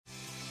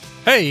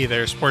Hey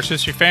there, Sports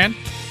History fan.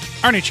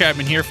 Arnie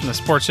Chapman here from the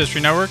Sports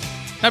History Network.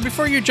 Now,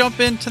 before you jump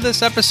into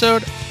this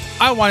episode,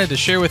 I wanted to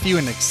share with you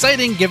an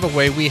exciting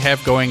giveaway we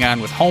have going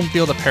on with Home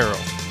Field Apparel.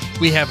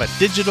 We have a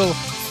digital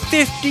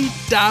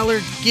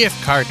 $50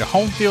 gift card to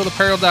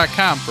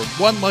homefieldapparel.com for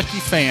one lucky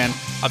fan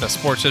of the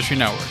Sports History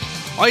Network.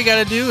 All you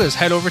got to do is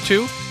head over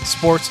to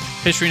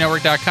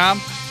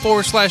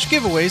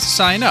sportshistorynetwork.com/giveaways to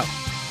sign up.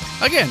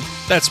 Again,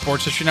 that's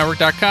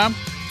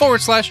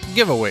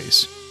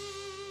sportshistorynetwork.com/giveaways.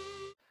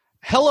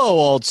 Hello,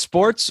 old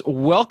sports.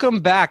 Welcome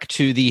back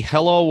to the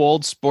Hello,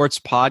 Old Sports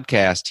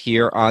podcast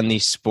here on the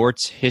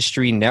Sports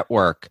History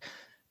Network.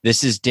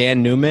 This is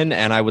Dan Newman,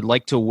 and I would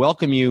like to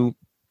welcome you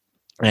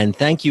and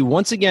thank you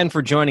once again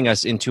for joining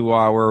us into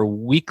our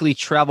weekly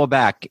travel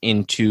back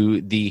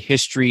into the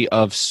history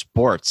of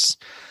sports.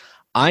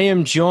 I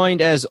am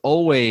joined, as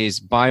always,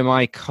 by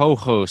my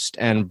co-host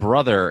and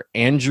brother,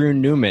 Andrew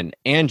Newman.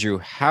 Andrew,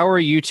 how are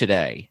you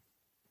today?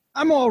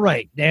 I'm all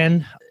right,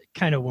 Dan.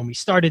 Kind of when we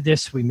started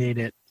this, we made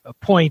it a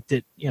point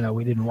that,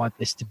 we didn't want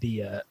this to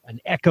be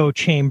an echo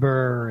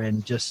chamber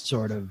and just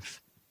sort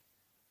of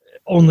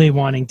only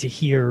wanting to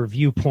hear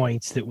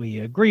viewpoints that we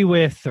agree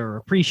with or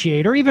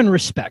appreciate or even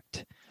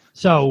respect.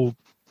 So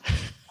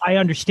I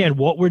understand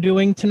what we're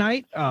doing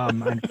tonight. I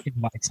understand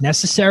why it's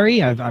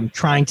necessary. I'm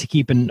trying to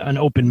keep an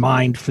open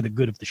mind for the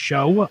good of the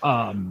show.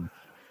 I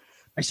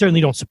certainly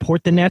don't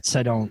support the Nets.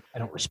 I don't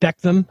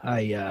respect them.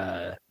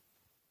 I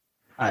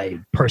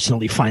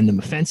personally find them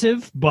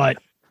offensive, but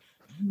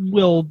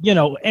will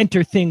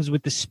enter things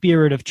with the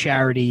spirit of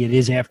charity. It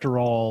is, after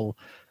all,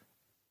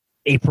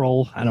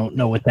 April. I don't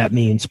know what that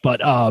means, but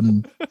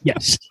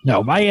yes,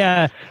 no,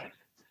 my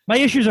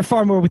issues are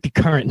far more with the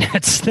current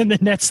Nets than the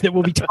Nets that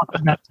we'll be talking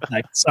about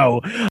tonight.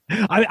 So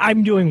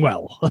I'm doing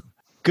well.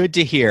 Good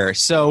to hear.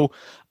 So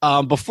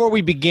before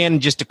we begin,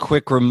 just a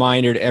quick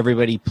reminder to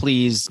everybody,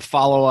 please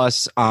follow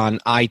us on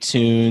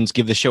iTunes,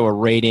 give the show a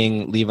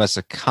rating, leave us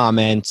a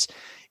comment.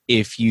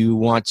 If you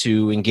want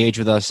to engage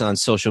with us on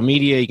social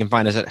media, you can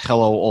find us at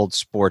Hello Old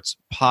Sports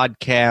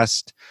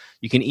Podcast.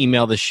 You can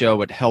email the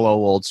show at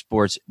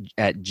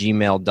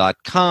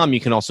hellooldsports@gmail.com. You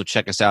can also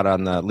check us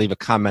out leave a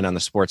comment on the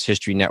Sports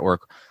History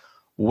Network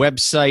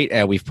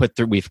website. We've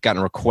gotten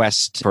a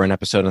request for an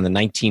episode on the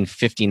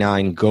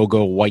 1959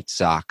 Go-Go White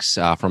Sox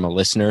from a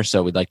listener.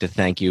 So we'd like to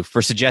thank you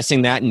for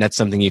suggesting that. And that's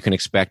something you can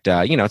expect,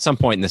 at some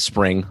point in the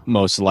spring,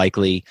 most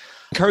likely.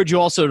 Encourage you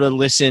also to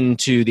listen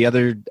to the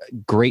other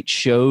great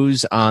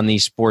shows on the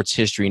Sports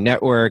History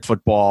Network: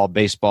 football,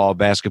 baseball,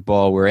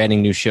 basketball. We're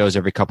adding new shows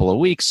every couple of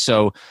weeks.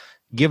 So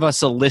give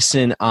us a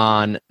listen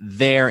on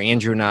there.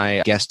 Andrew and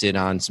I guested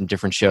on some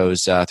different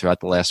shows throughout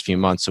the last few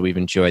months. So we've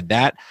enjoyed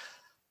that.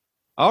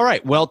 All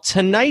right. Well,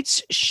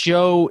 tonight's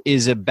show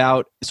is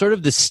about sort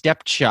of the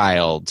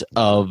stepchild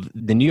of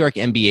the New York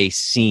NBA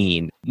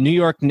scene. New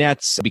York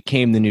Nets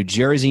became the New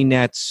Jersey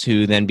Nets,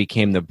 who then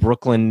became the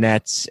Brooklyn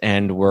Nets,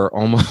 and were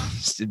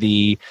almost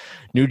the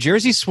New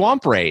Jersey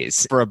Swamp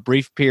Rays for a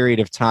brief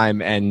period of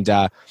time. And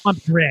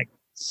Swamp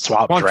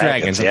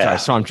Dragons. I'm sorry,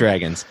 Swamp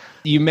Dragons.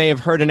 You may have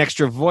heard an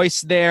extra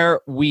voice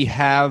there. We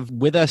have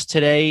with us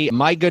today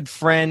my good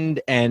friend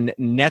and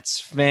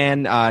Nets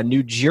fan,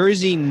 New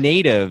Jersey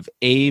native,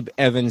 Abe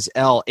Evans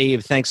L.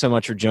 Abe, thanks so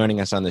much for joining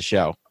us on the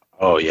show.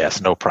 Oh,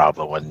 yes, no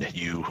problem. When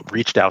you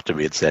reached out to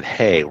me and said,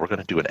 hey, we're going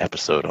to do an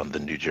episode on the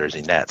New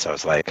Jersey Nets, I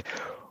was like,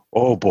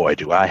 oh boy,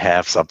 do I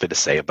have something to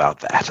say about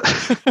that.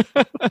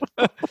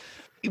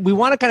 We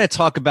want to kind of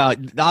talk about,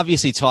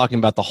 obviously talking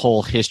about the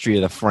whole history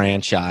of the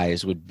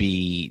franchise would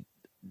be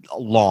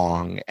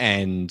long,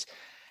 and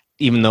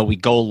even though we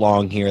go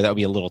long here, that would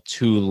be a little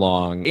too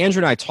long.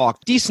 Andrew and I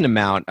talked a decent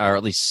amount, or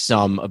at least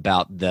some,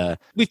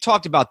 we've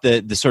talked about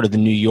the sort of the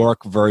New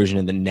York version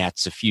of the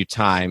Nets a few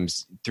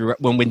times through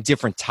when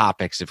different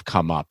topics have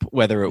come up,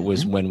 whether it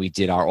was when we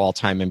did our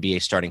all-time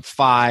NBA starting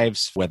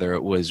fives, whether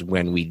it was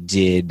when we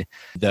did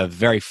the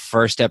very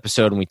first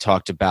episode and we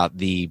talked about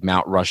the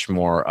Mount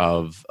Rushmore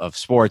of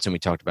sports, and we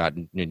talked about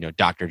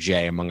Dr.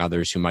 J, among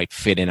others, who might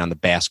fit in on the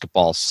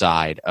basketball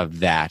side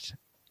of that.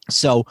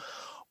 So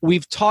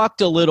we've talked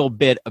a little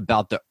bit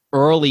about the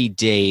early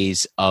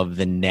days of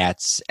the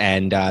Nets,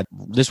 and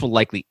this will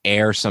likely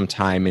air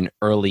sometime in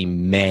early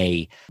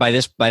May. By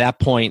that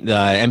point, the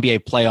NBA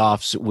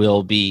playoffs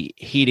will be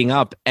heating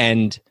up.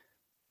 And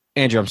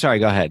Andrew, I'm sorry,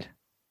 go ahead.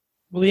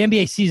 Well, the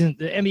NBA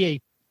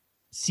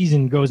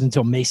season goes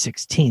until May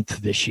 16th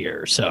this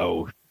year,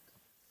 so.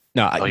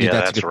 No,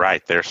 that's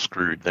right. They're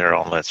screwed. They're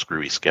on that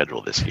screwy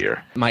schedule this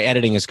year. My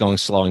editing is going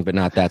slowly, but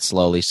not that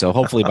slowly. So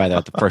hopefully by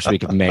the first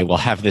week of May, we'll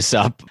have this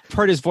up.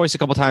 Heard his voice a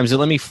couple times.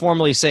 Let me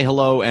formally say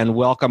hello and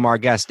welcome our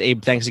guest.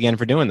 Abe, thanks again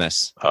for doing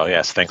this. Oh,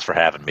 yes. Thanks for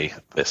having me.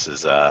 This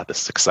is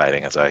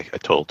exciting. As I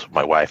told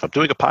my wife, I'm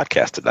doing a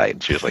podcast tonight.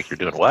 And she was like, you're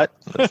doing what?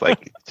 And it's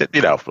like, I'm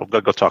going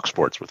to go talk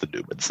sports with the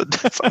Newmans.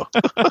 So.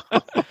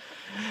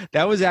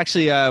 That was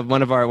actually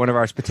one of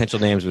our potential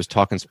names was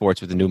Talking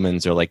Sports with the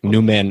Newmans, or like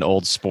Newman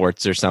Old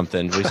Sports or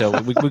something. So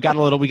we got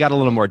a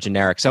little more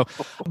generic. So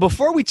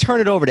before we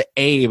turn it over to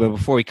Abe, and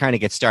before we kind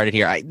of get started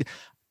here,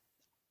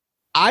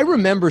 I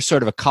remember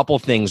sort of a couple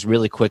things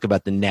really quick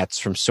about the Nets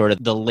from sort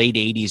of the late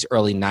 80s,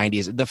 early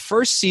 90s. The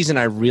first season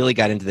I really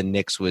got into the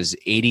Knicks was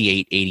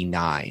 88,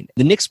 89.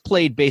 The Knicks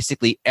played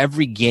basically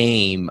every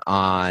game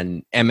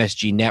on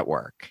MSG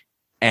Network,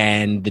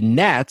 and the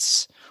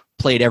Nets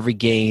played every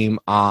game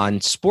on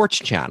Sports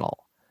Channel,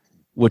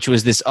 which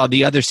was this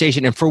the other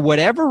station. And for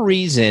whatever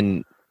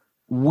reason,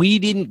 we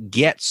didn't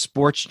get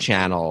Sports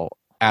Channel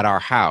at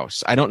our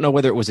house. I don't know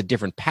whether it was a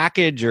different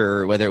package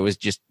or whether it was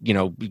just,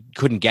 we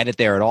couldn't get it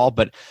there at all.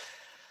 But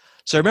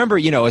so I remember,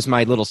 as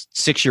my little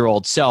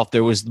 6-year-old self,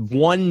 there was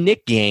one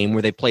Knick game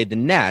where they played the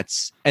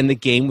Nets and the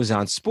game was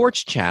on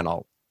Sports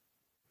Channel.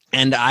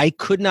 And I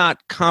could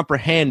not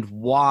comprehend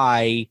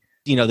why,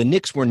 the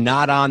Knicks were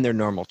not on their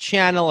normal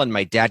channel. And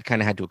my dad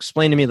kind of had to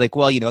explain to me, like,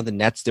 well, the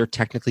Nets, they're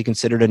technically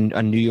considered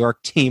a New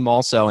York team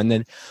also. And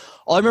then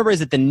all I remember is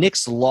that the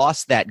Knicks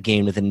lost that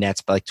game to the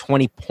Nets by like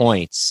 20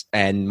 points.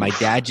 And my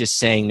dad just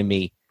saying to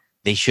me,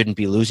 they shouldn't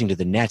be losing to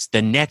the Nets.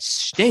 The Nets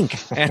stink.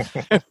 And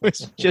it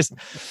was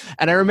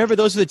and I remember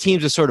those were the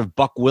teams of sort of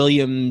Buck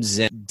Williams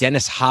and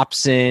Dennis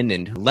Hopson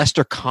and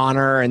Lester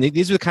Connor. And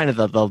these were kind of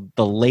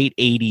the late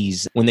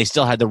 80s when they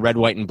still had the red,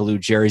 white, and blue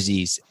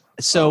jerseys.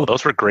 So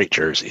those were great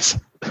jerseys.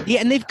 Yeah,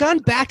 and they've gone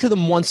back to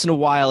them once in a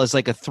while as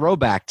like a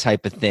throwback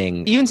type of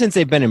thing, even since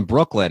they've been in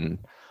Brooklyn.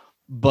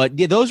 But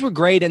yeah, those were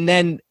great. And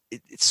then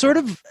it's sort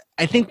of,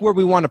 I think where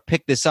we want to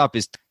pick this up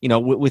is,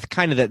 with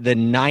kind of the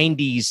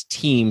 90s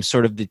teams,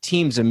 sort of the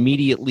teams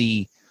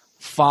immediately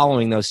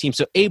following those teams.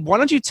 So Abe, why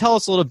don't you tell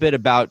us a little bit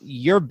about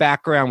your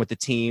background with the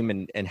team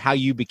and how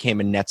you became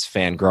a Nets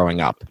fan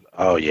growing up?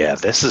 Oh, yeah.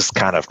 This is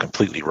kind of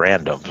completely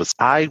random.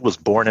 I was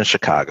born in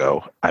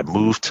Chicago. I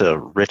moved to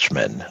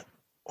Richmond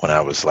when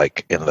I was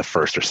like in the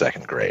first or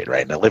second grade,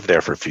 right? And I lived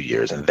there for a few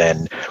years, and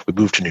then we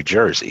moved to New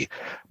Jersey.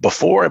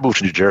 Before I moved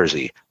to New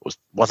Jersey,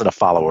 wasn't a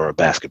follower of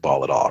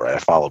basketball at all, right? I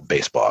followed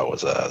baseball. I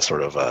was a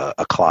sort of a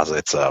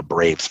closet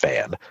Braves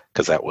fan,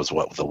 because that was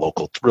what the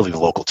local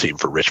team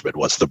for Richmond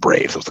was, the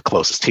Braves. It was the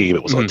closest team.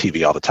 It was on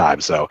TV all the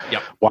time. So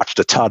watched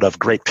a ton of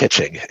great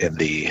pitching in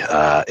the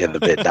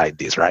mid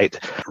 90s, right?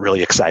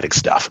 Really exciting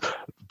stuff.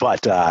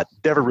 But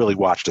never really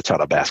watched a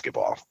ton of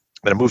basketball.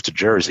 Then I moved to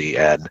Jersey,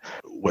 and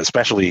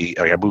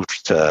I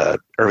moved to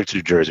Irvington,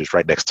 New Jersey, which is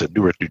right next to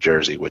Newark, New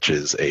Jersey, which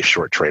is a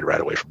short train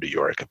ride away from New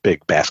York, a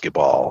big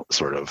basketball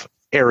sort of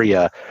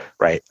area,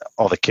 right?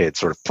 All the kids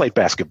sort of played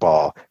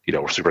basketball,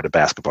 were super into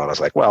basketball. And I was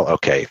like, well,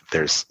 okay,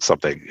 there's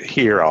something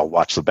here. I'll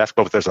watch some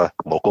basketball, but there's a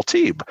local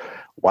team.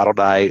 Why don't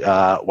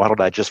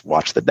I just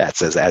watch the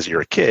Nets? As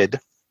you're a kid,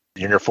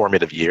 you're in your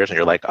formative years, and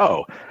you're like,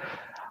 oh,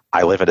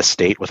 I live in a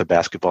state with a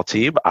basketball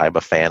team. I'm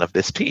a fan of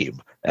this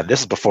team. And this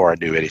is before I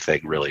knew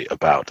anything really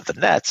about the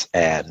Nets.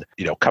 And,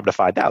 come to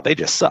find out, they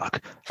just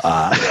suck.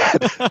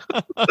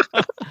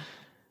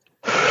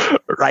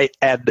 Right.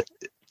 And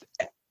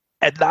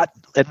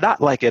not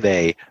like in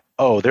a,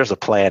 oh, there's a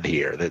plan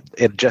here, that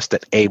in just an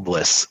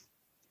aimless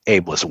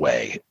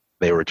way.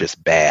 They were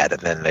just bad.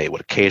 And then they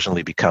would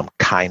occasionally become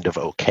kind of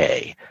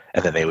okay.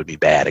 And then they would be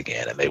bad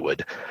again. And they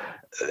would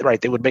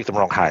make the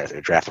wrong hires. They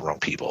would draft the wrong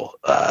people.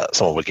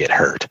 Someone would get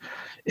hurt.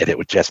 And it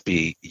would just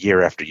be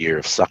year after year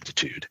of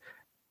suctitude.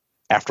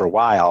 After a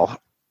while,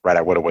 right,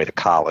 I went away to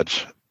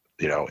college,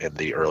 in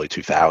the early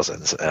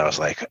 2000s, and I was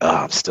like, oh,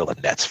 I'm still a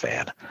Nets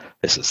fan.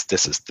 This is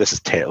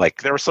terrible.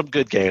 Like, there were some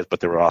good games,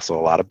 but there were also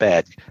a lot of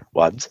bad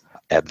ones.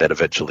 And then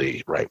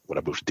eventually, right, when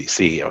I moved to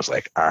DC, I was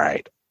like, all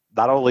right,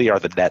 not only are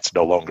the Nets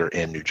no longer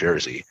in New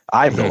Jersey,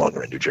 I'm no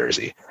longer in New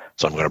Jersey,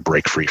 so I'm going to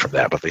break free from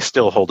that. But they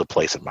still hold a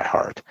place in my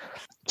heart.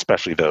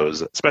 Especially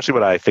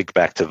when I think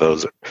back to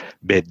those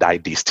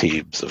mid-90s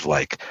teams of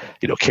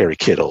Kerry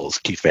Kittles,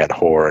 Keith Van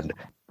Horn,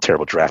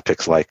 terrible draft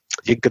picks like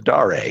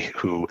Iguodala,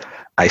 who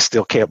I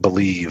still can't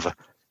believe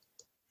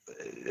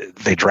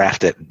they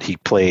drafted. He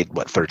played,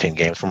 13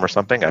 games from or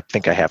something? I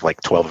think I have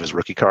 12 of his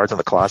rookie cards in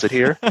the closet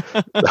here.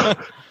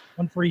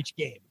 One for each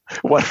game.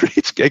 One for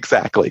each,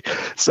 exactly.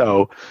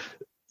 So,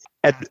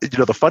 and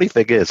the funny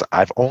thing is,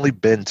 I've only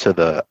been to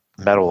the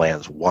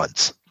Meadowlands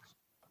once.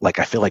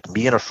 I feel like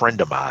me and a friend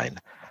of mine,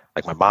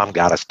 my mom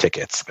got us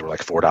tickets. They were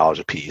 $4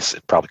 a piece.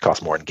 It probably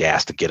cost more in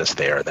gas to get us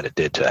there than it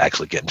did to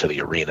actually get into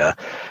the arena.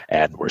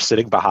 And we're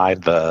sitting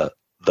behind the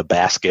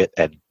basket,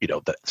 and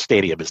the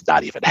stadium is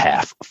not even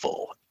half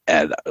full.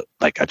 And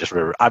I just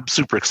remember, I'm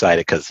super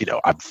excited because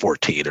I'm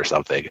 14 or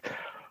something.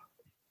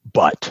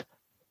 But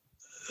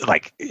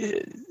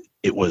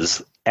it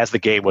was, as the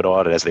game went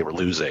on and as they were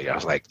losing, I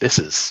was like, I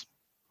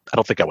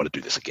don't think I want to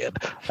do this again.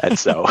 And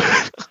so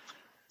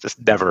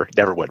just never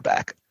went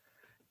back.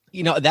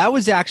 That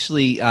was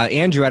actually,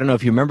 Andrew, I don't know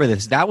if you remember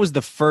this, that was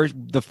the first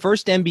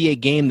NBA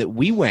game that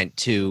we went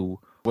to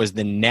was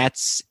the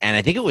Nets, and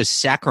I think it was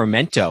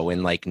Sacramento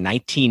in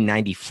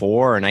 1994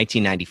 or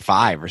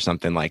 1995 or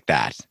something like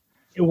that.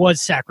 It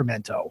was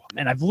Sacramento,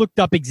 and I've looked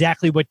up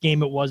exactly what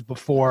game it was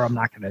before. I'm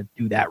not going to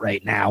do that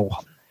right now.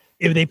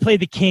 If they played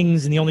the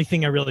Kings, and the only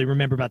thing I really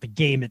remember about the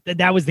game,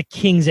 that was the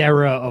Kings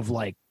era of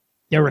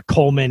Derek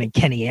Coleman and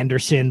Kenny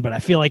Anderson, but I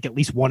feel like at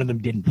least one of them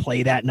didn't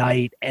play that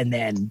night. And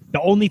then the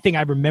only thing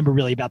I remember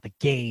really about the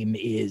game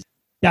is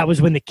That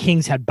was when the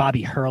Kings had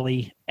Bobby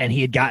Hurley, and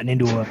he had gotten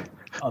into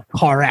a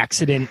car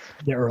accident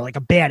or like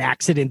a bad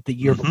accident the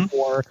year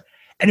before.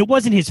 And it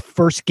wasn't his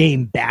first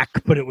game back,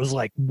 but it was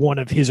like one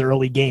of his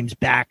early games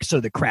back. So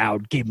the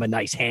crowd gave him a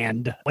nice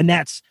hand. And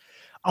that's,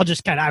 I'll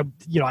just kind of,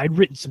 I'd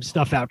written some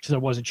stuff out because I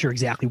wasn't sure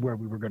exactly where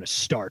we were going to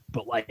start.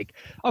 But like,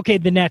 okay,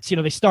 the Nets,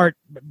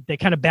 they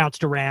kind of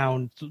bounced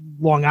around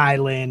Long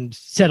Island,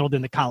 settled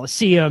in the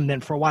Coliseum. Then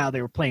for a while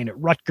they were playing at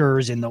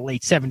Rutgers in the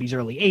late 70s,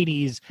 early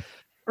 80s.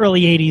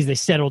 Early 80s, they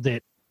settled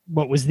at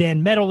what was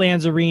then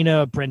Meadowlands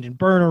Arena, Brendan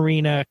Byrne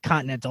Arena,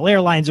 Continental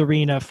Airlines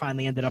Arena,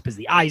 finally ended up as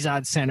the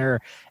Izod Center,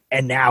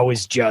 and now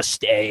is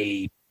just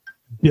a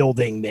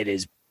building that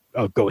is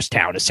a ghost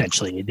town,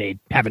 essentially. They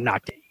haven't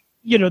knocked it.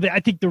 I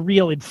think the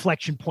real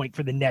inflection point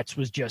for the Nets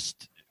was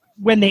just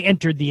when they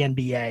entered the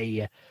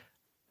NBA,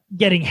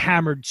 getting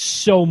hammered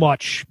so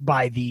much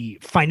by the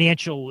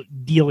financial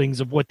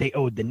dealings of what they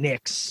owed the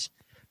Knicks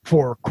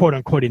for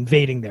quote-unquote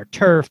invading their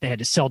turf. They had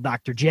to sell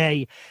Dr.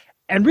 J.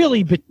 And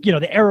really, but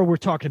the era we're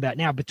talking about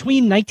now,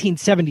 between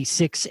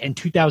 1976 and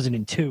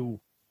 2002,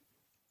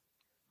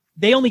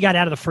 they only got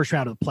out of the first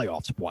round of the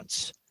playoffs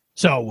once.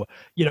 So,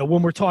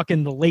 when we're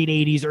talking the late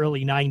 80s,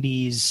 early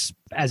 90s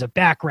as a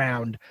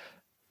background,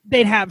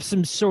 they'd have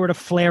some sort of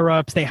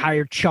flare-ups. They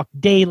hired Chuck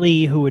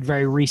Daly, who had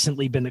very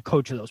recently been the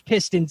coach of those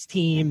Pistons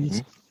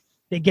teams.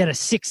 They get a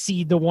 6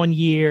 seed the one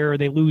year.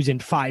 They lose in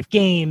 5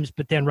 games,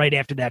 but then right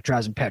after that,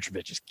 Drazen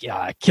Petrovic is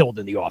killed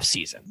in the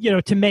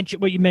offseason. To mention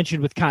what you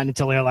mentioned with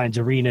Continental Airlines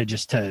Arena,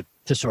 just to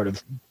sort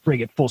of bring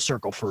it full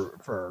circle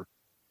for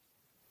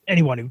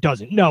anyone who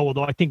doesn't know,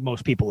 although I think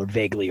most people are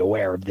vaguely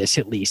aware of this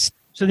at least.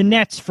 So the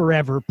Nets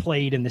forever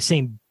played in the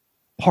same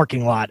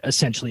parking lot,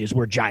 essentially, as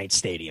where Giant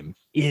Stadium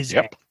is.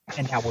 Yep.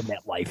 And how where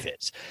MetLife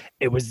is.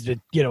 It was the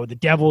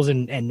Devils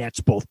and Nets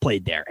both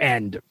played there.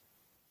 And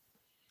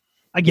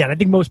again, I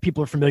think most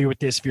people are familiar with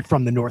this if you're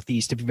from the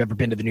Northeast, if you've ever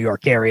been to the New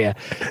York area.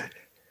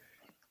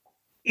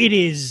 It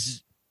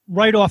is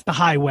right off the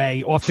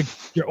highway, off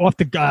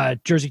the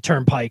Jersey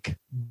Turnpike,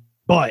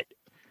 but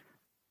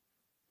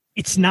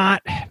it's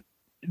not.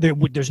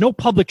 There's no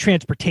public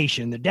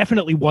transportation. There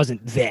definitely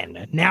wasn't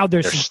then. Now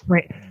there's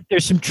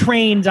some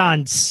trains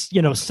on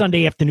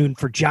Sunday afternoon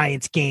for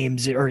Giants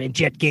games or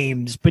Jet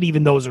games, but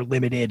even those are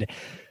limited.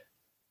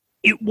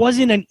 It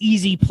wasn't an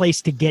easy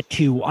place to get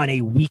to on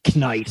a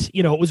weeknight.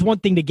 It was one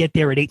thing to get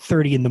there at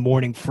 8:30 in the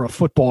morning for a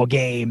football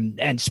game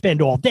and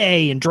spend all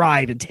day and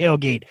drive and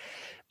tailgate.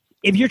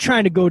 If you're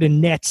trying to go to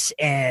Nets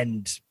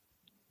and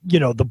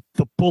the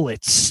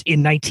Bullets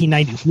in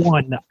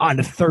 1991 on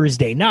a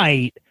Thursday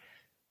night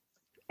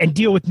and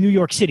deal with New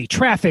York City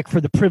traffic for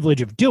the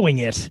privilege of doing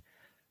it,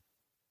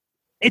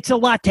 it's a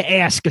lot to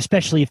ask,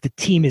 especially if the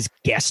team is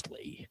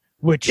Guestly,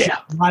 which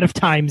a lot of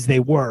times they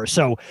were.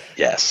 So,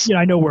 yes,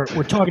 I know we're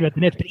talking about the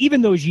Nets, but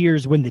even those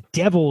years when the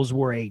Devils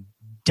were a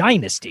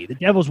dynasty, the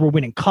Devils were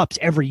winning cups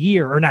every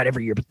year, or not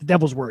every year, but the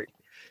Devils were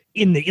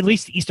in at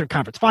least the Eastern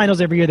Conference Finals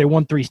every year. They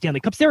won 3 Stanley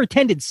Cups. Their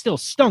attendance still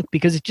stunk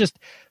because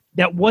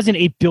that wasn't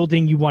a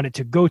building you wanted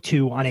to go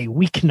to on a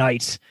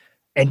weeknight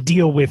and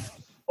deal with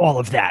all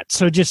of that.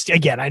 So just,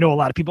 again, I know a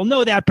lot of people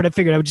know that, but I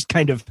figured I would just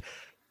kind of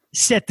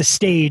set the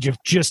stage of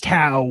just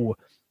how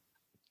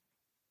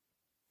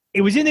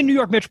it was in the New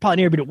York metropolitan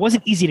area, but it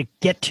wasn't easy to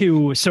get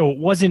to. So it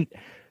wasn't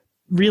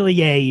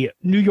really a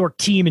New York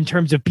team in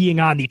terms of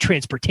being on the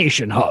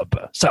transportation hub.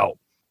 So.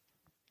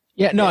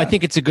 Yeah, I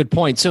think it's a good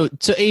point. So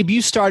Abe,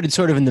 you started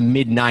sort of in the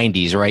mid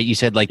 90s, right? You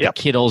said the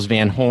Kittles,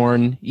 Van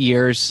Horn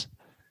years.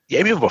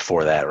 Yeah, even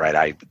before that, right?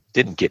 I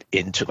didn't get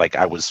into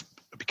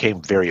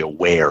became very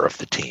aware of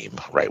the team,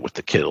 right, with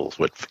Kittles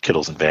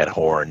and Van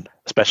Horn,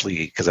 especially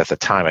because at the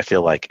time I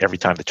feel like every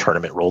time the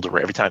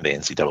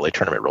NCAA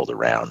tournament rolled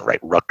around, right,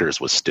 Rutgers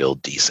was still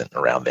decent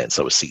around then.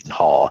 So was Seton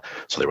Hall.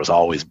 So there was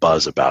always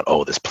buzz about,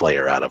 this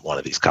player out of one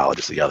of these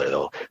colleges or the other,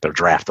 they'll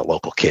draft a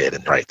local kid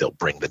and they'll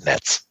bring the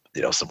Nets,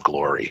 some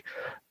glory.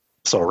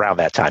 So around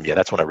that time,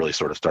 that's when I really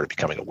sort of started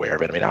becoming aware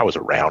of it. I mean, I was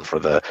around for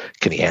the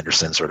Kenny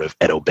Anderson sort of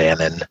Ed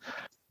O'Bannon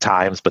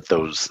times, but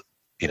those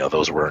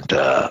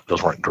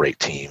weren't great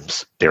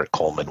teams. Derek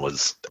Coleman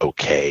was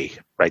okay,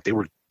 right? They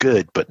were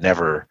good, but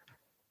never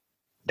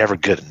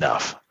good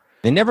enough.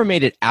 They never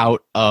made it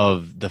out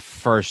of the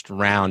first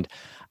round.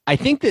 I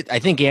think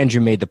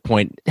Andrew made the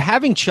point.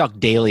 Having Chuck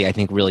Daly, I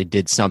think, really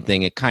did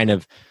something. It kind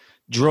of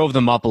drove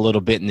them up a little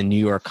bit in the New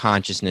York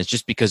consciousness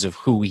just because of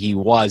who he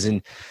was.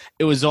 And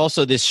it was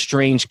also this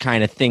strange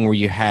kind of thing where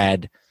you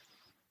had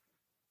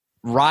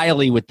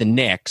Riley with the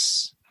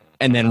Knicks,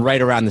 and then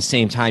right around the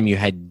same time, you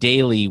had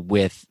Daly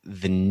with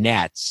the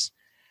Nets.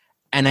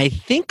 And I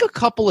think a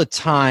couple of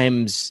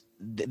times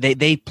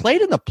they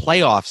played in the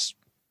playoffs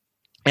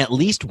at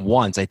least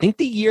once. I think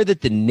the year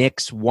that the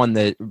Knicks won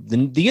the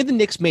year the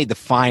Knicks made the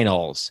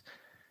finals,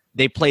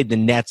 they played the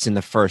Nets in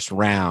the first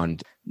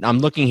round. I'm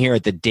looking here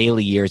at the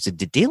Daly years.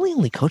 Did Daly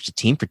only coach the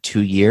team for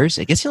 2 years?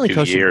 I guess he only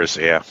coached 2 years,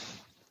 yeah.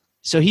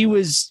 So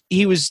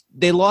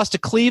they lost to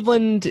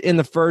Cleveland in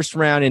the first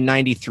round in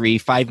 93,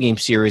 5-game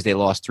series. They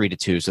lost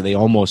 3-2. So they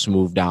almost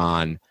moved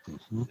on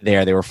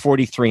there. They were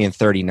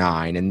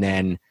 43-39. And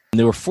then And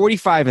they were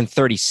 45 and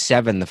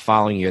 37 the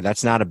following year.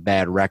 That's not a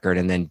bad record.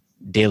 And then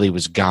Daly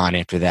was gone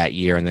after that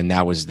year, and then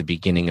that was the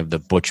beginning of the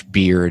Butch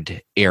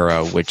Beard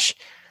era, which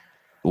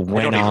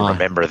went on. I don't even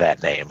remember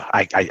that name.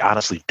 I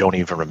honestly don't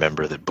even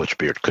remember that Butch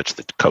Beard coached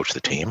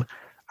the team.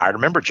 I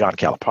remember John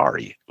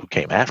Calipari, who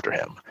came after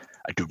him.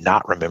 I do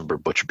not remember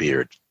Butch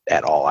Beard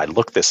at all. I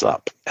looked this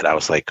up, and I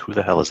was like, who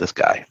the hell is this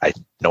guy? I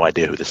had no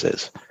idea who this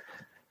is.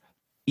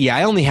 Yeah,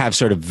 I only have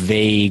sort of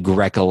vague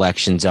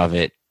recollections of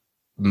it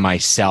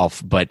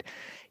myself, but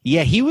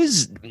yeah, he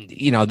was,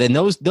 then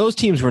those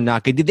teams were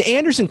not good. The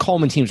Anderson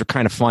Coleman teams were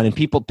kind of fun, and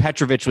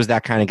Petrovic was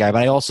that kind of guy,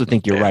 but I also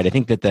think you're right. I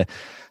think that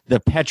the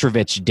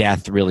Petrovic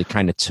death really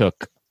kind of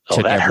took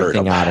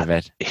everything out of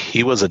it.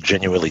 He was a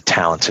genuinely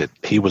talented.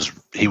 He was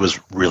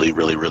really,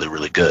 really, really,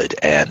 really good,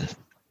 and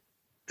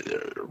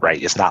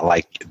right, it's not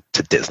like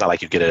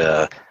you get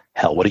a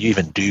hell. What do you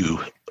even do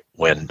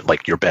when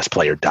like your best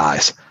player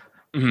dies?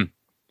 Mm-hmm.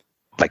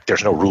 Like,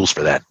 there's no rules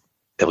for that.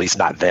 At least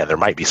not then. There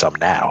might be some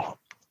now.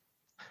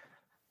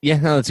 Yeah,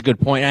 no, that's a good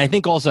point. And I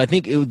think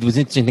it was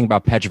interesting thing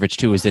about Petrovic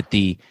too is that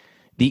the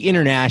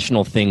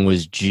international thing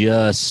was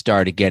just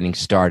getting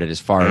started as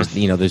far as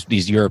there's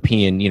these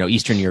European,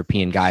 Eastern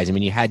European guys. I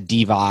mean, you had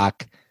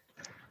Divac,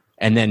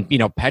 and then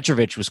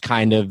Petrovic was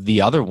kind of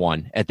the other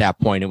one at that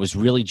point. It was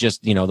really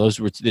just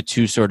those were the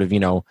two sort of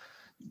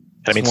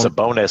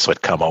Sabonis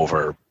would come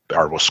over,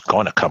 or was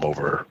going to come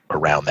over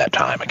around that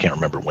time. I can't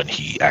remember when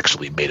he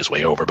actually made his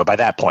way over, but by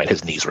that point,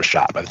 his knees were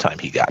shot. By the time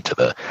he got to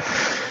the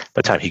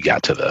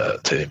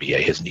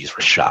NBA, his knees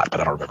were shot. But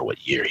I don't remember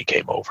what year he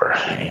came over.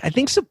 I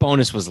think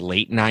Sabonis was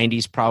late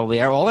 '90s, probably.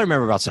 All I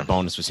remember about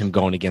Sabonis was him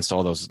going against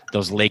all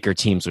those Laker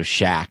teams with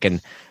Shaq,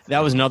 and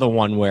that was another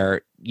one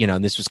where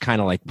this was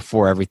kind of like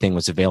before everything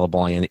was available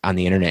on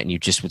the internet, and you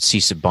just would see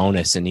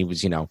Sabonis, and he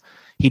was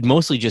he'd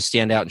mostly just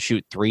stand out and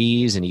shoot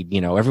threes, and he'd,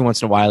 every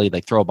once in a while he'd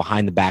like throw a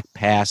behind the back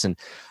pass. And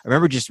I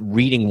remember just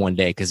reading one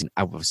day, because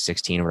I was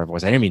 16 or whatever it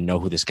was, I didn't even know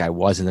who this guy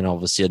was. And then all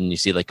of a sudden you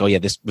see like, oh yeah,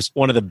 this was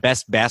one of the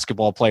best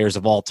basketball players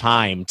of all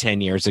time 10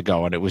 years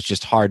ago. And it was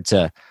just hard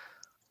to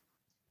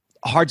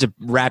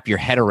wrap your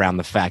head around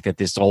the fact that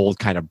this old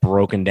kind of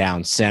broken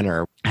down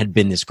center had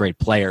been this great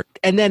player.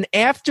 And then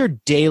after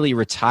Daly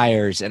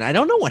retires, and I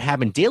don't know what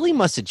happened, Daly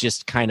must have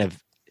just kind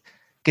of,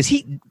 because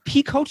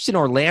he coached in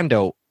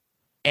Orlando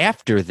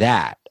after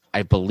that,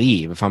 I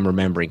believe, if I'm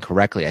remembering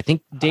correctly. I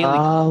think Daly.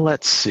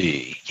 Let's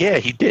see. Yeah,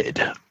 he did.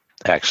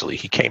 Actually,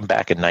 he came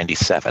back in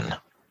 '97.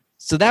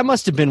 So that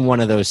must have been one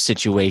of those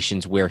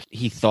situations where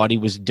he thought he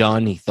was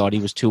done. He thought he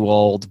was too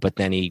old, but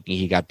then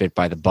he got bit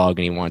by the bug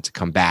and he wanted to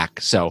come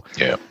back. So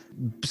yeah.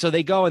 So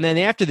they go, and then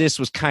after this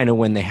was kind of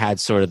when they had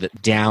sort of the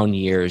down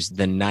years,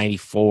 the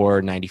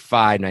 94,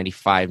 95,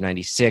 95,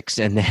 96,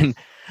 and then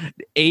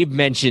Abe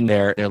mentioned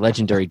their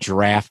legendary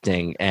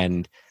drafting,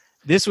 and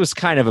this was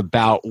kind of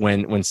about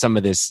when some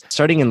of this,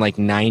 starting in like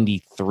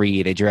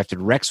 93, they drafted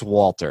Rex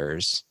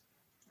Walters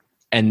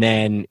and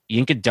then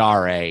Yinka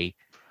Dare.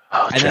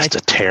 Oh, just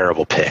a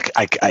terrible pick.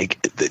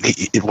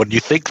 When you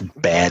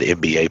think bad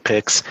NBA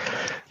picks,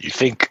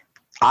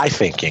 I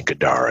think Yinka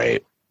Dare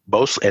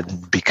most,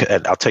 and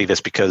I'll tell you this,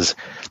 because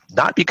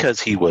not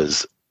because he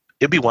was.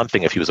 It'd be one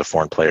thing if he was a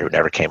foreign player who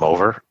never came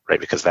over, right?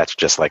 Because that's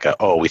just like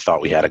we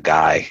thought we had a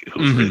guy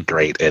who's really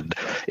great in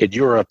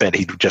Europe, and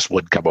he just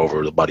wouldn't come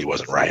over. The money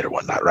wasn't right or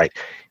whatnot, right?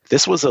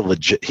 This was a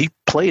legit. He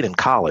played in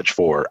college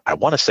for, I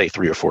want to say,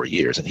 3 or 4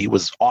 years, and he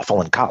was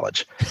awful in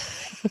college.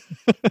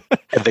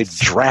 And they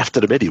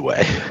drafted him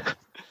anyway.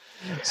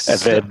 And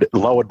then,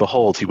 lo and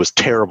behold, he was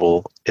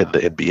terrible in the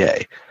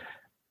NBA.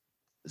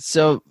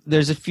 So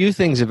there's a few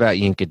things about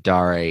Yinka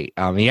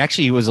Dare.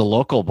 He was a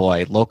local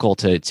boy, local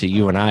to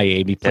you and I,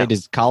 Abe. He played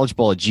his college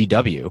ball at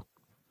GW.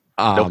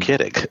 No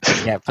kidding.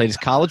 Yeah, played his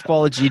college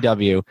ball at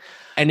GW.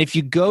 And if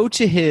you go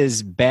to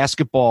his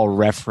basketball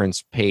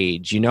reference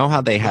page, you know how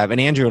they have, and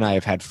Andrew and I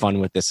have had fun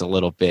with this a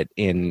little bit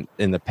in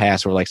the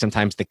past, where like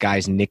sometimes the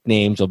guys'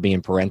 nicknames will be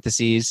in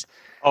parentheses.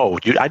 Oh,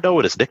 I know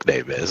what his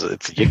nickname is.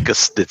 It's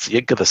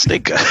Yinka the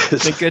Stinker.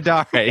 Yinka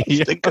Dare.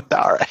 Yinka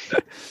Dare.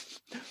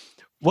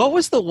 What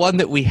was the one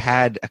that we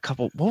had a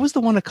couple? What was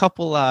the one it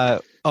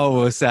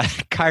was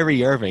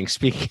Kyrie Irving.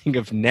 Speaking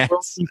of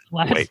Nets.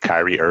 Wait,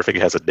 Kyrie Irving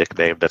has a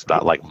nickname that's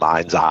not like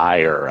Mind's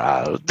Eye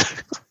or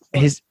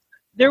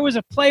There was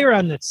a player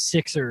on the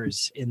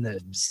Sixers in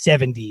the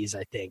 70s,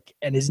 I think,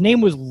 and his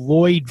name was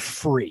Lloyd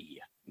Free.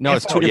 No,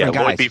 it's two different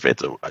guys.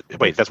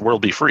 Wait, that's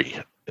World Be Free.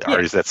 Yeah. Or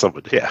is that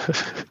someone? Yeah.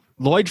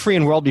 Lloyd Free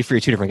and World Be Free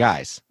are two different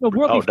guys. No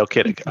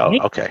kidding. Oh,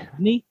 okay.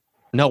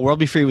 No, World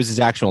Be Free was his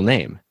actual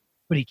name.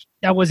 But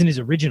that wasn't his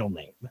original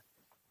name.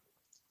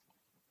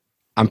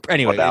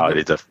 Anyway. Well,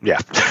 yeah.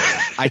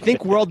 I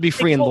think World Be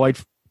Free and Lloyd.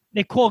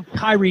 They called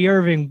Kyrie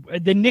Irving.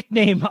 The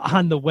nickname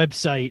on the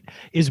website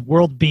is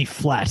World Be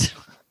Flat.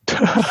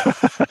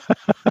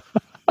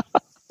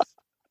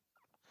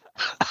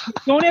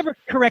 Don't ever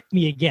correct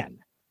me again.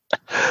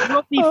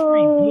 World Be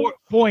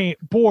Free,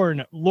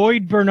 born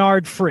Lloyd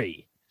Bernard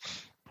Free.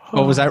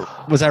 Oh, was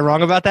I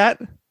wrong about that?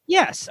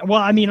 Yes. Well,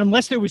 I mean,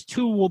 unless there was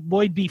two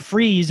Lloyd B.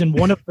 Frees and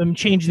one of them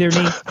changed their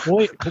name to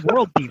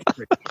World B.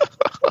 Free.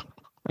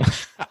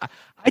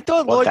 I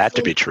thought Want Lloyd that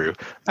to Free, be true.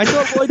 I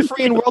thought Lloyd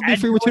Free and World B.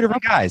 Free were two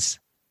different guys.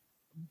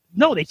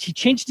 No, he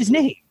changed his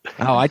name.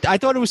 Oh, I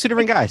thought it was two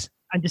different guys.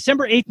 On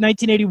December 8th,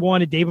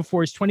 1981, a day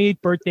before his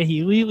 28th birthday, he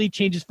immediately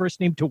changed his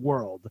first name to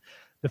World.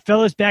 The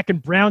fellas back in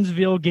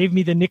Brownsville gave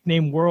me the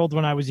nickname World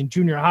when I was in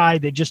junior high.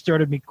 They just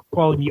started me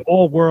calling me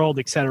All World,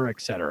 et cetera, et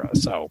cetera.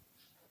 So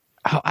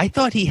I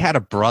thought he had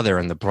a brother,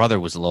 and the brother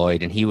was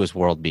Lloyd, and he was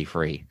World B.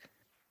 Free.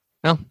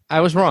 No,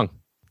 I was wrong.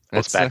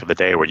 It's back in the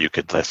day where you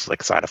could just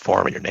like sign a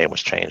form and your name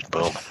was changed.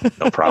 Boom,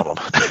 no problem.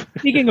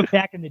 speaking of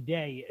back in the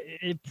day,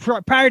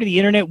 prior to the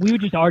internet, we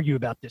would just argue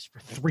about this for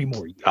 3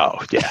 more years.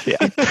 Oh yeah.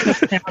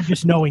 Now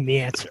just knowing the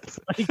answer.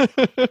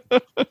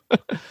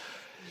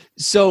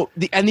 So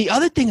the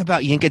other thing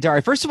about Yinka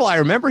Dari, first of all, I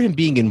remember him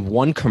being in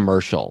one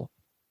commercial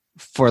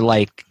for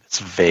like It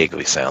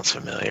vaguely sounds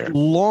familiar.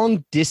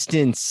 long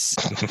distance.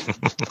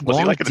 Was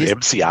he like an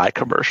MCI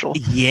commercial?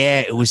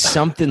 Yeah, it was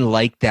something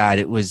like that.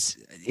 It was.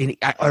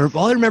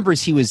 All I remember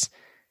is he was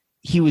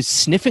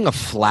sniffing a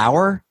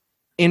flower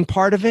in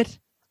part of it,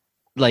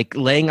 like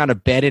laying on a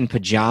bed in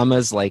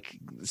pajamas, like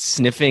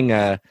sniffing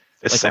a.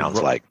 This sounds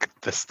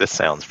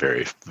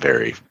very,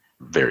 very,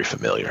 very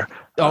familiar.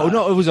 Oh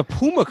no, it was a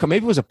Puma.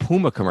 Maybe it was a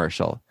Puma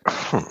commercial.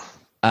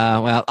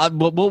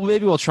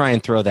 Maybe we'll try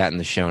and throw that in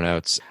the show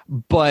notes.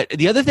 But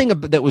the other thing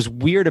that was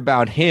weird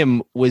about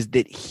him was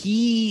that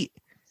he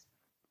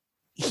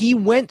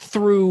went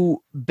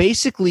through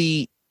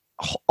basically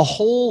a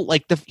whole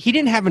he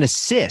didn't have an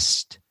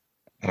assist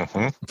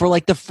for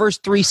like the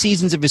first 3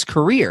 seasons of his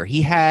career.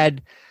 He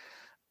had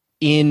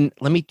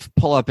let me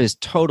pull up his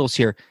totals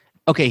here.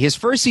 Okay, his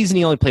first season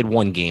he only played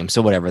 1 game,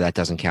 so whatever, that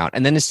doesn't count.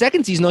 And then his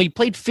second season, he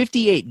played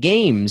 58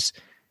 games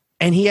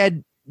and he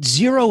had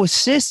 0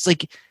 assists.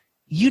 Like,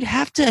 you'd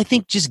have to, I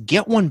think, just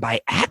get one by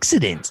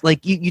accident.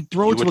 Like you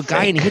throw it to a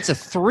guy and he hits a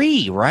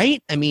 3,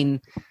 right? I mean,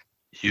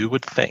 you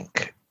would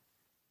think.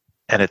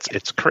 And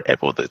it's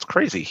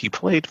crazy. He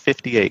played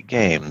 58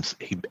 games.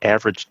 He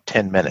averaged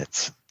 10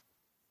 minutes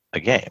a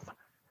game.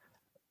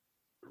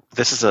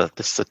 This is a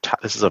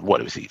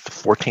what was he, the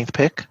 14th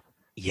pick?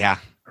 Yeah.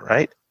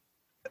 Right?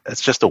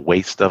 It's just a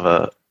waste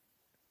of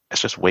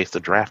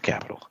draft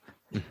capital.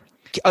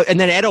 And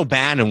then Ed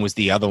O'Bannon was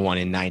the other one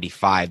in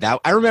 '95. That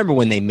I remember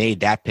when they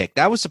made that pick.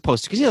 That was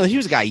supposed to, because he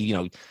was a guy, he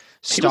was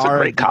a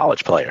great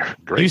college player,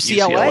 great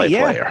UCLA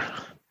player.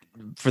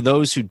 For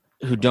those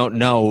who don't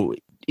know,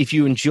 if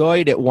you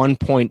enjoyed at one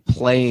point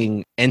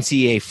playing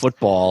NCAA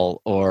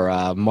football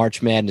or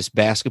March Madness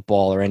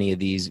basketball or any of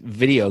these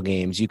video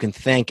games, you can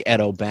thank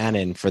Ed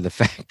O'Bannon for the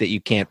fact that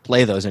you can't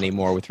play those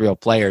anymore with real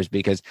players,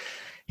 because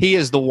he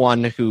is the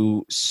one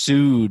who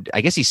sued.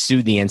 I guess he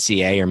sued the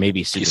NCAA, or maybe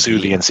he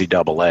sued the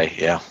NCAA.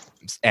 Yeah,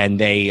 and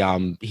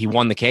he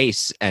won the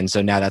case, and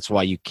so now that's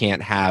why you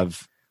can't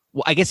have.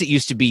 Well, I guess it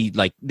used to be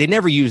like they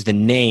never used the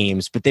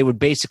names, but they would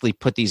basically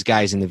put these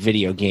guys in the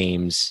video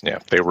games. Yeah,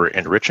 they were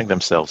enriching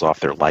themselves off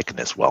their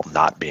likeness while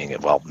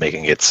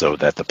making it so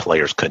that the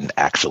players couldn't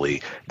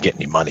actually get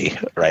any money.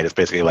 Right? It's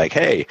basically like,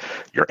 hey,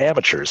 you're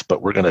amateurs,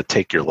 but we're going to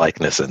take your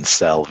likeness and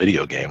sell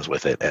video games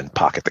with it and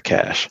pocket the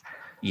cash.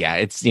 Yeah,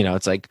 it's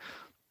like,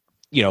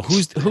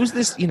 who's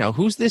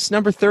this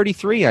number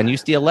 33 on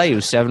UCLA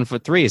who's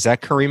 7'3"? Is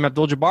that Kareem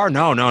Abdul-Jabbar?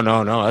 No,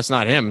 that's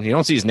not him. You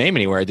don't see his name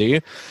anywhere, do you?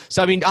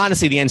 So I mean,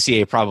 honestly, the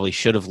NCAA probably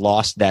should have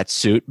lost that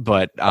suit,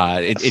 but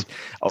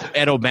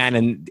Ed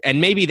O'Bannon,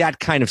 and maybe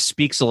that kind of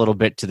speaks a little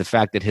bit to the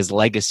fact that his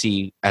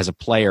legacy as a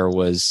player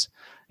was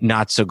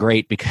not so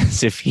great,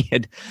 because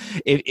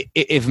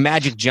if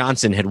Magic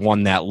Johnson had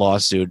won that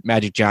lawsuit,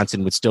 Magic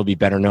Johnson would still be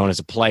better known as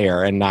a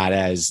player and not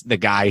as the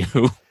guy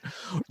who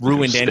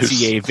ruined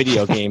NCAA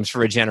video games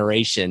for a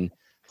generation.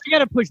 I got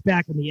to push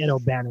back on the Ed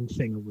O'Bannon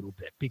thing a little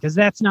bit, because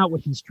that's not what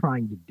he's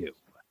trying to do.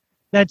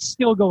 That's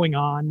still going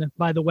on,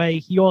 by the way.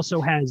 He also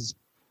has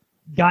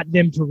got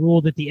them to rule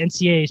that the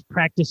NCAA's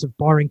practice of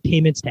barring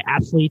payments to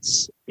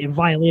athletes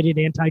violated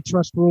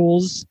antitrust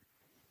rules.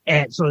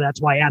 And so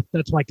that's why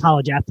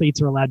college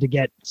athletes are allowed to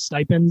get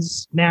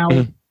stipends now,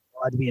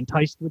 allowed to be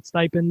enticed with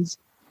stipends,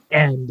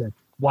 and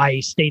why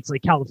states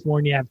like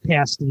California have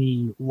passed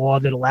the law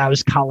that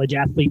allows college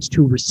athletes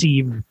to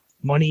receive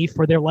money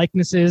for their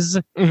likenesses.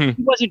 He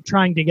wasn't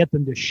trying to get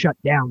them to shut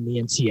down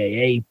the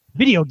NCAA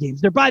video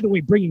games. They're, by the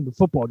way, bringing the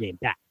football game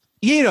back.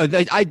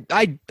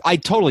 I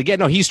totally get.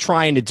 No, he's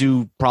trying to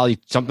do probably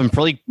something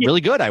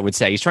really good, I would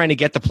say. He's trying to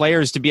get the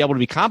players to be able to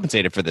be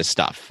compensated for this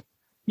stuff.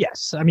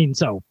 Yes, I mean,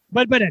 so,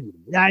 but anyway,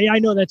 I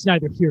know that's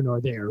neither here nor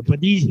there, but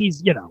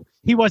he's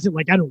he wasn't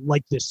like, I don't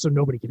like this, so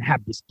nobody can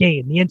have this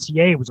game. The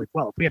NCAA was like,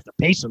 well, if we have to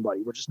pay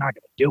somebody, we're just not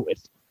going to do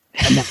it.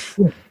 And that's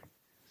it.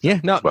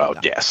 Yeah, no. Well,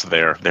 yes,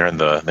 they're in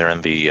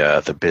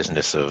the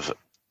business of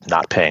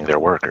not paying their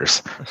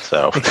workers.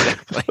 So,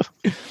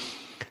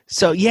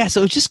 so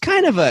it's just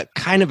kind of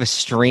a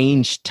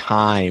strange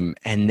time.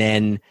 And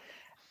then,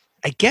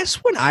 I guess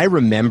when I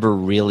remember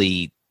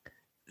really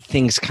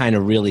things kind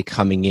of really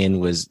coming in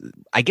was,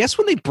 I guess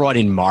when they brought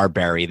in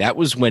Marbury. That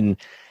was when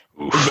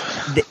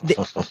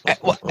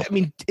Well, I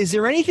mean, is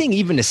there anything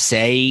even to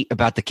say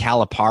about the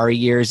Calipari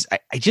years?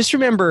 I just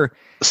remember.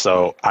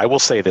 So I will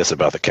say this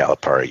about the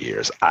Calipari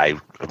years.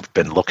 I've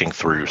been looking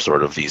through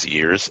sort of these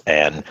years,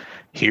 and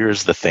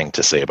here's the thing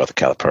to say about the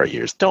Calipari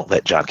years. Don't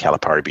let John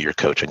Calipari be your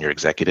coach and your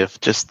executive.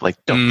 Just don't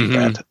do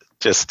that.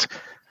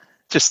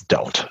 Just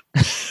don't.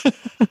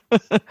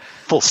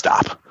 Full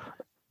stop.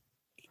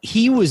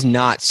 He was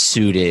not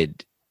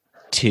suited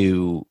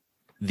to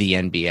the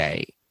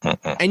NBA.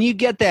 And you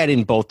get that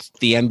in both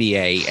the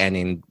NBA and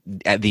in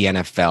the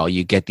NFL.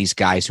 You get these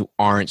guys who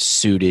aren't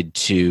suited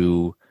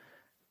to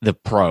the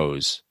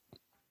pros.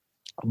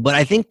 But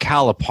I think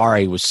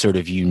Calipari was sort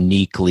of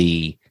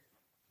uniquely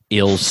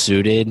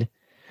ill-suited.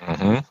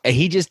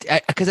 He just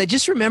 – because I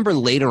just remember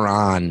later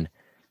on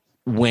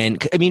when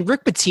 – I mean,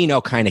 Rick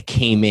Pitino kind of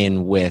came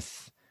in with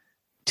 –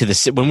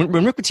 when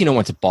Rick Pitino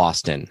went to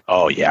Boston.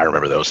 Oh, yeah, I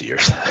remember those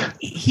years.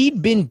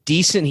 He'd been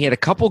decent. He had a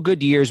couple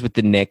good years with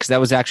the Knicks. That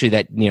was actually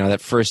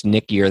that first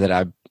Knick year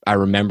that I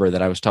remember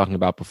that I was talking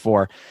about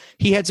before.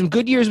 He had some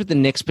good years with the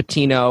Knicks,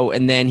 Pitino,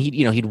 and then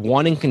he'd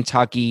won in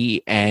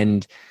Kentucky,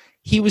 and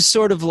he was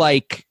sort of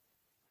like,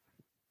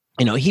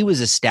 he was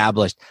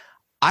established.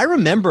 I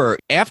remember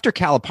after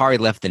Calipari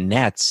left the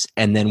Nets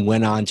and then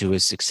went on to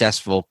his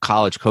successful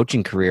college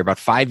coaching career, about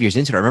 5 years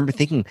into it, I remember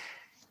thinking,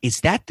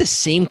 is that the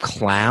same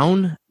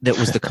clown that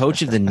was the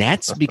coach of the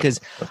Nets? Because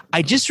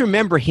I just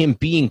remember him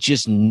being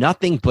just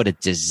nothing but a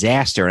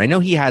disaster. And I know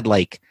he had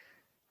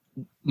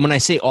when I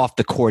say off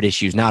the court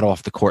issues, not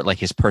off the court like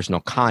his personal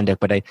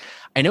conduct, but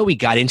I know he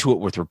got into it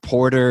with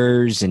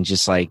reporters and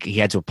just he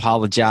had to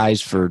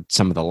apologize for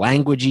some of the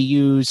language he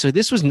used. So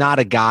this was not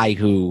a guy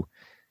who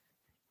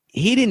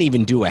he didn't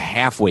even do a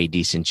halfway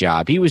decent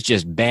job. He was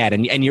just bad.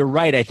 And you're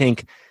right, I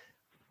think,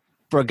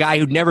 for a guy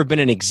who'd never been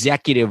an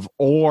executive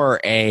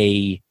or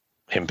a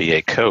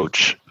NBA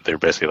coach, they're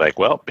basically like,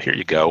 well, here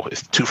you go.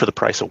 It's 2 for the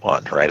price of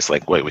 1, right? It's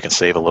like, wait, we can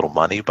save a little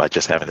money by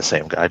just having the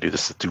same guy do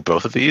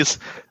both of these.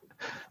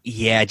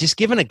 Yeah, just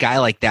giving a guy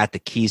like that the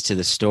keys to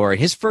the store.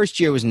 His first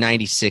year was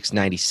 96,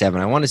 97.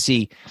 I want to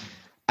see,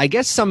 I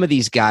guess some of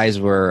these guys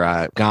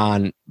were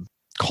gone.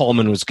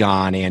 Coleman was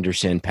gone.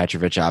 Anderson,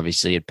 Petrovic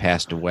obviously had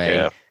passed away.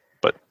 Yeah,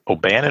 but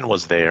O'Bannon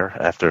was there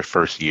after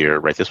first year,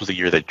 right? This was the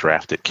year they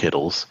drafted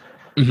Kittles.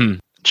 Mm-hmm.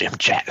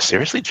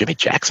 Seriously, Jimmy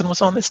Jackson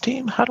was on this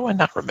team? How do I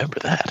not remember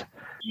that?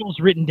 He was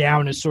written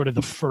down as sort of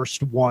the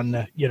first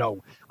one.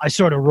 I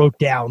sort of wrote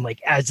down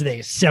as they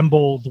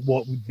assembled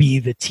what would be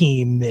the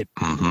team that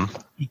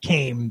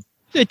became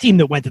the team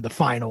that went to the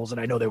finals. And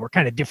I know they were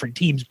kind of different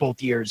teams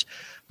both years,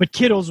 but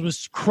Kittles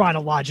was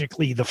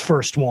chronologically the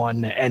first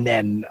one. And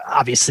then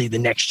obviously the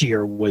next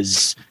year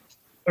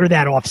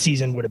that off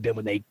season would have been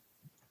when they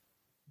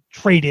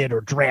traded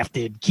or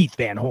drafted Keith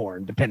Van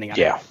Horn, depending on.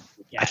 Yeah.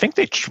 I think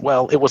it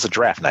was a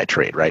draft night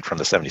trade, right, from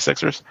the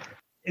 76ers?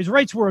 His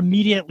rights were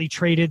immediately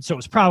traded, so it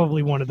was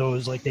probably one of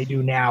those like they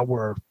do now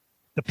where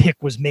the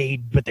pick was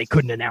made, but they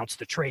couldn't announce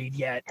the trade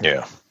yet.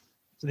 Yeah.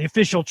 So the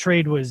official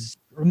trade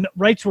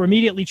rights were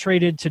immediately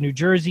traded to New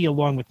Jersey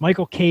along with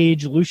Michael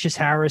Cage, Lucius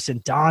Harris,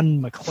 and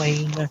Don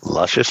McLean.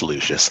 Luscious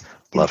Lucius.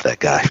 Love that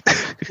guy.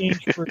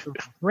 For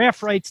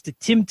draft rights to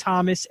Tim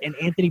Thomas and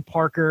Anthony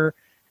Parker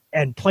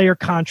and player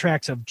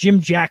contracts of Jim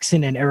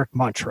Jackson and Eric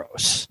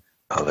Montrose.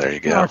 Oh, there you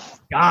go.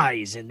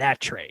 Guys in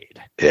that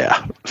trade.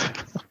 Yeah.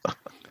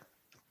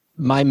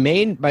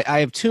 I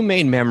have 2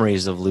 main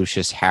memories of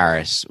Lucius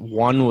Harris.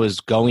 One was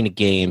going to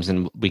games,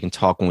 and we can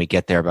talk when we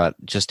get there about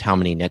just how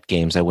many net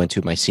games I went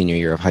to my senior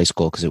year of high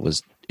school because it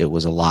was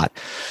a lot,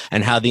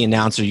 and how the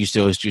announcer used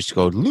to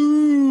go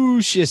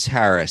Lucius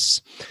Harris,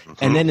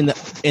 and then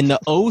in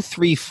the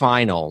 03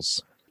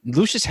 finals,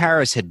 Lucius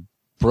Harris had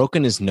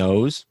broken his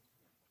nose,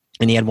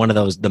 and he had one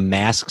of the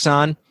masks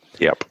on.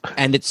 Yep.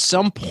 And at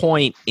some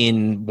point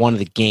in one of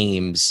the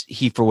games,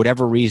 he, for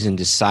whatever reason,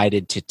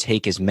 decided to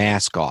take his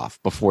mask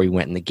off before he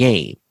went in the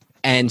game.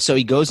 And so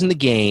he goes in the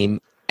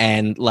game,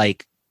 and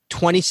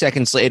 20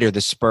 seconds later,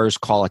 the Spurs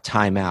call a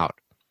timeout.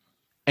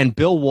 And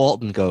Bill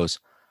Walton goes,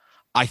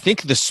 I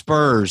think the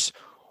Spurs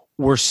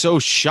were so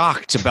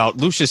shocked about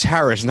Lucius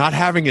Harris not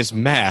having his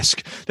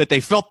mask that they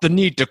felt the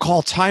need to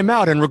call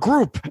timeout and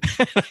regroup.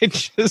 I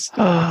just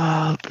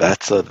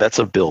that's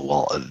a Bill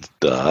Walton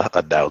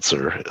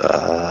announcer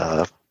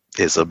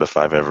ism if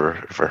I've ever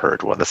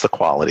heard one. That's the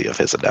quality of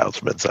his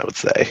announcements, I would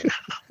say.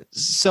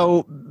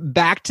 So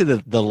back to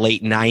the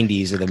late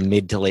 90s or the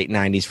mid to late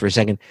 90s for a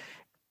second.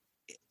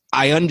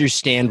 I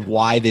understand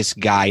why this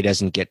guy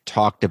doesn't get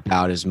talked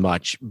about as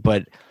much,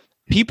 but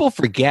people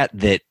forget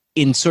that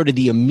in sort of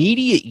the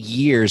immediate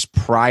years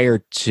prior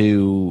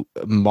to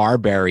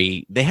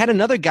Marbury, they had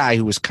another guy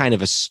who was kind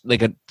of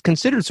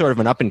considered sort of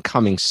an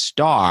up-and-coming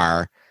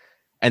star,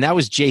 and that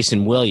was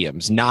Jason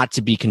Williams, not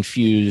to be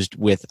confused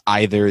with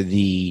either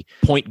the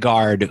point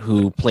guard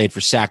who played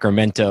for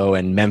Sacramento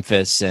and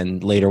Memphis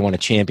and later won a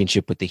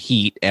championship with the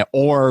Heat,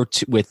 or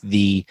with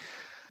the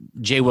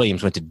Jay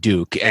Williams went to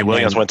Duke. And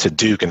Williams went to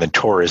Duke and then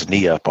tore his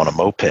knee up on a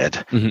moped.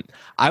 Mm-hmm.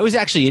 I was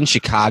actually in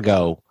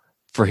Chicago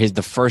for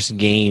the first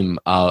game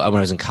when I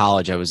was in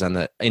college. I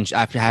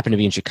happened to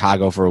be in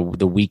Chicago for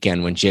the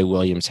weekend when Jay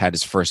Williams had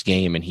his first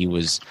game, and he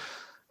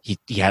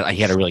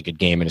had a really good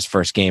game in his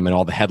first game, and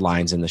all the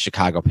headlines in the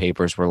Chicago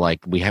papers were like,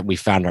 we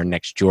found our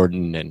next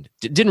Jordan, and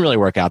it didn't really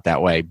work out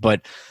that way.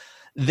 But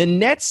the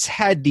Nets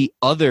had the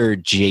other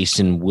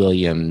Jason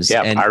Williams.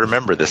 Yeah, and I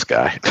remember this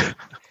guy.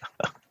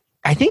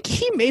 I think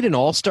he made an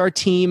all-star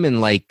team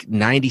in like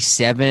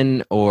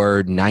 97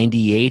 or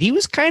 98. He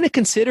was kind of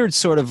considered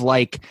sort of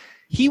like,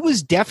 he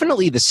was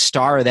definitely the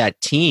star of that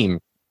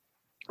team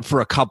for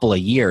a couple of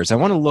years. I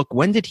want to look,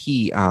 when did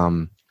he,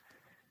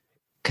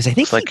 because I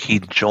think it's like he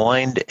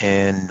joined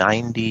in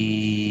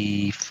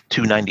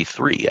 92,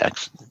 93,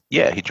 actually.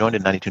 Yeah, he joined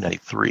in 92,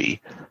 93,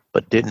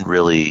 but didn't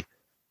really,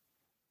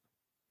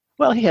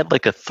 well, he had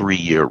like a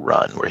 3-year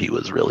run where he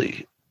was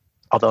really,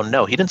 although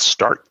no, he didn't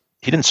start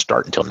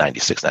until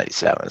 96,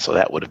 97. So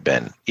that would have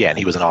been, yeah, and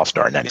he was an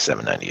all-star in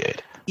 97,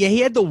 98. Yeah,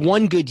 he had the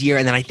one good year,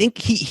 and then I think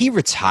he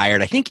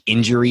retired. I think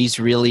injuries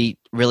really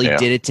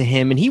did it to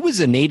him. And he was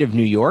a native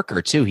New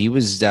Yorker, too. He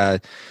was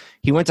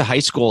he went to high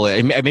school.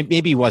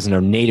 Maybe he wasn't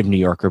a native New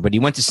Yorker, but he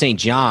went to St.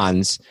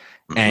 John's,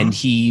 and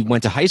he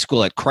went to high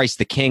school at Christ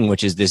the King,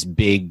 which is this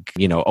big,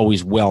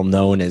 always well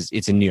known as,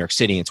 it's in New York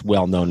City. It's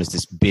well known as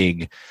this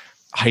big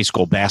high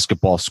school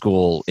basketball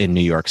school in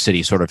New York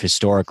City, sort of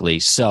historically.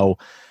 So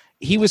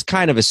he was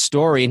kind of a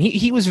story, and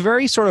he was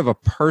very sort of a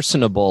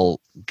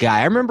personable guy.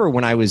 I remember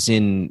when I was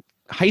in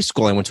high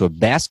school, I went to a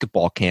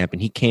basketball camp,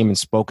 and he came and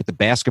spoke at the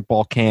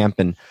basketball camp,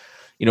 and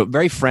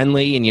very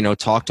friendly, and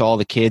talked to all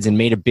the kids, and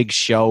made a big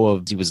show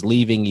of, he was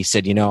leaving. He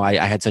said,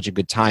 I had such a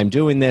good time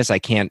doing this. I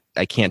can't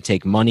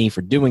take money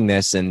for doing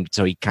this. And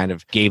so he kind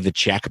of gave the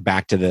check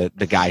back to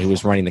the guy who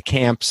was running the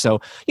camp. So,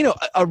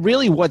 a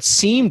really what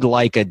seemed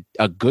like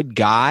a good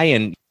guy.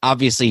 And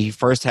obviously he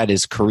first had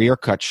his career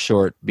cut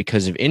short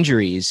because of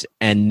injuries.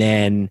 And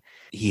then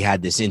he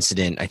had this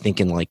incident, I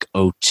think in like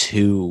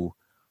 2002,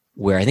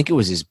 where I think it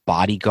was his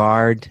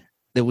bodyguard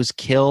that was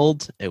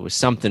killed. It was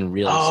something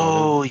really.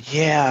 Oh,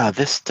 yeah,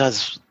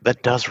 that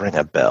does ring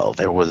a bell.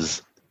 There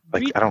was I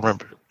don't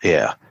remember.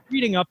 Yeah,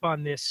 reading up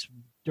on this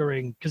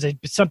because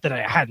it's something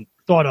I hadn't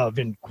thought of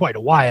in quite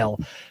a while.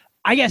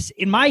 I guess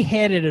in my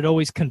head it had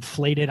always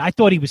conflated. I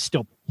thought he was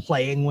still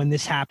playing when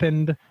this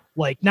happened.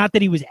 Like, not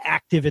that he was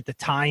active at the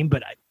time,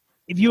 but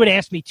if you had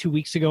asked me 2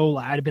 weeks ago,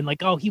 I'd have been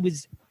like, oh, he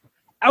was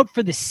out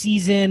for the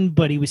season,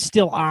 but he was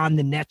still on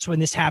the Nets when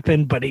this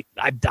happened. But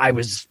I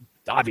was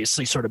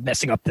obviously sort of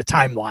messing up the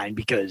timeline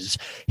because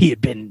he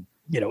had been,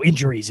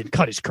 injuries and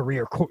cut his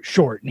career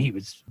short, and he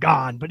was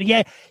gone. But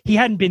he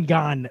hadn't been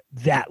gone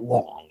that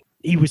long.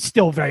 He was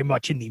still very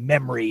much in the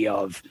memory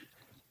of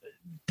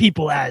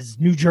people as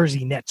New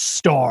Jersey Nets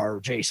star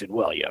Jason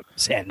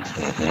Williams. And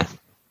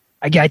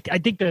I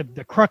think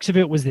the crux of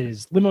it was that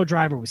his limo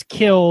driver was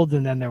killed,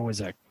 and then there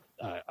was an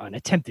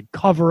attempted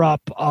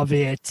cover-up of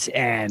it,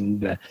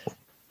 and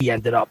he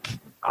ended up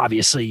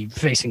obviously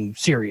facing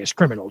serious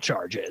criminal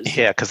charges.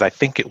 Yeah, because I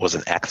think it was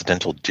an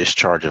accidental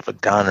discharge of a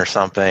gun or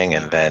something,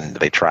 and then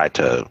they tried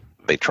to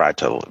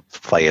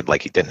play it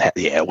like he didn't have.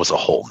 Yeah, it was a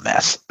whole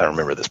mess. I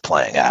remember this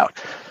playing out.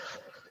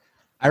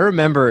 I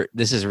remember,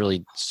 this is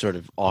really sort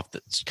of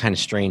it's kind of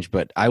strange,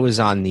 but I was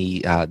on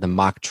the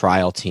mock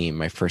trial team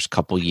my first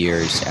couple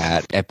years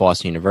at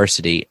Boston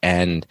University,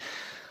 and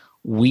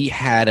we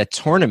had a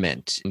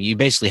tournament. You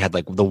basically had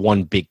like the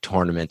one big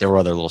tournament. There were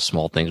other little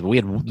small things, but we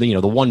had,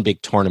 the one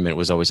big tournament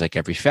was always like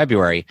every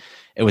February.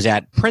 It was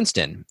at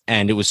Princeton,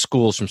 and it was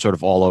schools from sort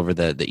of all over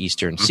the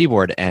Eastern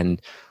Seaboard.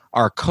 And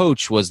our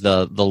coach was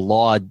the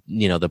law,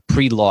 the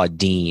pre-law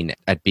dean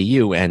at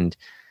BU. And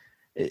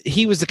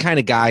he was the kind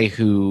of guy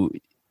who,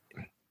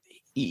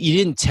 you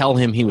didn't tell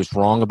him he was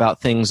wrong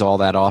about things all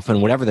that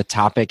often. Whatever the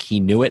topic, he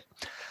knew it.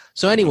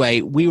 So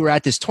anyway, we were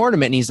at this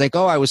tournament, and he's like,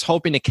 oh, I was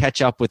hoping to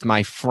catch up with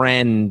my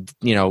friend,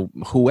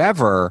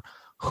 whoever,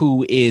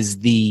 who is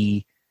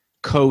the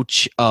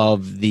coach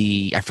of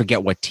I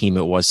forget what team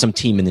it was, some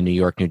team in the New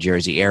York, New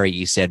Jersey area,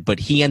 he said, but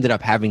he ended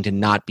up having to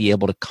not be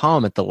able to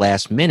come at the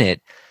last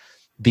minute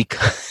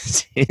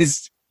because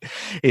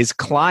his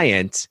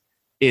client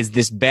is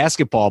this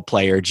basketball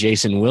player,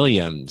 Jason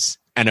Williams.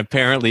 And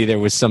apparently there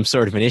was some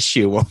sort of an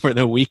issue over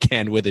the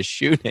weekend with a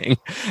shooting.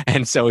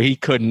 And so he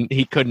couldn't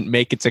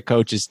make it to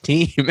coach's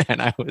team. And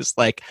I was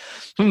like,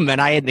 and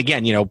I had,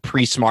 again,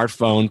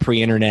 pre-smartphone,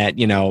 pre-internet,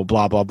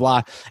 blah, blah,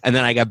 blah. And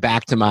then I got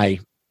back to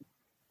my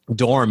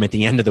dorm at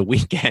the end of the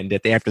weekend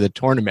after the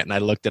tournament, and I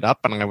looked it up,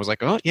 and I was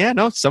like, oh yeah,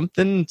 no,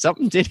 something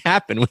did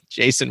happen with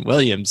Jason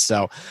Williams.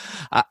 So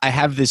I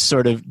have this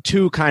sort of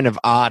two kind of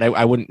odd,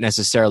 I wouldn't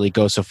necessarily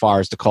go so far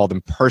as to call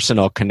them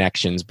personal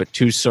connections, but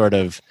two sort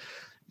of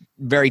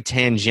very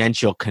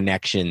tangential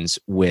connections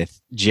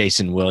with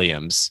Jason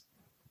Williams.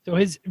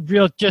 So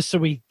just so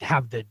we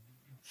have the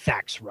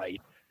facts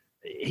right,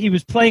 he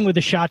was playing with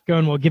a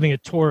shotgun while giving a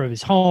tour of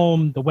his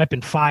home. The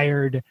weapon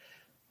fired.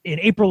 In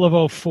April of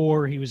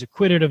 2004, he was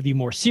acquitted of the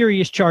more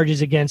serious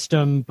charges against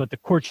him, but the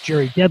court's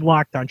jury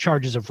deadlocked on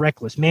charges of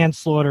reckless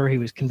manslaughter. He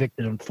was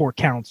convicted on 4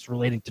 counts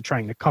relating to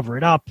trying to cover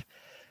it up.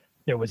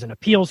 There was an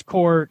appeals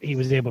court. He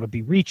was able to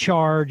be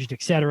recharged,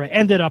 etc.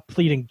 Ended up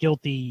pleading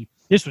guilty.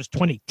 This was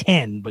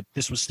 2010, but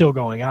this was still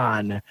going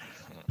on.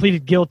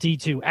 Pleaded guilty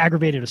to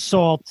aggravated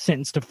assault,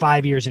 sentenced to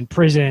 5 years in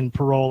prison,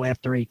 parole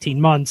after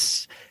 18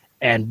 months.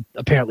 And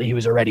apparently he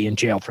was already in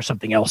jail for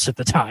something else at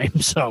the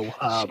time. So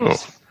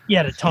he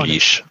had a ton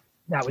of,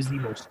 that was the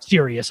most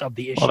serious of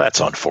the issues. Well, that's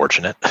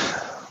unfortunate.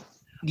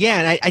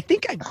 Yeah, and I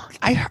think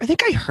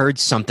I heard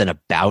something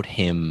about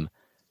him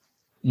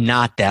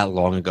not that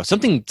long ago.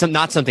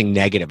 Not something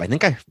negative. I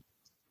think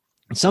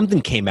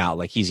something came out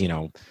like he's,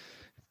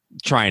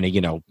 trying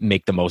to,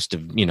 make the most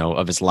of,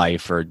 of his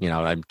life, or,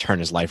 turn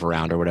his life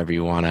around, or whatever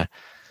you want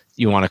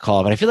to call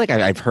it. But I feel like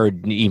I've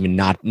heard even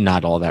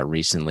not all that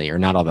recently, or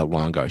not all that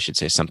long ago, I should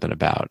say, something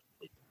about.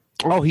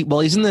 Oh,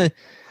 he's in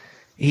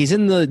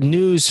the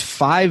news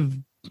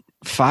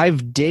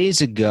five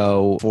days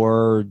ago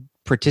for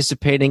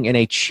participating in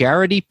a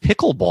charity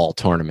pickleball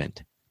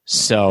tournament.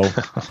 So,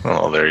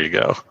 oh, there you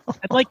go.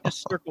 I'd like to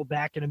circle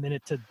back in a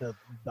minute to the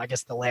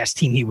last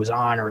team he was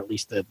on, or at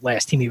least the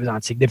last team he was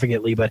on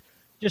significantly, but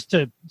just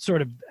to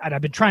sort of, and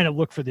I've been trying to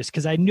look for this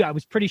because I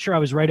was pretty sure I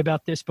was right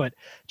about this, but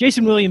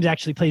Jason Williams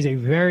actually plays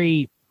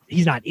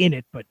he's not in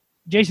it, but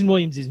Jason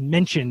Williams is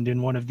mentioned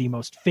in one of the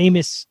most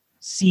famous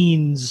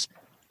scenes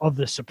of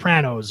The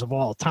Sopranos of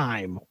all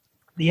time.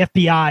 The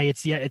FBI,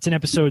 it's an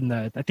episode in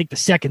I think the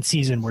second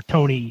season, where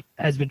Tony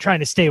has been trying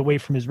to stay away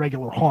from his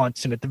regular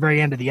haunts, and at the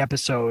very end of the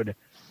episode,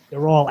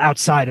 they're all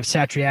outside of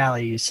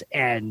Satriali's,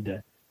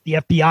 and the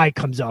FBI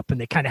comes up,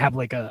 and they kind of have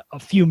like a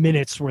few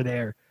minutes where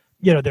they're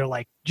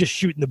like just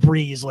shooting the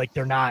breeze, like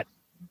they're not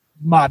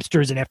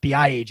mobsters and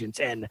FBI agents.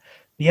 And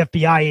the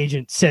FBI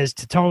agent says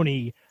to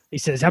Tony, he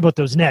says, "How about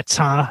those Nets,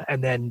 huh?"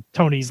 And then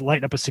Tony's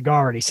lighting up a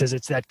cigar, and he says,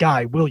 "It's that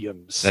guy,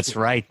 Williams." That's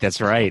right.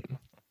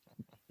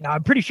 Now,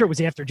 I'm pretty sure it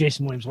was after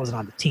Jason Williams wasn't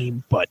on the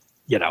team, but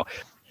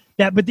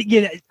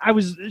I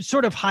was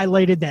sort of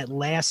highlighted that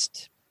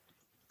last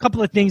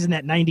couple of things in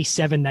that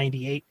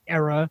 97-98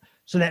 era.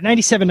 So that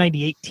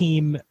 97-98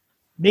 team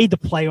made the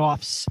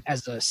playoffs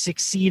as a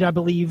 6 seed, I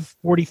believe,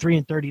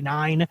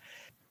 43-39.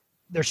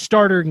 Their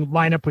starting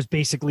lineup was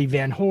basically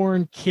Van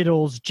Horn,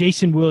 Kittles,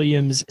 Jason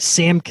Williams,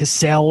 Sam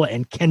Cassell,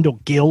 and Kendall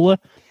Gill.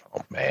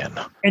 Oh, man.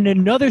 And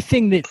another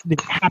thing that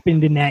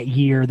happened in that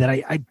year that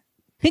I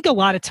think a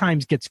lot of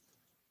times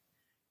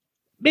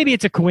maybe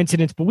it's a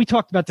coincidence, but we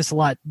talked about this a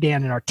lot,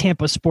 Dan, in our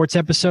Tampa sports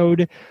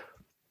episode.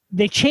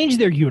 They changed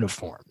their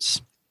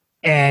uniforms.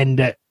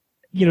 And,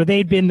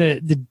 they'd been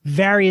the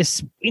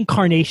various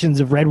incarnations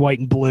of red, white,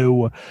 and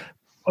blue.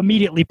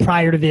 Immediately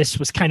prior to this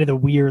was kind of the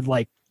weird,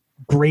 like,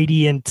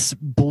 gradient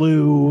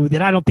blue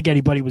that I don't think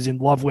anybody was in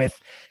love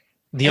with.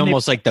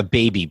 Like the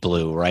baby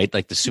blue, right?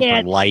 Like the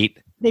super light.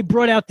 They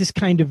brought out this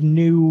kind of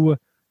new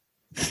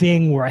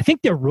thing where I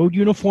think their road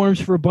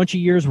uniforms for a bunch of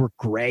years were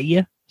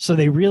gray. So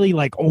they really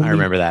only I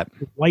remember that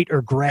white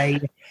or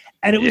gray.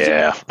 And it was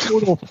a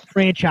total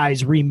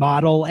franchise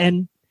remodel.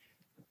 And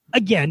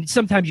again,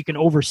 sometimes you can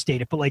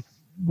overstate it, but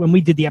when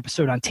we did the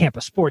episode on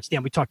Tampa sports,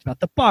 Dan, we talked about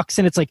the Bucks,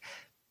 and it's like,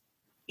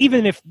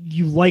 even if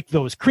you like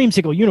those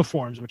creamsicle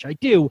uniforms, which I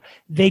do,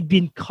 they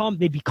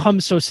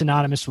become so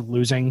synonymous with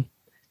losing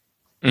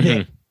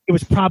that it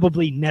was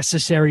probably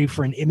necessary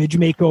for an image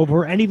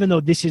makeover. And even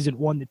though this isn't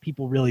one that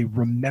people really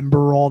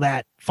remember all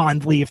that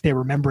fondly, if they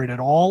remember it at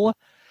all,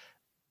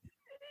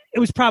 it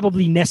was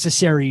probably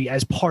necessary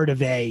as part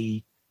of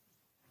a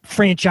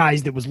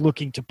franchise that was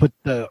looking to put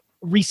the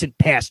recent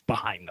past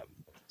behind them.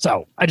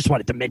 So I just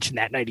wanted to mention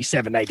that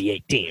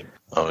 97-98 team.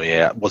 Oh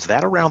yeah, was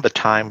that around the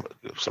time?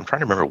 So I'm trying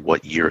to remember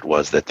what year it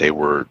was that they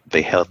were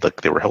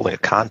holding a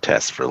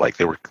contest for when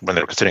they were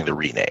considering the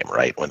rename,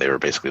 right? When they were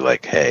basically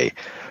like, hey,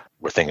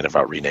 we're thinking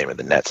about renaming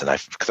the Nets. And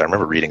because I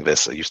remember reading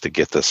this, I used to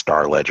get the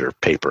Star Ledger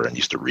paper and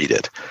used to read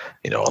it,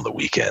 on the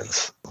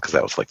weekends, because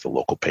that was like the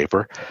local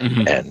paper.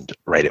 Mm-hmm. And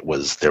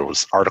there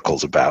was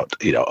articles about,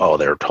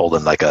 they're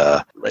holding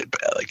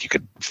you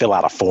could fill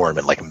out a form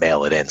and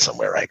mail it in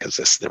somewhere, right?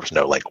 Because there was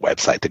no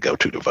website to go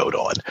to vote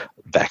on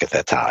back at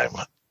that time,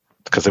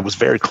 because it was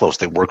very close.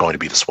 They were going to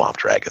be the Swamp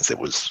Dragons. It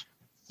was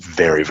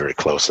very, very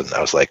close. And I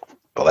was like,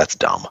 well, that's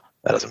dumb.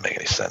 That doesn't make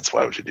any sense.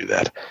 Why would you do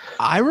that?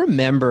 I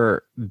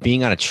remember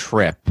being on a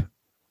trip,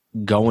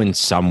 going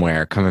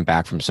somewhere, coming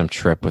back from some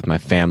trip with my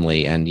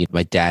family, and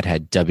my dad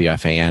had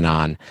WFAN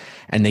on,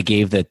 and they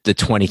gave the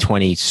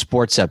 2020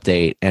 sports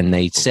update, and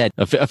they said,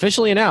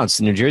 officially announced,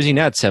 the New Jersey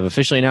Nets have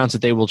officially announced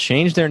that they will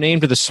change their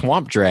name to the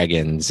Swamp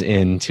Dragons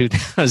in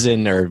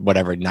 2000 or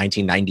whatever,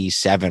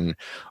 1997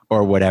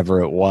 or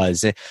whatever it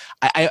was.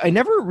 I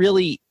never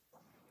really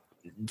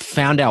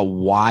found out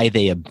why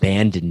they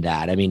abandoned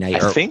that. I mean, I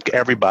think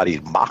everybody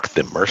mocked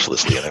them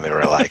mercilessly, and then they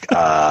were like,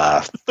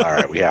 all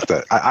right, we have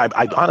to.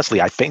 I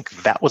honestly, I think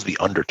that was the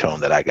undertone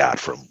that I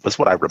got that's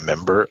what I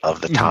remember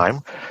of the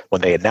time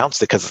when they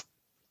announced it,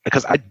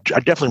 because I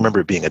definitely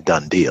remember it being a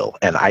done deal.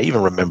 And I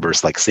even remember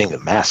seeing the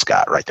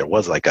mascot, right? There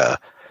was it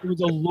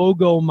was a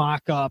logo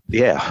mock-up.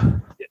 Yeah.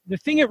 The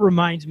thing it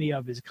reminds me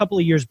of is a couple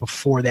of years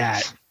before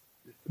that,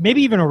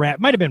 maybe even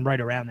might have been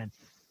right around then,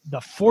 the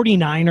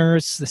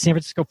 49ers, the San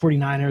Francisco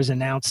 49ers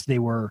announced they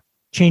were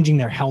changing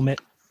their helmet,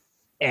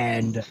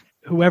 and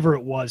whoever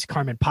it was,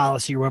 Carmen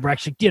Policy or whoever,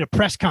 actually did a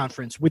press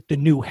conference with the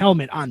new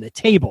helmet on the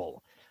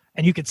table,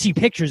 and you could see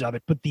pictures of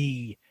it, but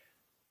the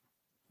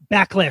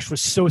backlash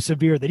was so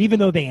severe that even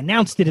though they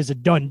announced it as a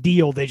done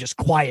deal, they just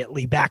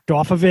quietly backed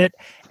off of it.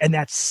 And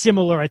that's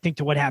similar, I think,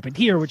 to what happened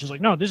here, which is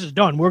like, no, this is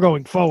done. We're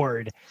going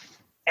forward.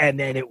 And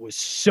then it was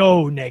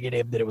so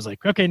negative that it was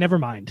like, okay, never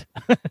mind.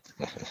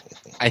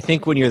 I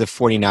think when you're the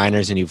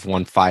 49ers and you've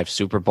won 5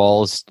 Super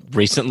Bowls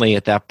recently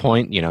at that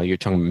point, you're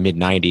talking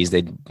mid-90s,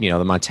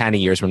 the Montana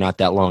years were not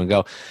that long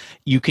ago.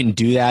 You can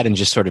do that and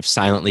just sort of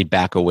silently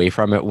back away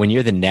from it. When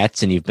you're the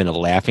Nets and you've been a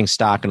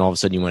laughingstock and all of a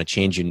sudden you want to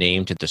change your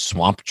name to the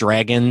Swamp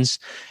Dragons,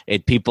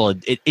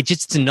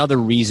 it's another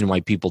reason why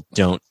people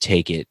don't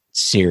take it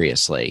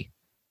seriously.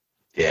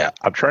 Yeah,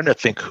 I'm trying to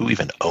think who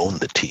even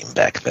owned the team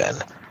back then.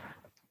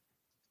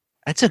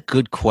 That's a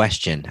good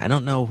question. I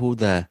don't know who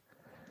who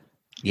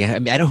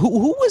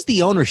was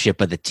the ownership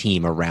of the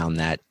team around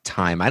that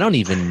time. I don't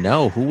even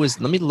know who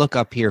was. Let me look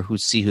up here. Who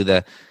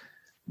the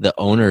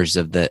owners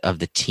of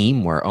the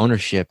team were.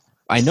 Ownership.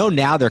 I know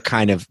now they're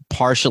kind of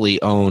partially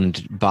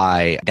owned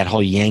by that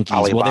whole Yankees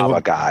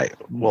Alibaba guy.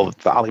 Well,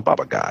 the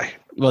Alibaba guy.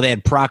 Well, they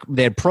had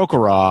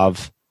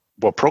Prokhorov.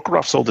 Well,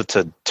 Prokhorov sold it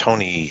to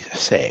Tony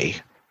Hsieh.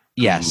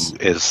 Yes, who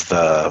is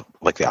the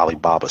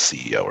Alibaba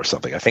CEO or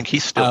something. I think he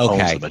still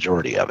owns the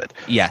majority of it.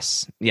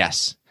 Yes.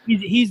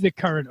 He's the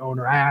current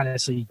owner. I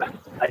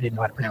didn't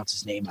know how to pronounce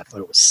his name. I thought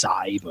it was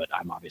Sai, but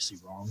I'm obviously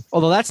wrong.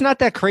 Although that's not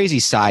that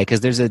crazy, Sai,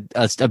 because there's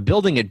a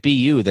building at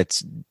BU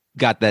that's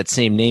got that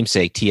same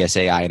namesake,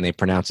 TSAI, and they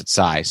pronounce it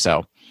Sai.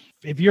 So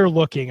if you're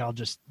looking, I'm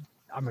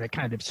going to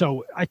kind of –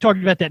 so I talked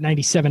about that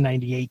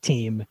 97-98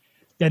 team.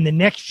 Then the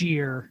next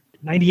year,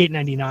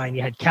 98-99,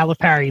 you had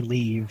Calipari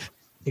leave.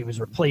 He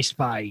was replaced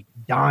by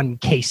Don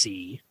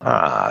Casey.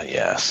 Ah,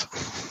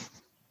 yes.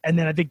 And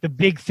then I think the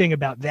big thing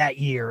about that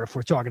year, if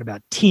we're talking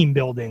about team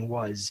building,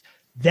 was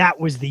that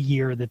was the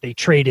year that they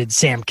traded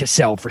Sam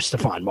Cassell for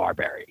Stephon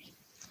Marbury.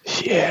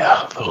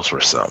 Yeah, those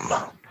were some.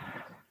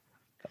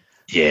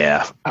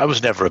 Yeah, I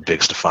was never a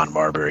big Stephon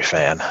Marbury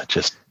fan.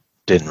 Just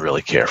didn't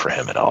really care for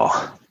him at all.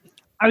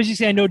 I was just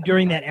saying, I know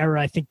during that era,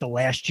 I think the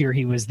last year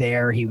he was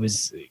there, he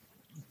was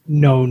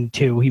known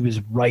to, he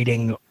was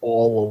writing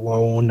all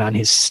alone on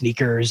his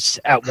sneakers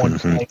at one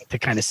point to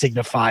kind of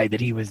signify that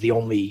he was the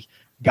only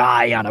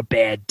guy on a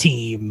bad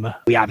team.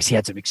 We obviously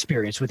had some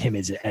experience with him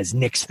as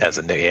Knicks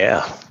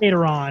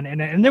later on,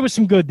 and there was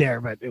some good there,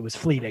 but it was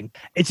fleeting.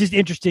 It's just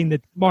interesting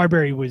that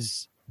Marbury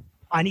was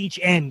on each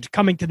end,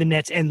 coming to the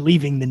Nets and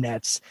leaving the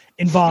Nets,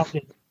 involved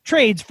in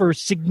trades for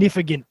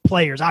significant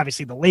players.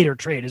 Obviously, the later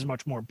trade is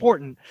much more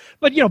important,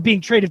 but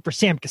being traded for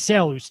Sam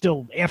Cassell, who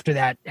still after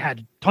that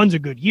had tons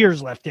of good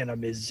years left in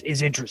him, is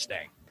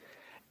interesting.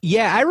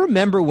 Yeah, I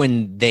remember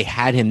when they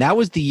had him. That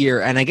was the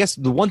year, and I guess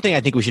the one thing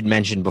I think we should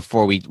mention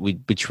before we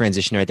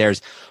transition right there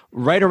is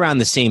right around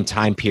the same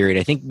time period.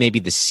 I think maybe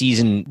the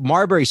season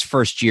Marbury's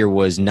first year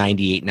was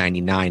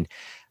 98-99.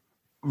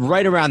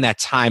 Right around that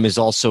time is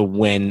also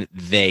when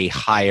they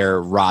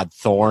hire Rod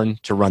Thorne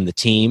to run the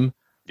team,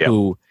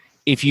 who,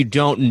 if you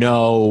don't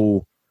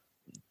know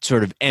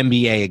sort of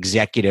NBA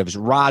executives,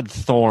 Rod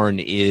Thorne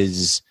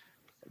is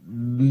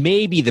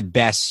maybe the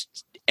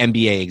best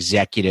NBA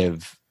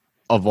executive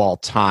of all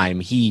time.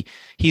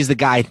 He's the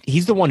guy,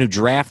 he's the one who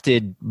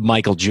drafted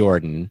Michael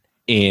Jordan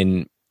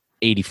in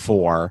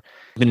 84,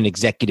 been an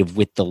executive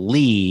with the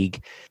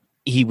league.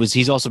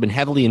 He's also been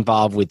heavily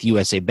involved with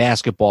USA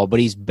Basketball, but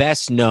he's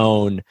best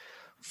known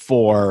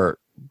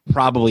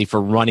probably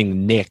for running the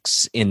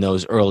Knicks in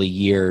those early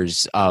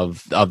years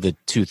of the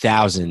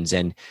 2000s.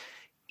 And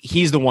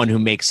he's the one who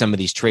makes some of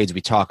these trades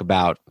we'll talk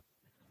about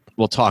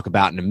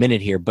in a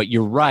minute here. But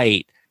you're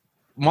right.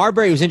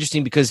 Marbury was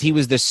interesting because he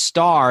was the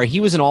star. He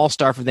was an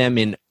all-star for them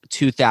in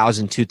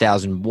 2000,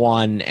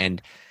 2001,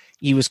 and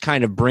he was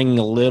kind of bringing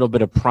a little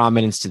bit of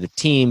prominence to the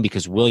team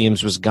because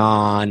Williams was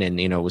gone, and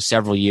it was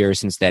several years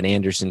since that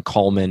Anderson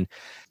Coleman.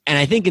 And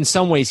I think in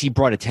some ways he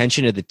brought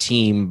attention to the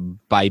team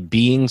by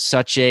being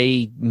such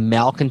a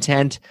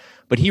malcontent,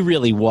 but he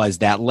really was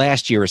that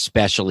last year,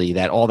 especially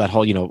that whole,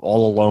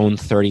 all alone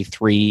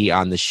 33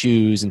 on the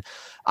shoes. And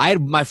I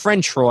had my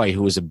friend Troy,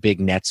 who was a big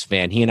Nets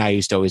fan. He and I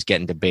used to always get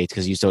in debates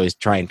because he used to always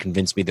try and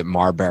convince me that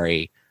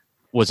Marbury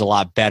was a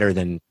lot better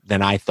than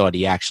I thought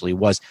he actually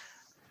was.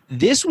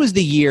 This was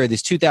the year,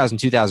 this 2000,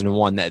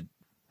 2001, that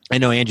I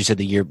know Andrew said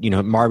the year,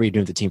 Marbury had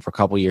been with the team for a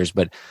couple of years,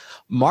 but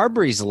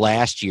Marbury's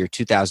last year,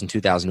 2000,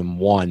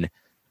 2001,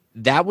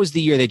 that was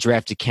the year they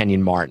drafted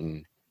Kenyon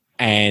Martin.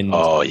 And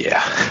oh,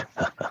 yeah.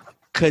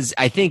 Because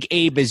I think,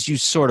 Abe, as you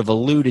sort of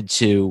alluded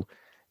to,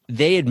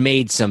 they had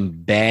made some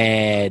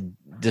bad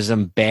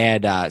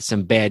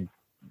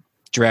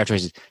draft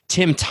choices.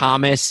 Tim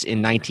Thomas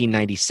in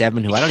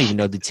 1997, who I don't even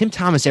know. Did Tim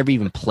Thomas ever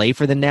even play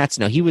for the Nets?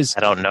 No, he was.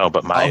 I don't know,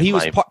 but he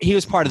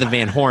was part of the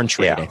Van Horn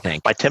trade, I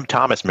think. My Tim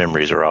Thomas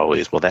memories are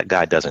always, well, that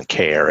guy doesn't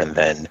care, and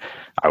then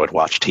I would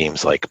watch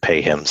teams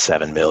pay him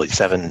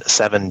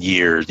 $7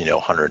 years,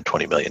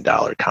 $120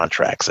 million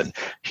contracts, and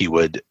he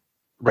would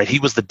Right, he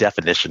was the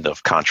definition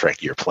of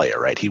contract year player,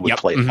 right? He would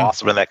play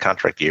awesome in that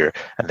contract year,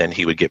 and then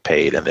he would get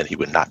paid, and then he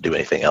would not do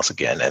anything else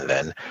again. And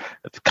then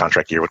the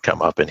contract year would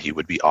come up, and he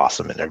would be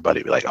awesome, and everybody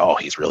would be like, "Oh,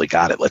 he's really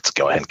got it. Let's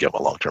go ahead and give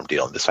him a long-term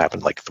deal." And this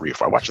happened like 3 or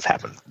 4. I watched this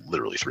happen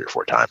literally 3 or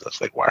 4 times. I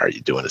was like, "Why are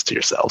you doing this to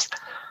yourselves?"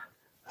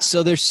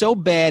 So they're so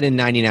bad in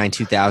 99,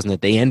 2000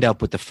 that they end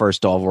up with the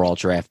first overall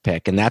draft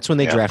pick, and that's when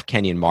they draft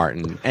Kenyon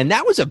Martin. And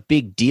that was a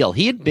big deal.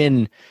 He had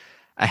been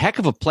a heck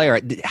of a player.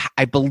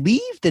 I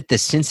believe that the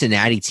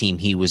Cincinnati team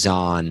he was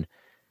on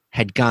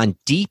had gone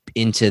deep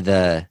into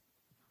the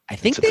 – I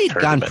think they had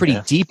gone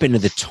pretty deep into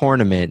the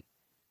tournament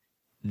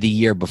the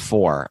year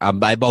before.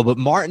 But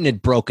Martin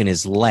had broken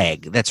his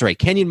leg. That's right.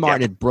 Kenyon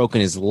Martin had broken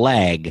his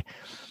leg,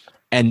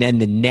 and then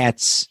the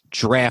Nets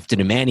drafted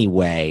him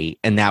anyway,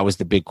 and that was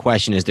the big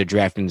question. Is they're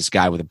drafting this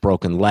guy with a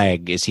broken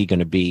leg. Is he going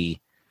to be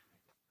 –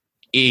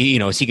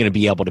 is he going to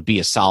be able to be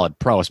a solid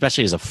pro,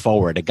 especially as a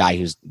forward, a guy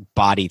whose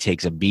body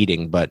takes a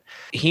beating? But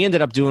he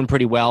ended up doing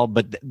pretty well.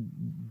 But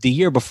the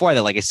year before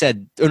that, like I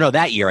said, or no,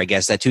 that year, I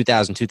guess, that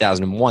 2000,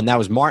 2001, that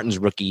was Martin's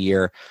rookie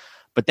year.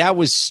 But that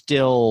was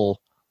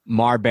still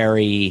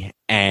Marbury,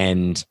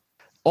 and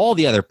all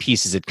the other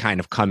pieces had kind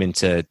of come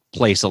into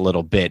place a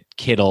little bit,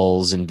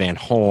 Kittles and Van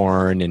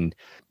Horn.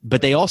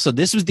 But they also,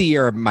 this was the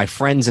year my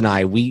friends and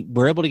I, we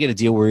were able to get a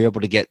deal where we were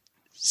able to get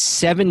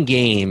 7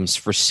 games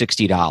for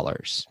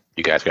 $60.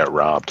 You guys got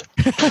robbed.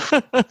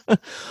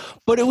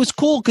 But it was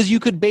cool because you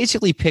could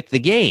basically pick the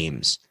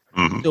games.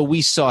 Mm-hmm. So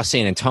we saw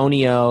San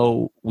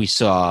Antonio, we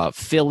saw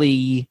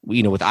Philly,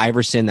 with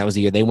Iverson. That was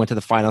the year they went to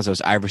the finals. That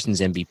was Iverson's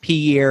MVP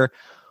year.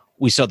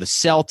 We saw the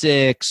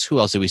Celtics. Who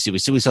else did we see?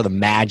 We saw the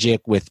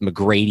Magic with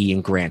McGrady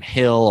and Grant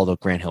Hill, although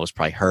Grant Hill was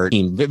probably hurt.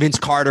 Vince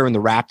Carter and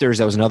the Raptors,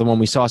 that was another one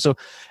we saw. So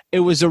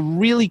it was a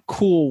really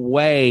cool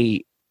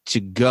way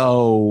to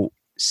go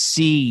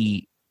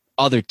see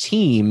other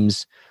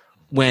teams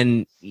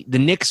when the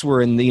Knicks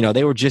were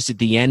they were just at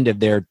the end of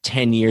their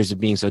 10 years of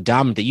being so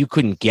dominant that you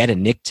couldn't get a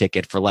Knick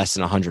ticket for less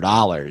than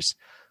 $100,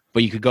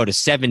 but you could go to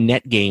 7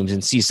 net games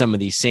and see some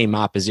of these same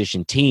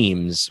opposition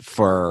teams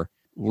for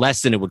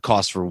less than it would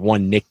cost for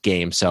 1 Knick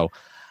game. So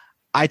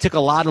I took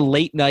a lot of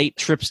late night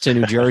trips to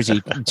New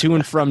Jersey, to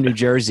and from New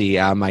Jersey,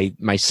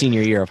 my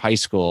senior year of high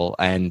school.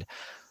 And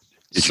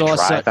did you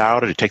drive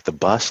out, or did you take the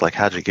bus? Like,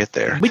 how'd you get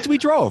there? We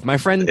drove. My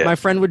friend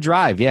would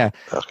drive. Yeah.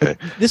 Okay.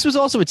 This was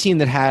also a team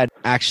that had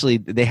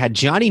they had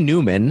Johnny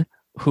Newman,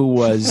 who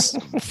was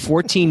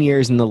 14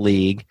 years in the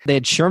league. They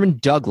had Sherman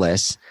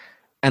Douglas,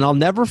 and I'll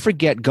never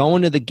forget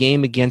going to the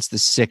game against the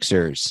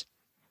Sixers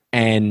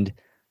and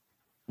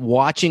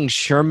watching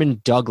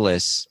Sherman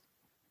Douglas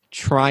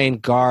try and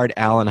guard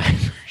Allen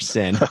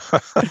Iverson.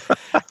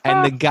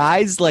 And the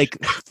guys like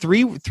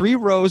three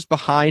rows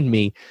behind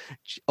me,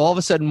 all of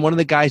a sudden one of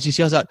the guys just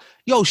yells out,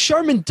 "Yo,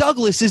 Sherman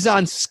Douglas is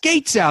on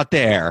skates out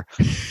there."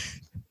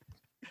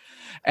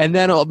 And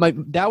then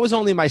that was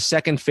only my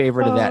second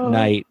favorite of that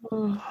night.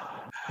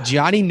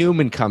 Johnny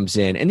Newman comes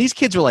in, and these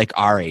kids were like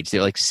our age.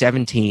 They're like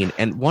 17.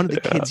 And one of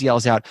the kids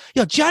yells out,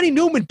 "Yo, Johnny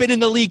Newman been in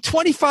the league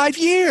 25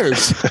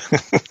 years."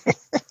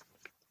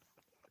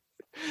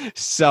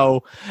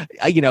 So,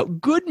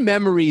 good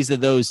memories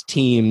of those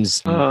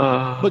teams,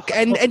 but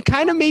and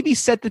kind of maybe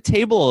set the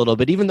table a little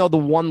bit, even though the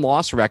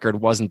 1-loss record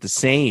wasn't the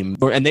same.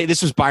 And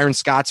this was Byron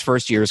Scott's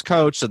first year as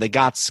coach, so they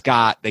got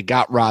Scott, they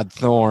got Rod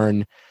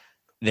Thorne,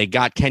 they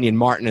got Kenyon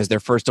Martin as their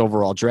first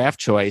overall draft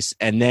choice,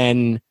 and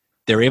then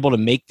they're able to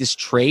make this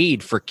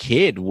trade for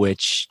Kidd,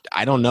 which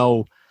I don't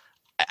know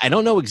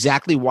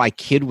exactly why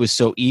Kidd was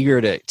so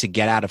eager to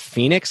get out of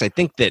Phoenix. I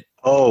think that.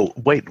 Oh,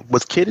 wait,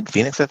 was Kidd in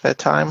Phoenix at that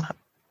time?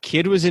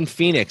 Kidd was in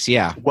Phoenix,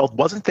 yeah. Well,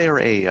 wasn't there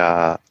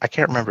I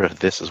can't remember if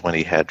this is when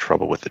he had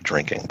trouble with the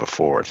drinking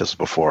before. If this was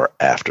before or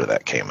after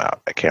that came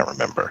out. I can't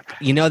remember.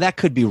 That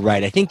could be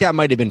right. I think that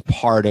might have been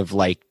part of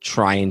like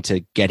trying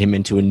to get him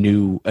into a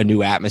new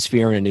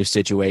atmosphere and a new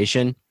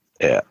situation.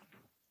 Yeah.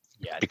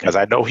 Yeah. Because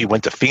I know he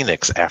went to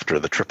Phoenix after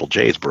the Triple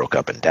J's broke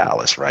up in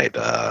Dallas, right?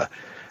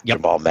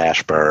 Jamal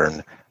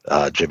Mashburn,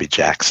 Jimmy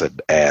Jackson,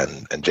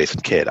 and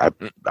Jason Kidd.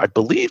 I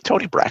believe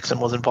Tony Braxton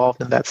was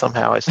involved in that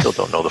somehow. I still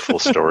don't know the full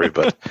story,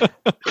 but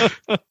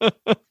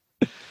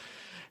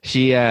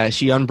she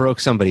unbroke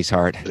somebody's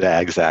heart. Yeah,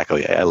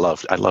 exactly. I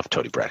love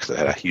Tony Braxton. I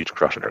had a huge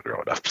crush on her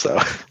growing up. So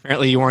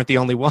apparently, you weren't the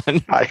only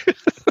one.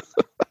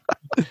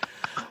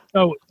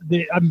 So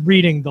I'm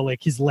reading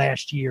his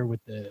last year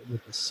with the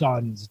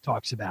Suns. It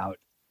talks about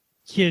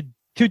Kidd.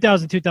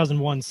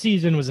 2000-2001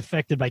 season was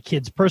affected by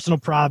Kidd's personal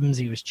problems.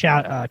 He was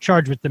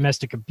charged with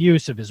domestic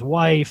abuse of his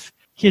wife.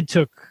 Kidd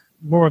took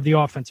more of the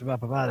offensive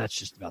up. That's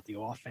just about the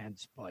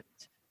offense, but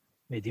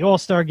made the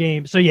All-Star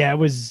game. So yeah,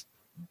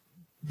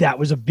 that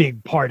was a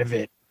big part of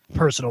it.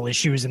 Personal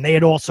issues, and they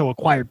had also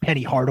acquired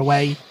Penny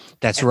Hardaway.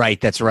 That's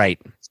right.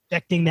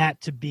 Expecting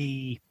that to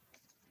be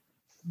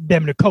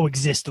them to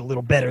coexist a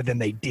little better than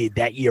they did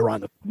that year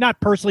not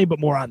personally, but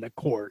more on the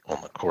court.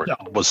 On the court. So,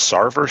 was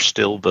Sarver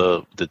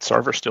did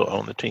Sarver still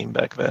own the team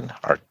back then?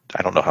 Or,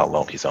 I don't know how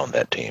long he's owned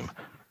that team.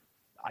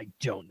 I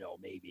don't know.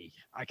 Maybe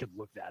I could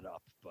look that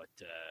up, but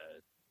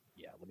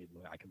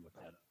I can look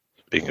that up.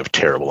 Speaking of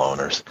terrible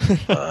owners.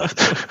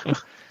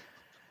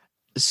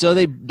 So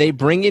they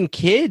bring in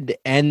Kidd,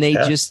 and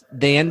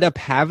they end up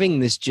having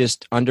this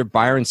just under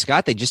Byron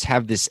Scott. They just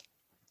have this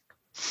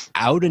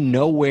out of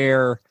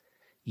nowhere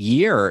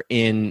year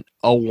in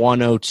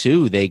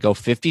 01-02. They go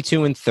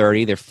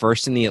 52-30. They're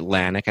first in the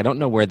Atlantic. I don't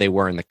know where they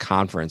were in the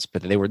conference,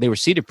 but they were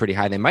seeded pretty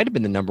high. They might have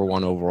been the number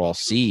one overall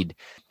seed.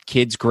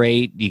 Kidd's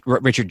great.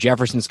 Richard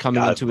Jefferson's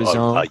coming into his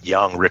own. A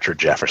young Richard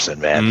Jefferson,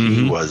 man.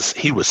 Mm-hmm.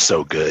 He was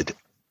so good.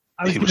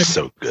 He was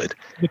so good.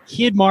 The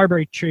Kidd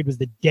Marbury trade was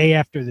the day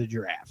after the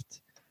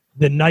draft.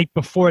 The night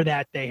before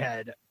that, they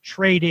had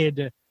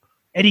traded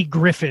Eddie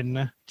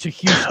Griffin to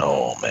Houston.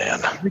 Oh,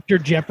 man.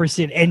 Richard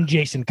Jefferson and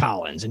Jason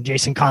Collins. And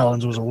Jason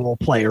Collins was a role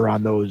player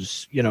on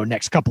those,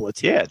 next couple of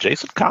teams. Yeah,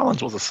 Jason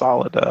Collins was a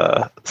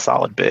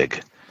solid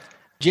big.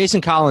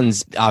 Jason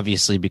Collins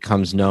obviously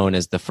becomes known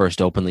as the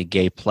first openly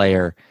gay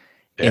player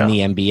in the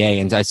NBA.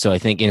 And so I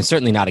think, and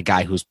certainly not a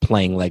guy whose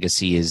playing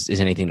legacy is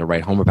anything to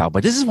write home about,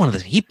 but this is one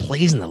of he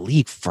plays in the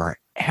league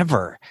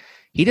forever.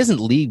 He doesn't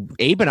leave.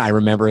 Abe and I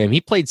remember him.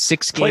 He played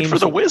 6 games. Played for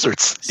the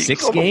Wizards.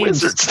 6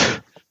 games.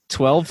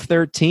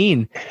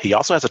 12-13. He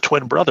also has a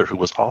twin brother who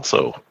was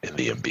also in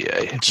the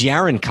NBA.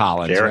 Jaren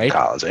Collins, right? Jaren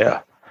Collins,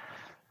 yeah.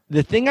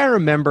 The thing I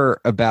remember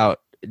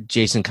about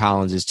Jason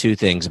Collins is 2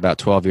 things about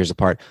 12 years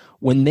apart.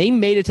 When they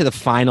made it to the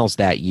finals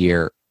that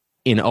year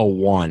in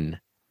 01,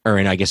 or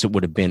I guess it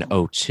would have been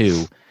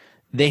 02,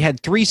 they had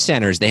 3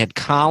 centers. They had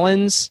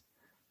Collins,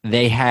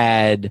 they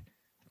had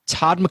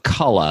Todd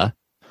McCullough.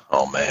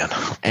 Oh, man.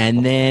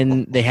 And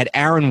then they had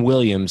Aaron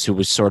Williams, who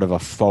was sort of a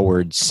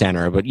forward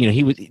center. But,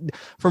 he was,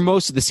 for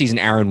most of the season,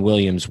 Aaron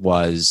Williams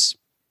was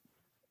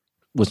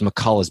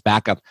McCullough's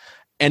backup.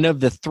 And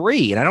of the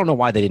 3, and I don't know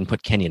why they didn't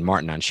put Kenyon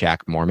Martin on Shaq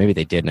more. Maybe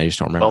they did, and I just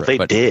don't remember. Well, they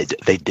did.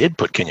 They did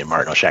put Kenyon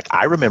Martin on Shaq.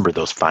 I remember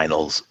those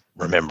finals,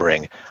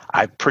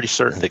 I'm pretty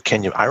certain that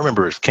Kenyon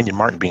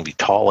Martin being the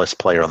tallest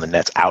player on the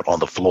Nets out on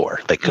the floor.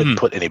 They couldn't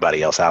put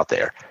anybody else out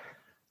there.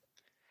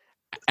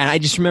 And I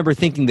just remember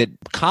thinking that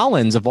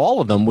Collins, of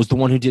all of them, was the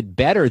one who did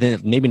better than,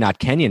 maybe not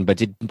Kenyon,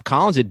 but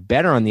Collins did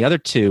better on the other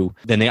 2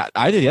 than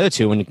either the other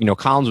 2. And,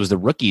 Collins was the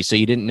rookie, so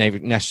you didn't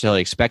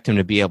necessarily expect him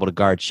to be able to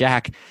guard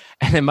Shaq.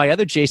 And then my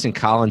other Jason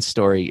Collins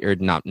story, or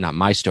not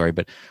my story,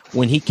 but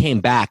when he came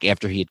back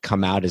after he had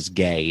come out as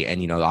gay,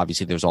 and,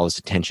 obviously there was all this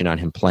attention on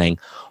him playing,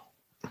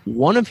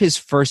 one of his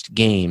first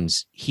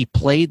games, he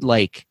played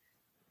like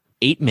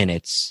 8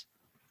 minutes,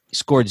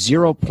 scored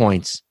 0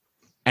 points,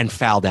 and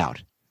fouled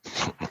out.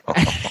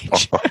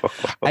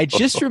 I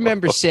just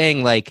remember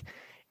saying, like,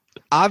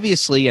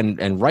 obviously,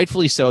 and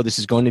rightfully so, this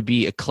is going to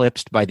be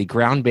eclipsed by the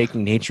groundbreaking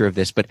nature of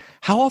this, but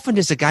how often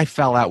does a guy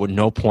foul out with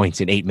no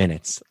points in 8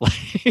 minutes?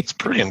 It's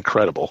pretty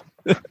incredible.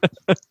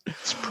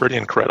 It's pretty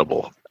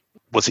incredible.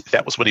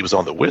 That was when he was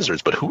on the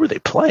Wizards, but who were they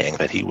playing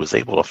that he was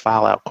able to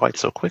foul out quite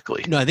so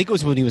quickly? No, I think it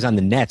was when he was on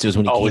the Nets. It was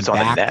when he came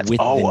back with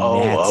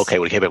the Nets. Okay,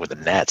 when he came back with the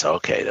Nets.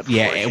 Okay.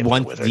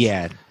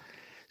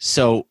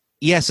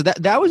 So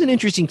that was an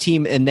interesting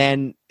team, and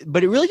then,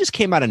 but it really just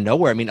came out of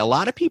nowhere. I mean, a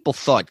lot of people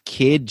thought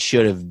Kidd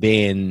should have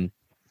been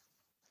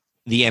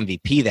the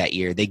MVP that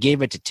year. They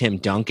gave it to Tim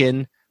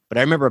Duncan, but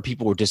I remember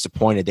people were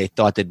disappointed. They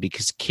thought that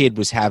because Kidd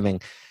was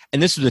having,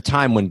 and this was a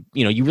time when,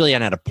 you really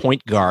hadn't had a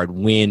point guard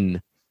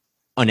win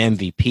an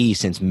MVP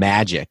since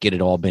Magic. It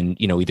had all been,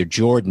 either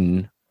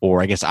Jordan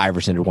or I guess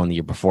Iverson had won the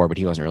year before, but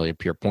he wasn't really a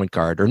pure point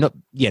guard.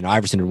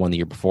 Iverson had won the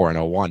year before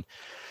in 01.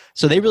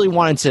 So they really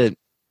wanted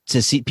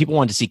to see, people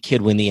wanted to see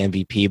Kidd win the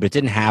MVP, but it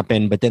didn't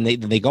happen. But then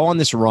they go on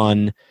this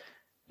run,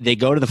 they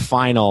go to the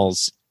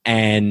finals,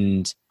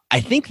 and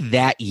I think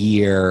that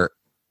year,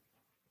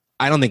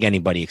 I don't think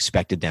anybody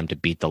expected them to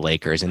beat the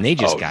Lakers, and they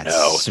just got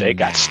smashed. They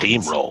got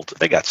steamrolled.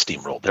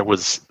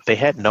 They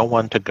had no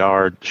one to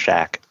guard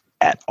Shaq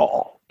at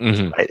all.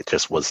 Mm-hmm. Right? It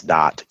just was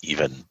not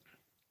even.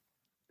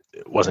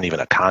 It wasn't even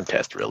a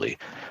contest, really.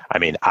 I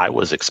mean, I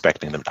was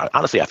expecting them.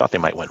 Honestly, I thought they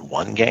might win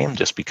 1 game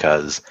just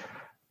because.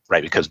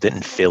 Right, because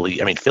didn't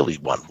Philly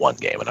won 1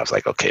 game, and I was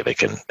like, okay, they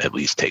can at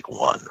least take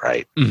 1,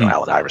 right? Mm-hmm.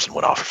 Allen Iverson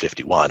went off for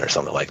 51 or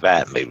something like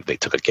that, and they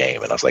took a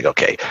game, and I was like,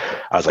 okay.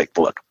 I was like,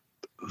 look,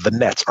 the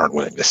Nets aren't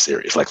winning this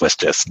series. Like, let's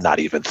just not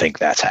even think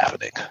that's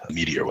happening. The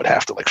Meteor would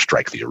have to,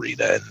 strike the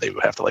arena, and they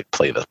would have to,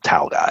 play the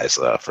towel guys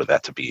for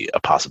that to be a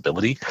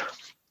possibility.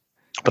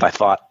 But I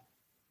thought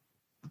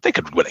they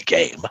could win a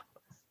game,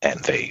 and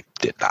they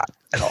did not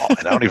at all.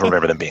 And I don't even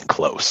remember them being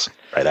close.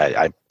 Right,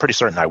 I'm pretty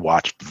certain I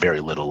watched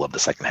very little of the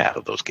second half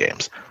of those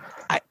games.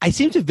 I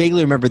seem to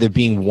vaguely remember there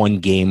being 1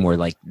 game where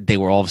they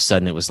were all of a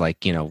sudden, it was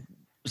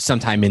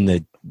sometime in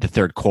the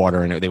third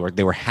quarter, and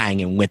they were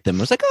hanging with them.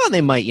 It was like, oh,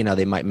 they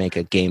might make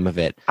a game of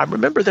it. I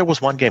remember there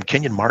was 1 game.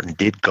 Kenyon Martin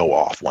did go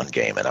off 1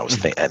 game, and I was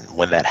and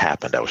when that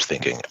happened, I was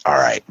thinking, all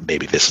right,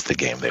 maybe this is the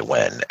game they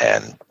win,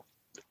 and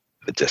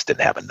it just didn't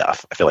have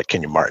enough. I feel like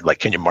Kenyon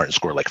Martin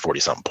scored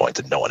 40-something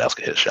points, and no one else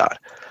could hit a shot.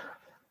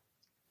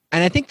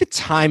 And I think the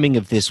timing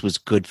of this was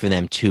good for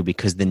them, too,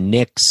 because the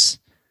Knicks,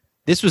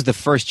 this was the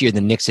first year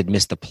the Knicks had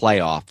missed the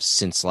playoffs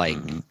since, I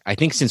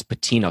think since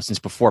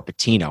before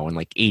Pitino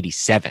in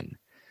 87.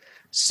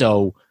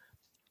 So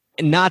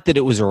not that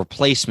it was a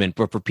replacement,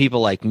 but for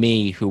people like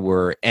me who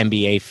were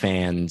NBA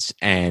fans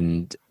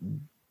and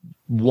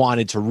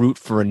wanted to root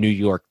for a New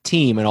York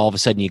team, and all of a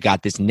sudden you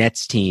got this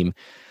Nets team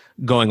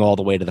going all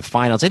the way to the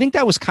finals. I think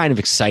that was kind of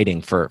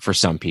exciting for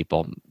some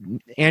people.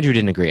 Andrew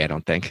didn't agree, I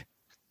don't think.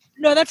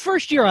 No, that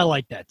first year I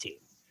liked that team.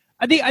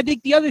 I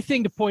think the other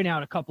thing to point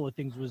out, a couple of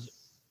things, was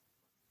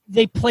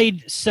they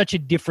played such a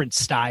different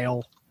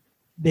style.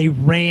 They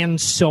ran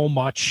so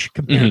much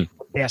compared to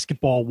what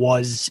basketball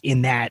was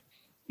in that,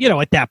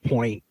 at that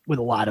point, with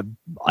a lot of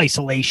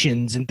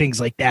isolations and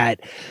things like that.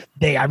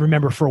 I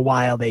remember for a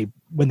while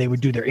when they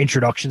would do their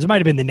introductions, it might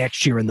have been the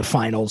next year in the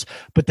finals,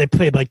 but they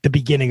played like the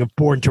beginning of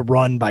Born to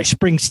Run by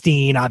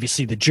Springsteen,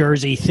 obviously the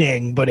jersey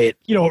thing, but it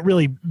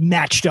really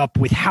matched up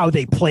with how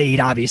they played,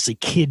 obviously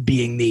Kid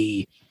being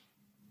the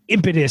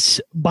impetus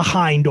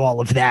behind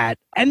all of that.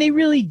 And they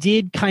really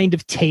did kind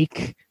of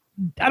take,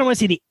 I don't want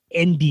to say the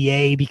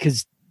NBA,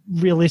 because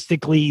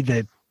realistically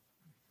the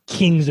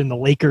Kings and the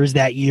Lakers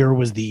that year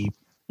was the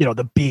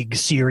big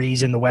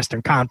series in the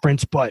Western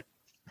Conference, but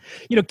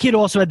Kid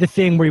also had the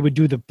thing where he would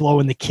do the blow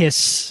and the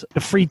kiss,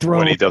 the free throw.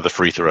 When he did the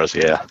free throws,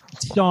 yeah.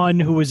 Son,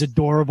 who was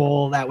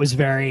adorable. That was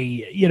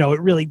very, it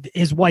really,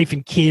 his wife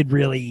and kid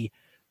really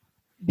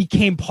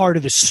became part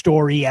of the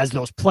story as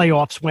those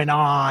playoffs went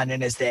on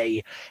and as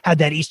they had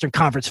that Eastern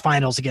Conference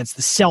Finals against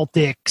the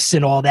Celtics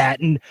and all that.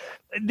 And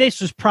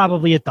this was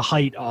probably at the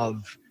height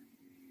of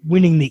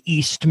winning the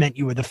East meant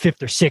you were the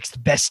 5th or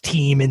 6th best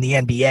team in the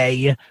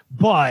NBA,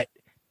 but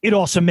it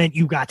also meant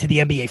you got to the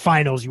NBA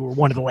Finals. You were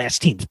one of the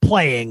last teams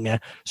playing.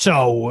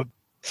 So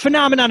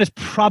phenomenon is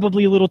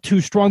probably a little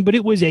too strong, but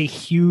it was a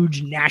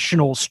huge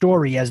national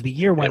story as the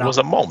year went on. It was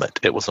a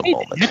moment. The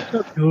Nets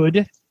are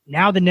good.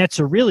 Now the Nets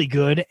are really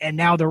good, and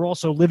now they're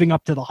also living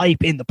up to the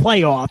hype in the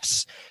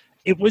playoffs.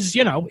 It was,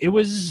 it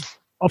was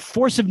a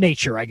force of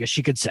nature, I guess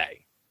you could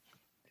say.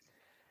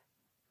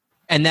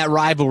 And that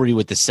rivalry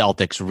with the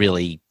Celtics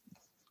really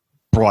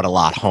brought a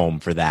lot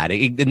home for that.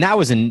 And that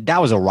was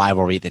a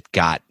rivalry that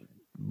got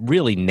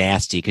really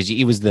nasty, because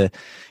it was the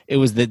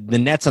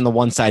Nets on the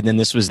one side, and then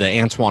this was the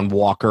Antoine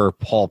Walker,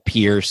 Paul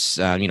Pierce,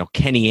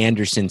 Kenny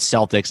Anderson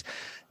Celtics.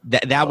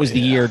 That was the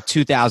year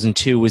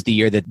 2002 was the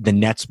year that the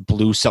Nets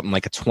blew something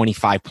like a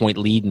 25-point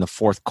lead in the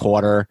fourth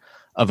quarter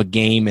of a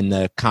game in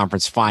the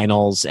conference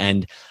finals.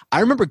 And I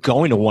remember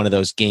going to one of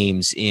those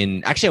games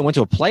I went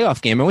to a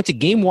playoff game. I went to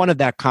game 1 of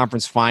that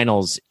conference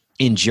finals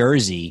in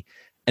Jersey.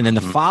 And then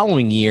the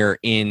following year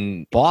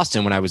in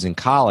Boston, when I was in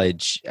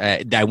college,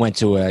 I went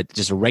to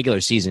just a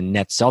regular season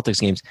Nets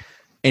Celtics games,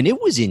 and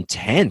it was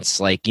intense.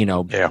 Like,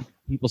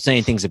 people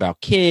saying things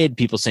about Kidd,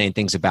 people saying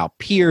things about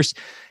Pierce.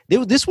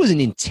 This was an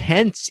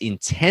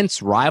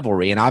intense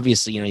rivalry. And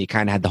obviously, you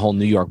kind of had the whole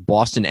New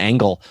York-Boston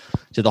angle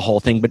to the whole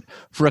thing. But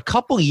for a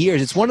couple of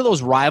years, it's one of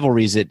those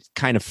rivalries that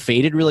kind of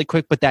faded really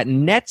quick. But that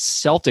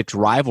Nets-Celtics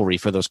rivalry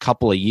for those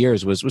couple of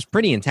years was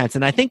pretty intense.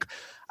 And I think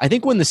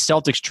when the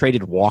Celtics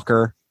traded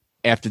Walker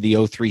after the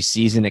 2003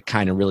 season, it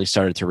kind of really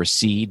started to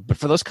recede. But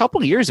for those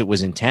couple of years, it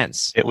was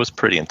intense. It was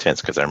pretty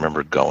intense, because I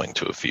remember going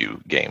to a few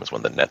games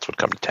when the Nets would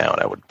come to town.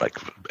 I would,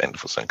 and if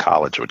it was in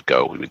college, we would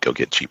go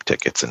get cheap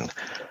tickets and,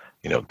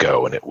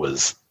 go. And it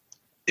was,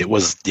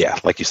 yeah,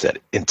 like you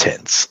said,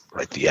 intense.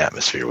 Right? The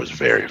atmosphere was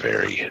very,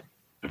 very,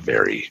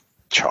 very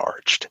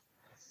charged.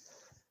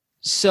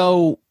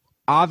 So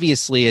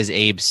obviously, as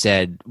Abe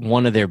said,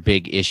 one of their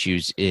big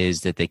issues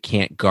is that they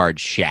can't guard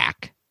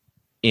Shaq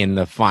in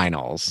the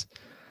finals.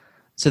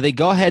 So they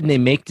go ahead and they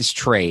make this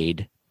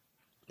trade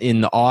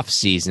in the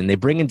offseason. They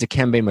bring in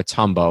Dikembe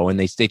Mutombo, and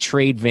they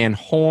trade Van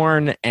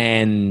Horn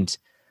and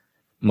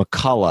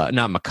McCullough.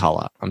 Not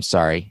McCullough, I'm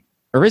sorry.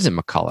 Or is it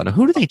McCullough? Now,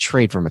 who do they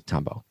trade for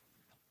Mutombo?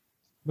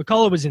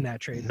 McCullough was in that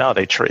trade. No,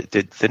 they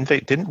traded.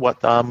 Wasn't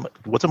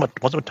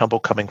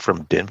Mutombo coming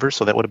from Denver?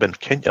 So that would have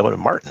been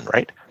Martin,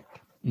 right?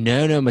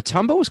 No,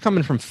 Mutombo was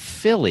coming from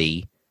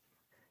Philly.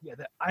 Yeah,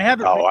 I have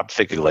it. Oh, I'm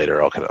thinking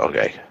later.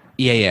 Okay.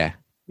 Yeah.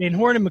 Van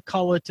Horn and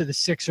McCullough to the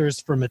Sixers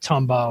for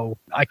Mutombo.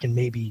 I can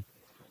maybe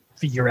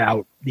figure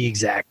out the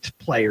exact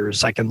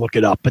players. I can look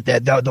it up. But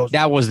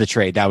that was the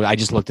trade. I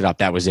just looked it up.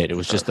 That was it. It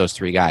was just those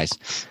three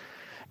guys.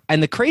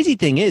 And the crazy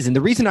thing is, and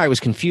the reason I was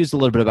confused a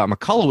little bit about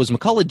McCullough was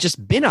McCullough had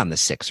just been on the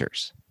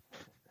Sixers.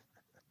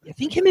 I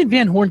think him and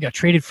Van Horn got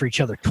traded for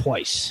each other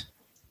twice.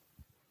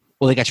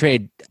 Well, they got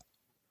traded.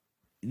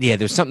 Yeah,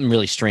 there's something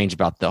really strange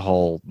about the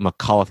whole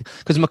McCullough,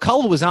 because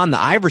McCullough was on the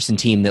Iverson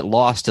team that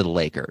lost to the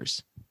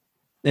Lakers.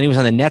 Then he was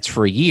on the Nets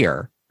for a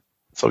year.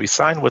 So he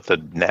signed with the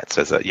Nets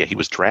he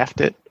was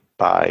drafted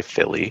by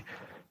Philly.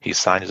 He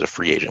signed as a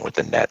free agent with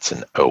the Nets in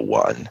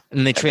 2001.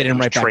 And they traded him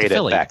right back to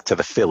Philly. Back to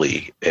the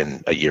Philly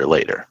in a year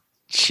later.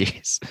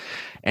 Jeez.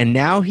 And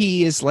now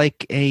he is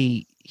like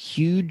a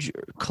huge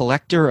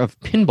collector of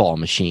pinball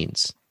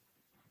machines.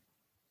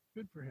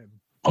 Good for him.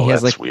 Oh,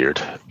 that's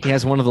weird. He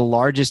has one of the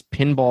largest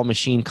pinball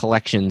machine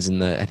collections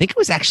I think it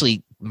was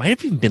actually, might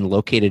have even been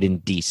located in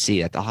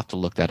D.C. I'll have to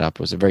look that up.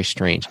 It was very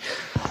strange.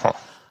 Huh.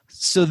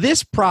 So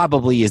this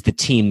probably is the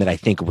team that I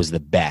think was the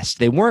best.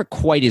 They weren't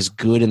quite as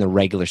good in the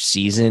regular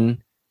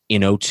season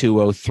in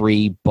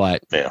 2002-03,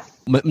 but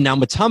Now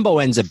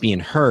Mutombo ends up being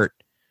hurt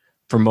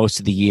for most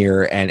of the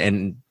year,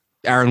 and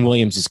Aaron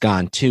Williams is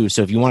gone too.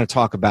 So if you want to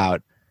talk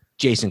about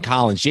Jason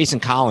Collins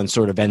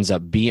sort of ends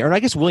up being, or I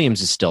guess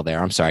Williams is still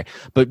there. I'm sorry,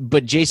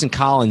 but Jason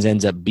Collins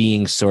ends up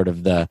being sort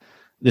of the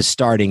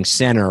starting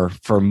center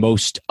for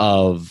most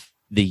of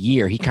the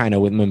year. He kind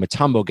of, when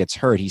Mutombo gets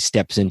hurt, he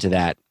steps into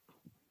that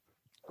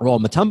role.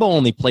 Mutombo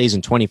only plays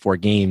in 24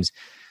 games.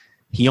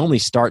 He only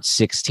starts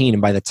 16,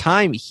 and by the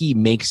time they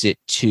make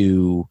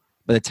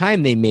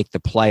the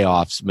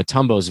playoffs,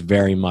 Mutombo's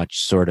very much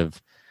sort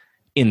of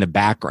in the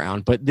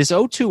background. But this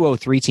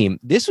 02-03 team,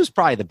 this was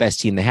probably the best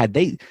team they had.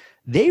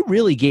 They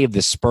really gave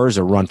the Spurs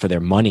a run for their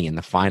money in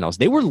the finals.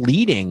 They were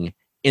leading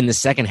in the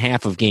second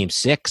half of Game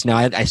 6. Now,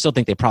 I still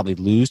think they probably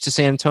lose to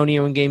San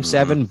Antonio in Game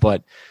 7,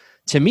 but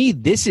to me,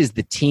 this is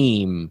the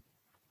team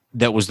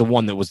that was the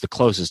one that was the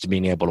closest to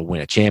being able to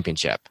win a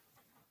championship.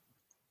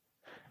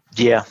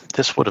 Yeah,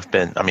 this would have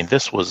been,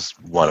 this was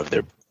one of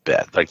their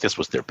best, this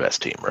was their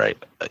best team, right?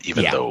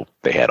 Even though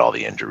they had all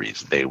the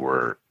injuries, they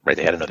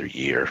had another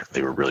year.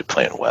 They were really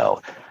playing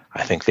well.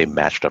 I think they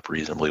matched up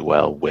reasonably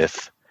well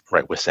with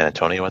San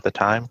Antonio at the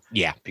time.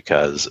 Yeah.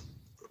 Because,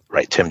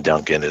 Tim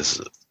Duncan is,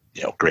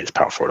 greatest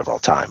power forward of all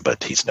time,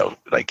 but he's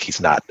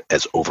not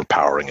as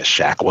overpowering as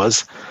Shaq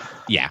was.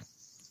 Yeah,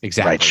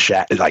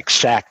 exactly. Right.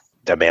 Shaq,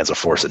 that man's a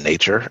force of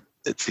nature.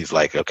 He's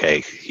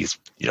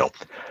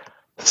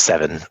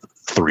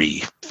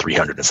 7'3",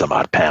 300 and some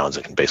odd pounds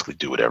and can basically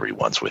do whatever he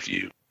wants with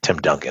you. Tim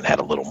Duncan had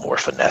a little more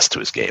finesse to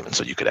his game, and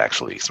so you could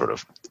actually sort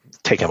of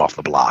take him off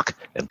the block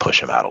and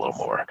push him out a little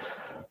more.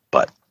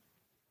 But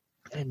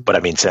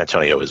San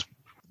Antonio is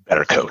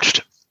better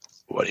coached.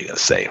 What are you going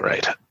to say,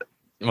 right?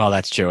 Well,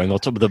 that's true.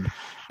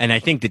 And I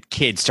think that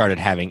Kidd started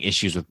having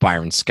issues with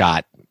Byron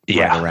Scott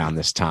right around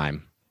this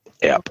time.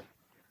 Yep.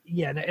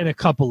 Yeah, and a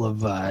couple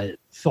of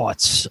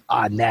thoughts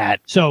on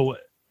that. So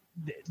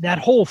that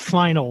whole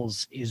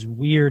finals is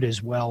weird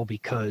as well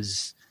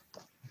because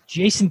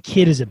Jason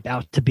Kidd is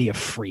about to be a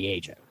free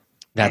agent.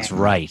 That's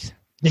right.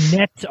 The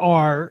Nets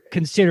are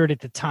considered at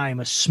the time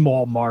a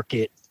small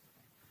market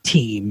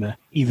team,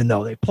 even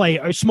though they play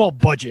a small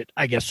budget,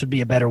 I guess would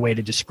be a better way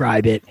to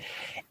describe it.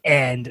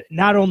 And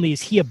not only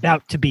is he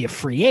about to be a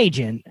free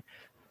agent,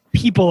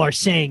 people are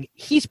saying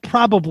he's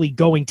probably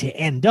going to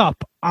end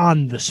up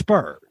on the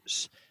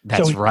Spurs.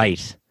 That's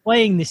right.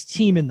 Playing this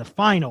team in the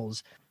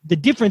finals. The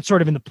difference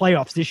sort of in the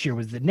playoffs this year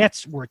was the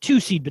Nets were a 2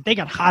 seed, but they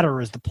got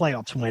hotter as the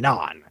playoffs went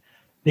on.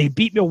 They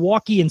beat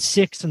Milwaukee in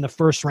 6 in the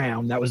first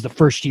round. That was the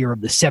first year of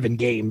the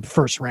 7-game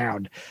first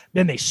round.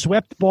 Then they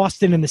swept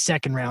Boston in the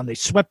second round. They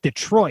swept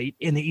Detroit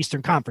in the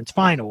Eastern Conference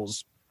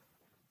Finals.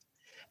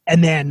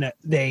 And then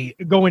they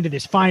go into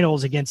this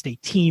finals against a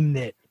team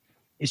that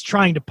is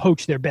trying to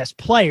poach their best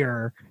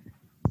player.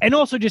 And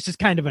also, just as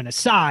kind of an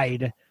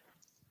aside,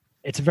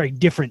 it's a very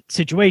different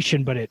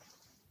situation, but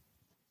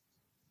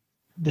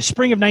the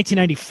spring of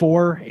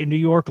 1994 in New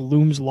York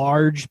looms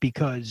large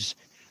because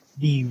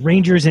the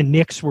Rangers and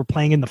Knicks were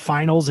playing in the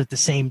finals at the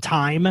same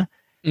time.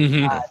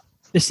 Mm-hmm.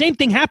 The same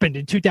thing happened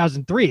in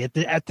 2003.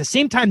 At the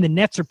same time the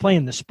Nets are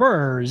playing the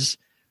Spurs,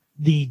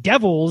 the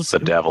Devils, were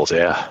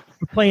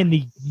playing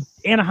the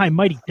Anaheim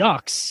Mighty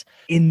Ducks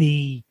in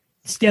the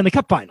Stanley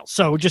Cup Finals.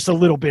 So just a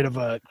little bit of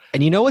a...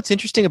 And you know what's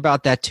interesting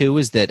about that too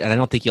is that, and I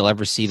don't think you'll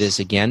ever see this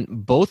again,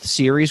 both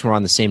series were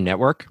on the same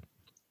network.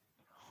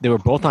 They were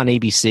both on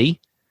ABC.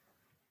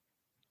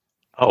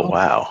 Oh,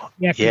 wow.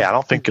 Yeah, I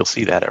don't think you'll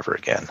see that ever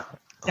again.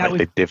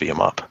 They divvy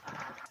them up.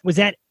 Was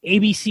that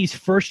ABC's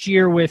first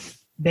year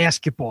with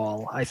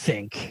basketball, I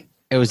think?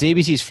 It was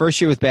ABC's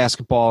first year with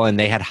basketball, and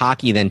they had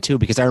hockey then too,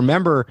 because I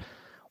remember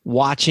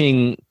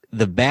watching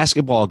the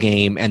basketball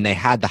game, and they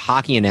had the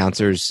hockey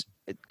announcers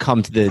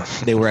come to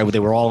they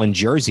were all in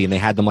Jersey, and they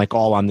had them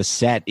all on the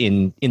set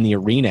in the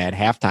arena at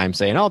halftime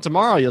saying, "Oh,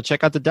 tomorrow you'll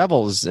check out the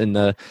Devils in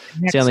the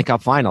Stanley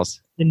Cup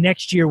Finals." The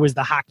next year was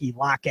the hockey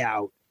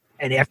lockout.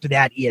 And after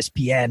that,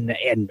 ESPN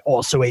and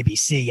also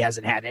ABC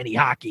hasn't had any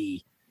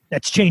hockey.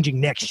 That's changing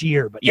next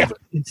year, but ever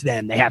since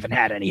then, they haven't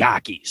had any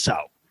hockey. So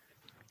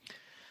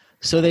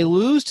they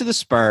lose to the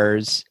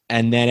Spurs,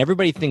 and then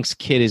everybody thinks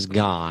Kidd is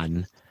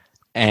gone,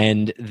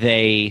 and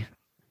they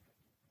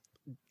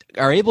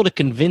are able to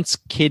convince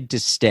Kidd to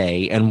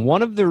stay. And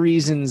one of the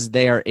reasons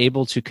they are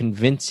able to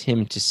convince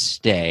him to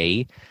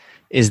stay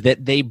is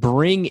that they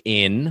bring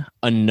in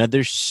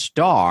another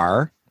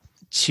star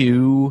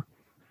to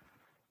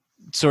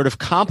sort of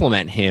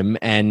compliment him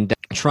and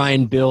try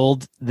and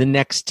build the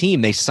next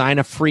team. They sign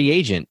a free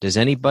agent. Does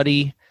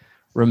anybody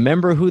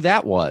remember who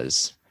that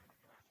was?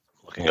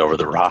 Looking over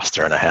the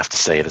roster, and I have to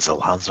say it is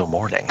Alonzo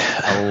Mourning.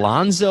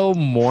 Alonzo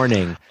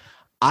Mourning.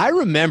 I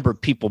remember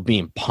people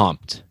being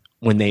pumped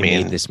when they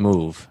made this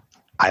move.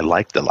 I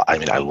liked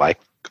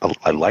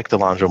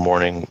Alonzo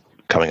Mourning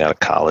coming out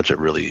of college. I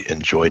really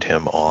enjoyed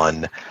him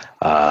on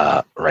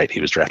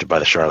he was drafted by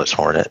the Charlotte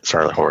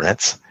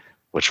Hornets,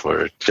 which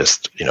were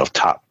just,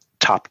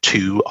 top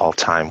 2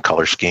 all-time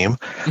color scheme,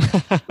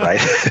 right?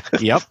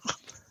 Yep.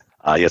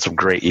 He had some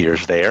great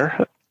years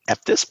there.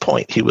 At this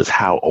point, he was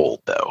how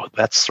old, though?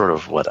 That's sort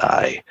of what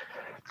I'm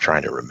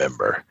trying to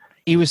remember.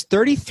 He was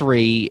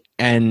 33,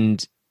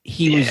 and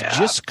he was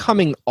just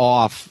coming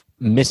off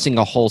missing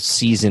a whole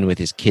season with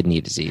his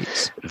kidney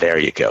disease. There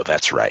you go.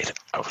 That's right.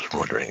 I was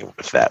wondering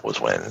if that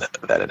was when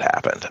that had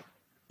happened.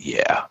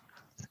 Yeah.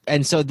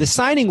 And so the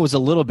signing was a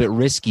little bit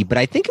risky, but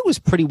I think it was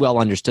pretty well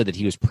understood that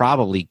he was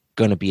probably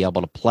going to be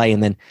able to play.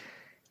 And then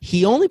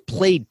he only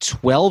played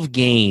 12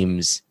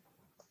 games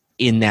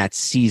in that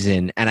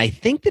season. And I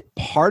think that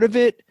part of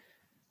it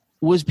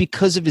was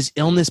because of his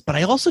illness, but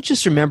I also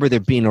just remember there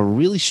being a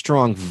really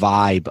strong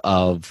vibe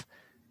of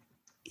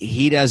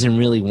he doesn't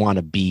really want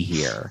to be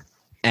here.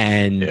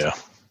 And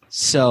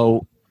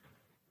so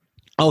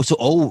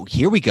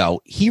here we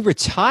go. He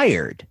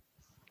retired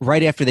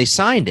right after they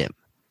signed him.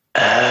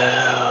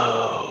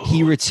 Oh.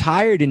 He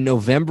retired in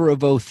November of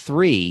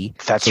 2003.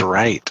 That's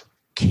right.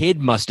 Kid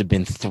must have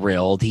been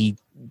thrilled. He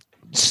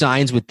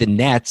signs with the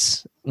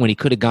Nets when he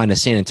could have gone to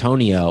San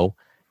Antonio,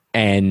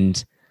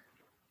 and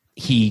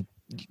he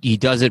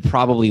does it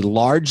probably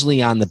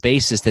largely on the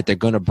basis that they're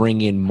going to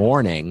bring in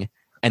Mourning,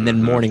 and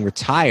then Mourning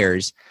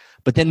retires.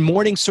 But then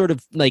Mourning sort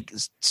of like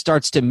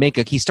starts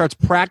to he starts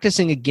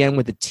practicing again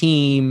with the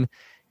team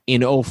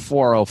in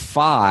 2004,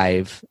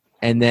 2005.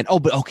 And then,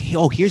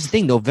 here's the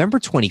thing, November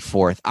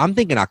 24th. I'm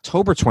thinking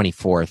October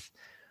 24th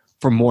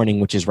for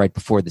Mourning, which is right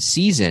before the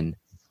season.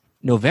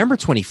 November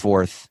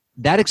 24th,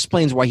 that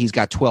explains why he's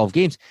got 12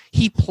 games.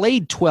 He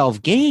played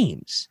 12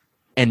 games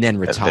and then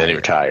retired. And then he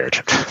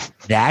retired.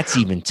 That's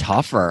even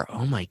tougher.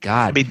 Oh, my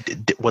God. I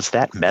mean, was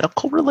that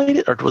medical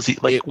related, or was he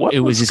like, it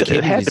was his kidneys?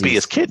 It had to be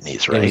his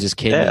kidneys, right? It was his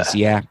kidneys,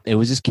 yeah. It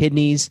was his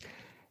kidneys.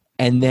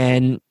 And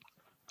then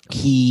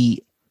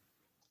he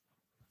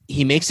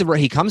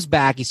comes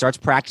back, he starts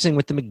practicing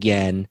with them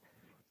again.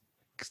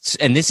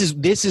 And this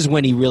is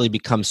when he really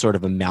becomes sort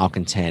of a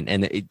malcontent.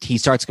 And he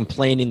starts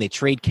complaining. They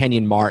trade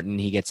Kenyon Martin.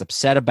 He gets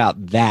upset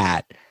about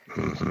that.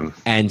 Mm-hmm.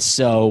 And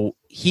so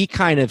he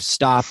kind of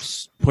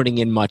stops putting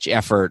in much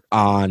effort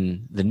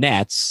on the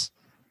Nets.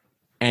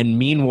 And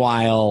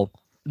meanwhile,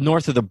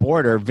 north of the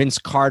border, Vince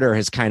Carter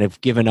has kind of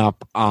given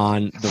up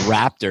on the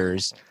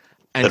Raptors.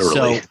 And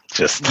literally,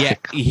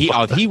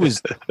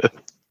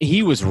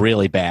 he was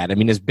really bad. I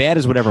mean, as bad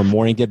as whatever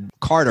Mourning did,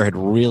 Carter had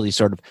really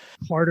sort of...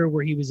 Carter,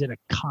 where he was at a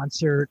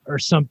concert or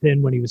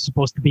something when he was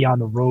supposed to be on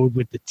the road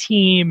with the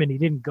team, and he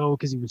didn't go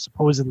because he was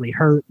supposedly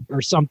hurt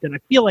or something. I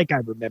feel like I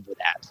remember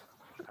that.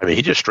 I mean,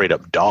 he just straight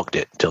up dogged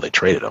it until they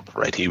traded him,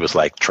 right? He was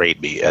like,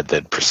 trade me, and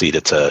then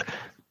proceeded to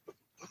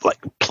like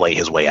play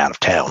his way out of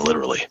town,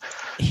 literally.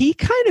 He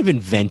kind of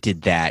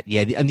invented that.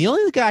 Yeah, and the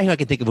only guy who I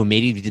can think of who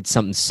maybe did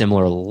something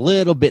similar a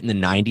little bit in the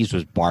 90s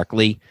was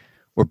Barkley,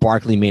 where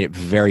Barkley made it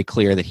very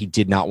clear that he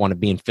did not want to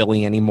be in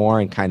Philly anymore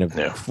and kind of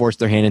forced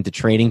their hand into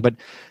trading. But,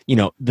 you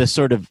know,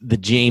 the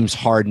James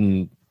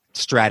Harden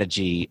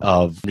strategy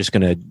of I'm just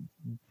going to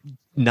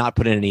not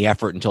put in any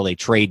effort until they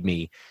trade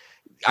me.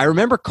 I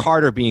remember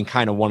Carter being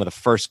kind of one of the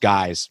first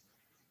guys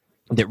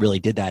that really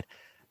did that.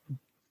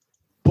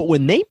 But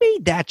when they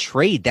made that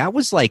trade, that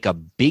was like a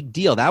big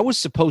deal. That was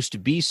supposed to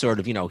be sort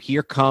of, you know,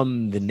 here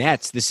come the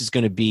Nets. This is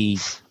going to be...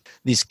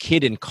 this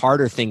Kidd and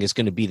Carter thing is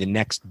going to be the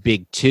next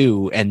big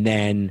two, and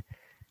then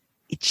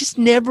it just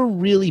never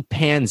really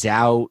pans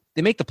out.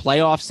 They make the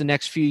playoffs the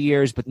next few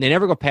years, but they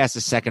never go past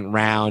the second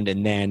round,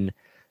 and then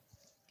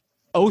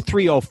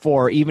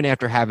 2003-04, even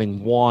after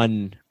having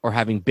won or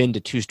having been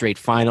to two straight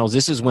finals,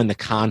 this is when the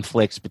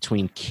conflicts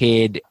between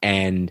Kidd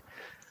and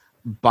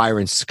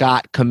Byron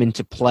Scott come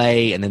into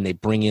play, and then they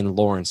bring in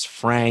Lawrence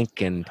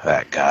Frank. And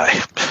that guy.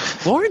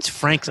 Lawrence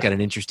Frank's got an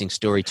interesting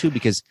story, too,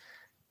 because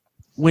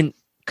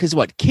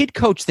Kidd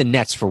coached the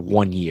Nets for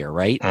 1 year,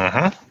 right?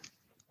 Mm-hmm.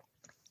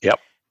 Yep.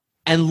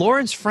 And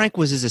Lawrence Frank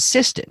was his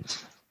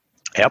assistant.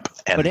 Yep.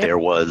 And there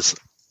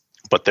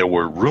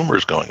were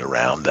rumors going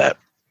around that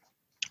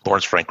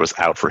Lawrence Frank was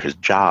out for his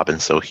job,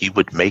 and so he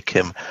would make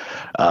him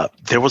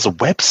there was a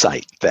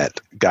website that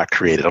got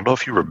created. I don't know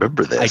if you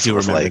remember this. I do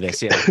remember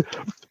this, yeah. It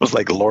was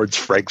like Lawrence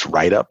Frank's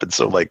write-up, and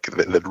so like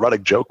the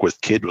running joke with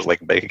Kidd was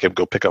like making him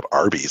go pick up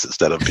Arby's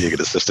instead of being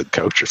an assistant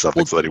coach or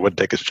something so that he wouldn't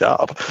take his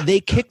job.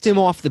 They kicked him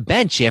off the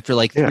bench after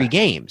like 3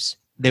 games.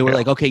 They were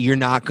like, okay, you're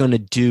not going to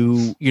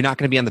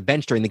be on the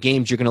bench during the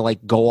games. You're going to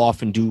like go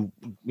off and do,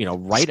 you know,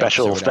 write-ups.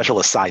 Special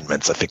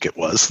assignments, I think it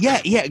was. Yeah,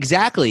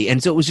 exactly.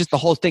 And so it was just the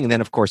whole thing. And then,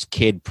 of course,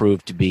 Kidd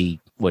proved to be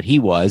what he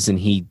was, and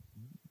he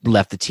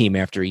left the team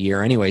after a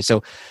year anyway.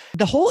 So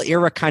the whole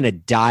era kind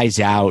of dies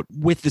out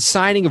with the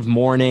signing of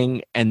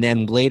Mourning, and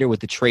then later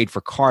with the trade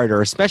for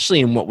Carter, especially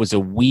in what was a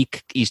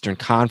weak Eastern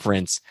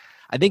Conference.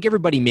 I think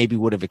everybody maybe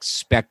would have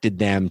expected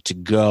them to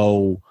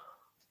go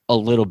a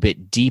little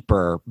bit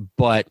deeper,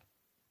 but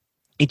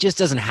it just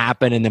doesn't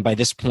happen. And then by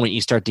this point,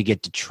 you start to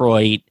get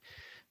Detroit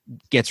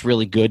gets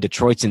really good.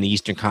 Detroit's in the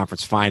Eastern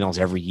Conference Finals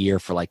every year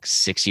for like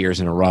 6 years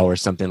in a row or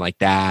something like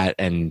that.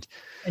 And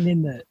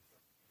in the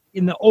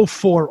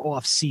 2004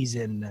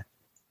 offseason,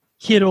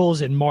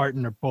 Kittles and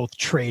Martin are both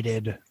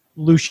traded.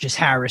 Lucius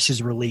Harris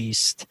is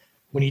released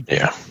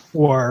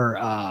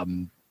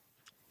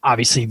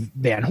obviously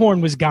Van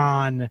Horn was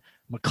gone,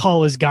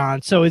 McCullough is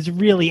gone. So it's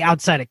really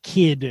outside of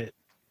Kidd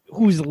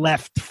who's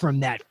left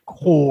from that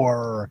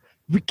core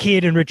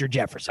Kidd and Richard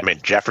Jefferson. I mean,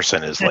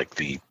 Jefferson is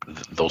like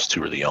those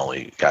two are the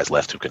only guys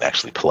left who can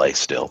actually play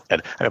still.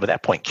 And I mean, by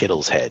that point,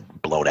 Kittle's had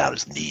blown out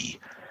his knee,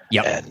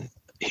 and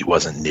he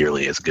wasn't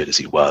nearly as good as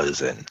he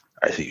was, and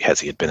as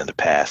he had been in the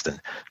past. And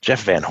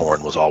Jeff Van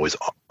Horn was always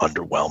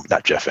underwhelmed.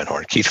 Not Jeff Van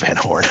Horn, Keith Van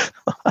Horn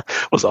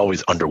was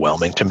always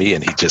underwhelming to me,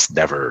 and he just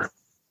never.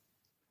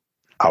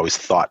 I always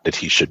thought that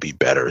he should be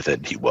better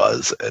than he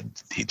was, and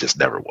he just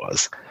never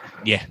was.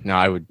 Yeah, no,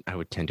 I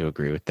would tend to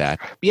agree with that.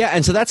 Yeah,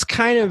 and so that's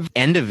kind of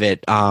end of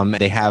it.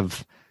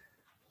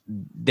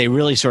 They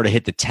really sort of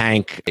hit the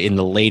tank in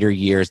the later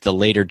years, the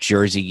later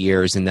Jersey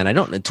years, and then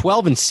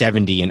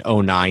 12-70 in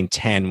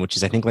 09-10, which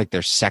is I think like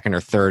their second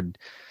or third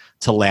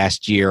to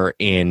last year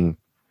in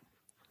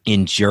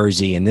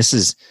Jersey, and this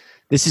is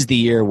the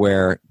year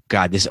where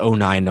God, this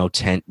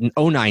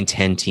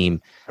 09-10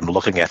 team. I'm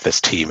looking at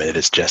this team, and it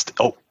is just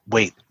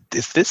wait,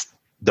 is this?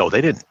 No,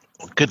 they didn't.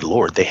 Good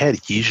Lord, they had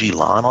Yiji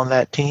Lan on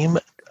that team.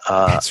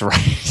 That's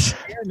right.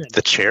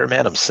 The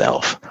chairman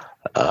himself.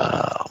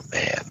 Oh,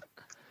 man.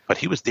 But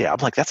he was, I'm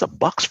like, that's a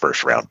Bucks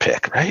first round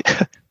pick, right?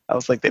 I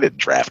was like, they didn't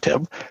draft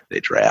him. They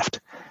draft.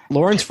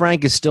 Lawrence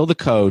Frank is still the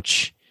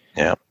coach.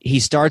 Yeah. He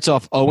starts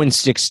off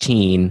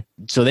 0-16.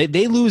 So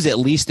they lose at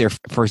least their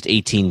first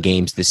 18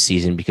 games this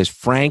season because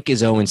Frank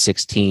is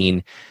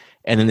 0-16.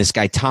 And then this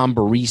guy, Tom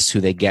Barise,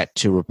 who they get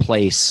to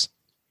replace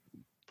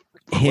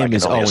him,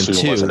 is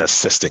 0-2. He was an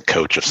assistant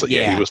coach.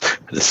 He was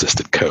an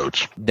assistant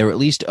coach. They're at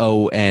least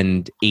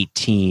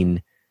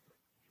 0-18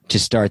 to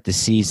start the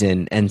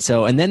season. And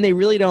then they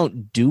really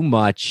don't do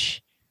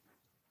much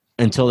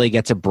until they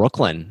get to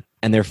Brooklyn.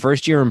 And their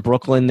first year in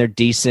Brooklyn, they're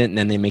decent. And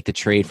then they make the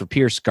trade for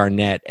Pierce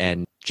Garnett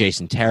and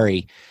Jason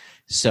Terry.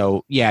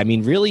 So, yeah, I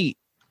mean, really,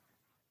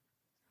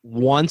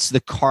 once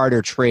the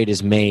Carter trade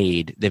is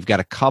made, they've got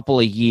a couple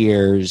of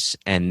years,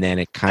 and then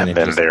it kind of...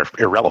 And then they're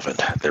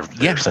irrelevant. They're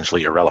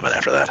essentially irrelevant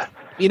after that.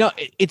 You know,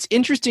 it's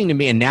interesting to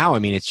me, and now, I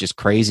mean, it's just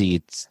crazy.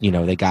 It's, you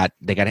know, they started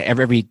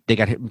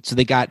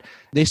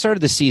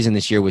the season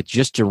this year with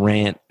just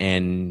Durant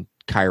and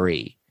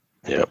Kyrie.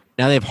 Yep.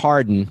 Now they have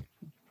Harden.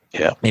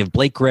 Yeah. They have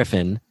Blake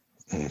Griffin,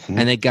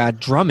 and they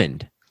got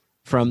Drummond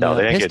from the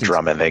they didn't Pistons. get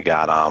Drummond. They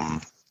got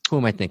Who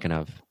am I thinking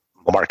of?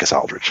 LaMarcus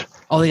Aldridge.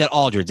 Oh, they got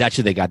Aldridge. That's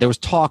who they got. There was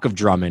talk of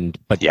Drummond,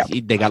 but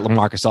they got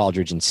LaMarcus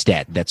Aldridge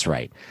instead. That's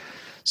right.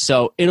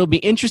 So it'll be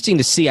interesting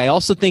to see. I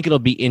also think it'll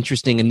be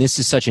interesting, and this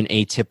is such an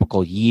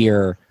atypical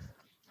year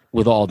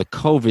with all the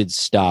COVID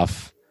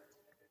stuff.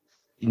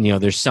 You know,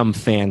 there's some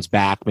fans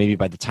back. Maybe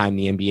by the time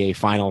the NBA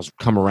finals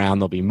come around,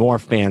 there'll be more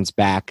fans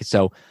back.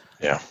 So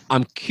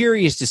I'm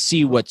curious to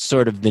see what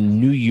sort of the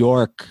New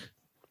York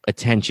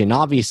attention.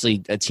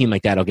 Obviously, a team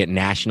like that will get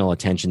national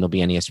attention. There'll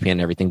be on ESPN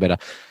and everything,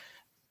 but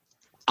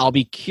I'll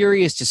be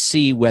curious to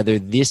see whether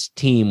this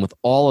team with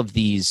all of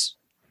these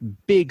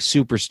big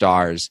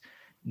superstars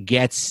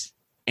gets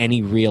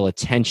any real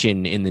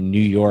attention in the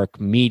New York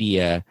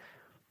media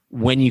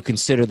when you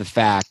consider the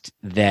fact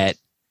that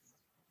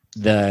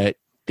the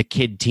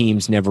kid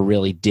teams never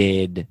really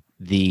did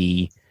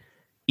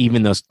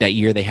even though that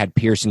year they had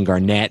Pierce and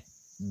Garnett,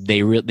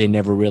 they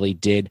never really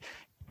did.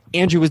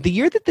 Andrew, was the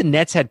year that the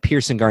Nets had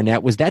Pierce and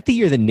Garnett, was that the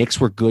year the Knicks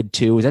were good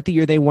too? Was that the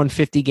year they won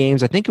 50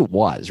 games? I think it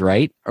was,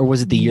 right? Or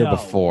was it the year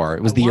before?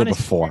 It was the year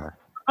before.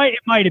 It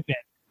might have been.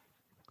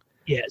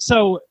 Yeah,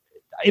 so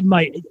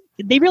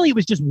it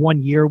was just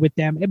 1 year with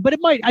them, but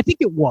I think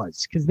it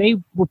was, because they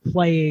were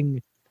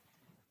playing,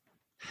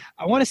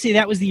 I want to say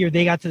that was the year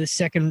they got to the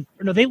second,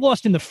 no, they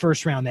lost in the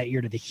first round that year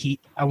to the Heat,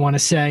 I want to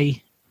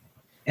say,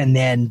 and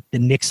then the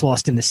Knicks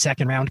lost in the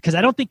second round, because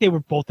I don't think they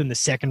were both in the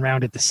second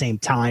round at the same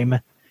time.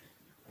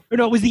 Or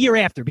no, it was the year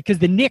after, because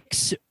the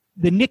Knicks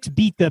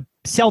beat the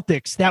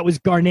Celtics. That was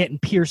Garnett and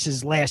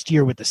Pierce's last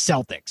year with the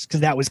Celtics, because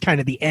that was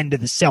kind of the end of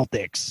the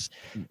Celtics.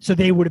 So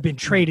they would have been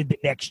traded the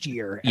next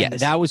year. Yeah,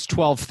 that was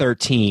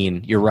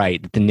 12-13. You're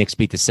right. The Knicks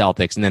beat the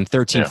Celtics. And then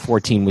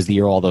 13-14 was the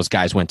year all those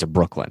guys went to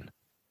Brooklyn.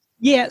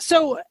 Yeah,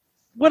 so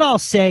what I'll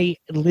say,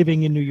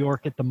 living in New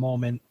York at the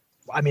moment,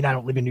 I mean, I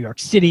don't live in New York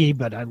City,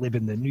 but I live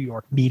in the New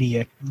York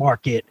media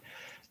market.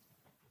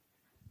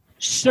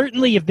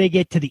 Certainly, if they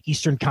get to the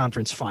Eastern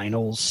Conference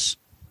Finals,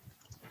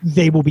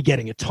 they will be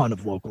getting a ton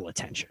of local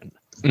attention.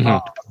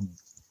 Mm-hmm.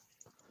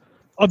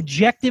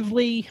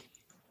 Objectively,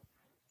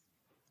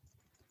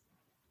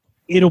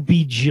 it'll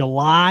be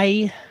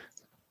July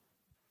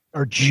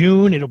or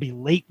June. It'll be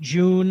late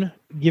June,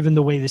 given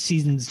the way the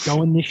season's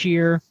going this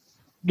year.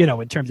 You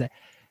know, in terms of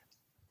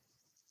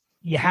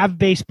you have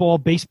baseball.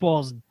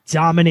 Baseball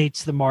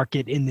dominates the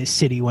market in this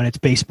city when it's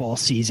baseball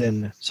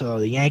season. So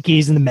the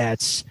Yankees and the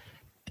Mets.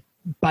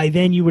 By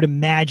then, you would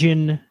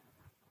imagine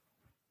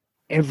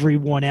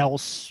everyone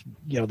else,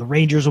 you know, the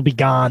Rangers will be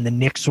gone, the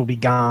Knicks will be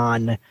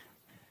gone.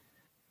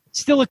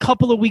 Still a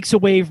couple of weeks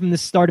away from the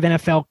start of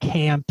NFL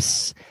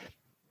camps.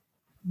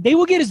 They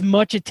will get as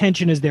much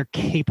attention as they're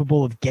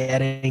capable of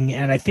getting,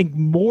 and I think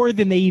more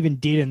than they even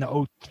did in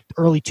the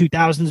early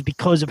 2000s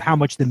because of how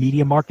much the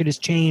media market has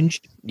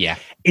changed. Yeah.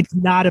 It's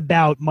not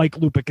about Mike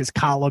Lupica's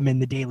column in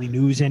the Daily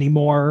News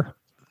anymore.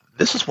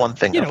 This is one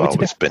thing You know, I've it's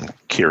always been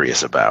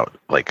curious about.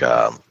 Like,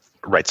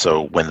 right,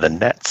 so when the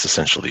Nets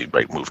essentially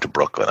moved to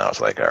Brooklyn, I was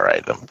like, all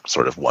right, I'm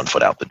sort of 1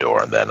 foot out the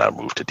door, and then I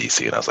moved to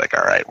DC, and I was like,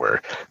 all right, we're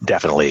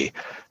definitely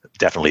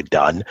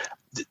done.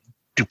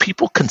 Do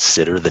people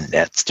consider the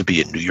Nets to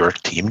be a New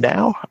York team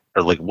now,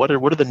 or like what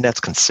are the Nets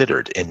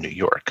considered in New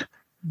York?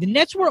 The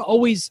Nets were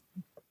always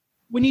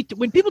when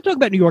people talk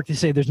about New York, they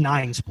say there's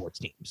 9 sports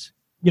teams.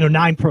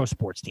 9 pro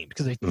sports teams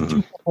because there's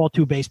 2 football,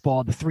 2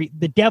 baseball.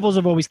 The Devils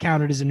have always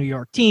counted as a New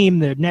York team.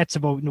 The Nets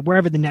have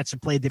wherever the Nets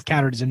have played, they've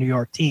counted as a New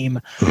York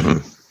team.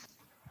 Mm-hmm.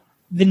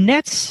 The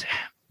Nets,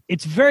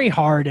 it's very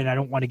hard, and I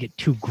don't want to get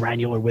too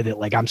granular with it,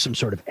 like I'm some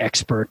sort of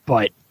expert,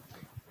 but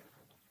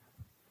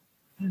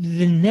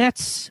the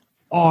Nets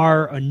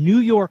are a New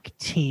York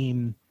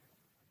team,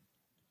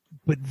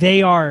 but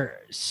they are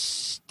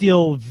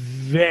still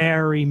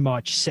very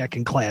much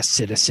second-class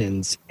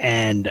citizens,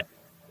 and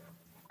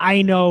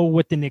I know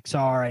what the Knicks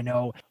are. I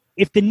know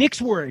if the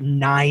Knicks were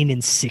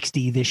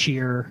 9-60 this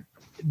year,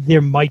 there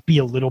might be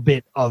a little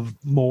bit of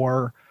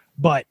more,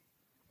 but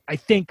I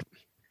think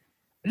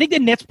the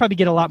Nets probably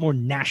get a lot more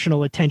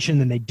national attention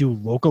than they do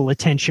local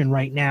attention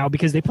right now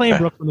because they play in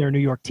Brooklyn. They're a New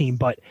York team,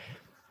 but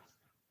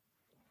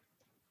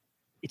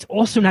it's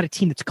also not a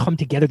team that's come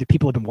together that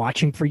people have been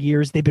watching for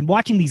years. They've been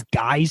watching these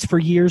guys for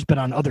years, but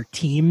on other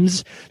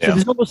teams. So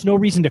there's almost no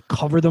reason to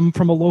cover them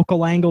from a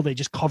local angle. They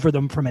just cover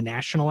them from a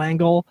national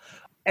angle.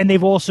 And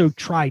they've also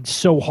tried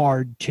so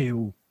hard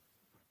to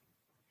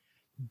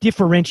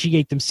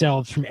differentiate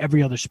themselves from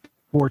every other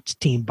sports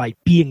team by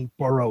being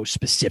borough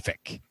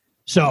specific.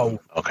 So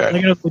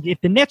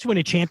if the Nets win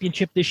a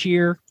championship this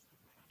year,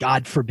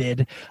 God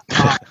forbid,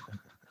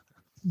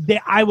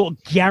 I will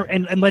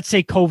guarantee, and let's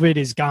say COVID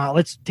is gone.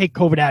 Let's take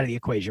COVID out of the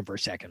equation for a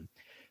second.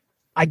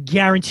 I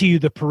guarantee you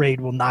the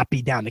parade will not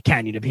be down the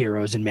Canyon of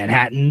Heroes in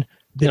Manhattan.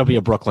 It'll be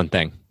a Brooklyn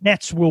thing.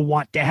 Nets will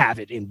want to have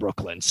it in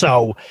Brooklyn.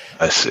 So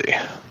I see.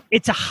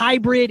 It's a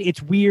hybrid.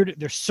 It's weird.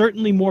 They're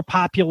certainly more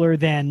popular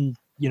than,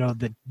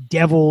 the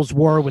Devils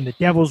were when the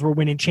Devils were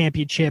winning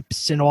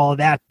championships and all of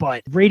that.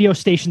 But radio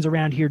stations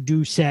around here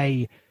do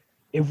say,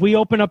 if we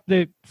open up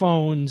the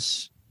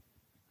phones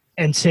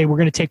and say we're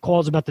going to take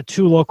calls about the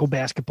 2 local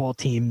basketball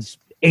teams,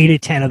 8 to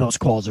 10 of those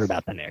calls are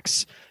about the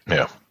Knicks.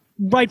 Yeah.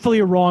 Rightfully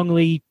or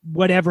wrongly,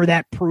 whatever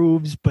that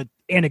proves, but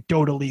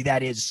anecdotally,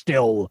 that is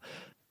still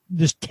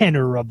this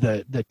tenor of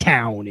the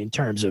town in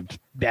terms of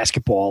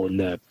basketball and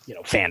the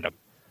fandom.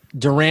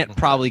 Durant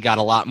probably got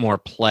a lot more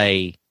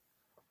play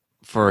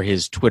for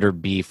his Twitter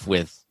beef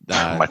with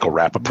Michael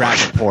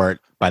Rappaport.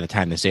 By the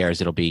time this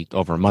airs, it'll be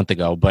over a month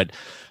ago. But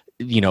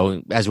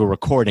as we're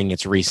recording,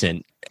 it's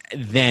recent.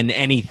 Than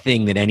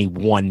anything that any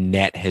one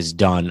Net has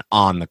done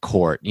on the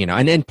court,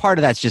 and part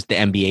of that's just the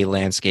NBA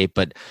landscape,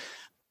 but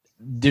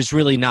there's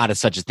really not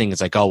such a thing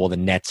as like, oh, well, the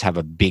Nets have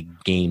a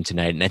big game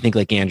tonight. And I think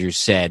like Andrew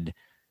said,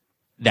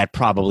 that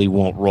probably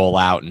won't roll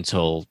out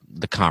until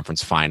the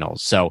conference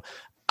finals. So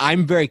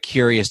I'm very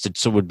curious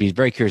would be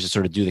very curious to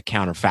sort of do the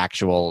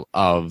counterfactual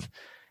of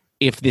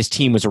if this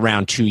team was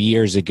around 2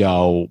 years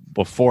ago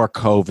before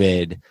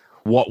COVID,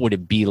 what would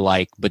it be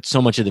like? But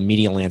so much of the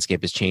media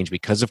landscape has changed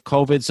because of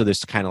COVID. So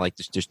there's kind of like,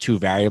 there's 2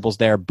 variables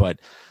there. But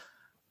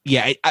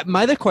yeah,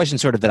 my other question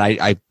sort of that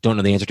I don't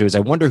know the answer to is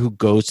I wonder who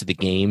goes to the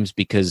games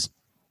because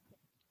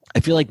I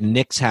feel like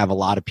Knicks have a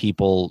lot of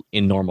people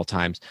in normal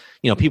times,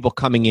 people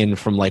coming in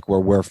from like where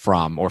we're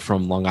from or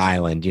from Long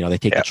Island, they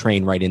take the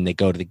train right in, they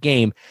go to the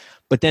game.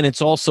 But then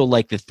it's also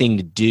like the thing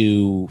to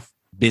do,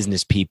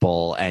 business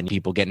people and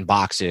people getting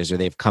boxes or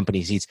they have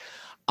company seats.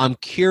 I'm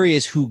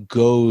curious who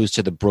goes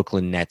to the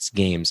Brooklyn Nets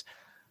games.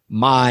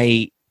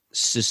 My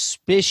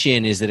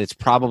suspicion is that it's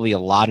probably a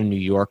lot of New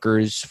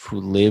Yorkers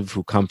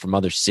who come from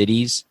other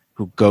cities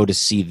who go to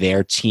see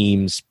their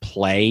teams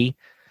play.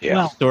 Yeah.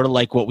 Well, Sort of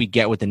like what we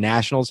get with the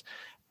Nationals.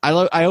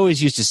 I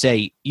always used to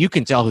say you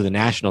can tell who the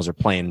Nationals are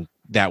playing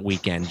that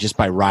weekend just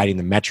by riding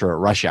the Metro at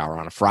rush hour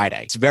on a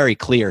Friday. It's very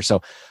clear.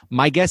 So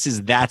my guess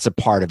is that's a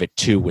part of it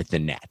too with the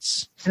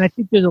Nets. And I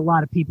think there's a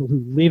lot of people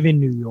who live in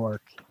New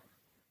York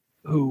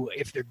who,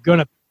 if they're going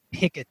to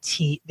pick a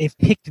team, they've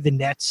picked the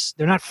Nets.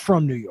 They're not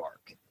from New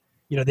York.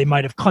 They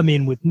might have come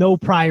in with no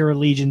prior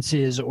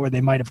allegiances or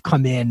they might have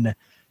come in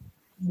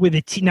with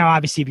a team. Now,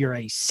 obviously, if you're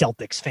a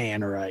Celtics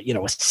fan or a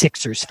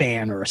Sixers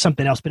fan or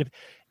something else, but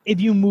if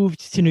you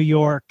moved to New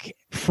York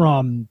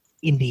from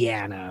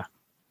Indiana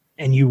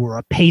and you were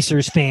a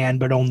Pacers fan,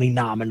 but only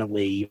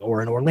nominally,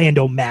 or an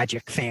Orlando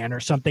Magic fan or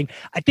something,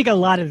 I think a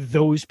lot of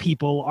those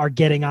people are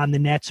getting on the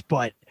Nets,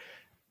 but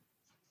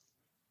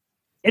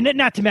and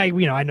not to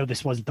me, I know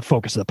this wasn't the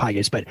focus of the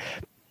podcast, but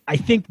I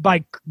think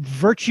by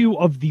virtue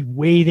of the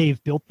way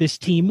they've built this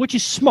team, which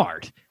is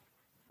smart,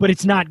 but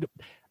it's not,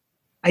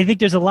 I think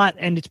there's a lot,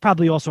 and it's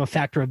probably also a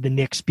factor of the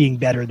Knicks being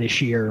better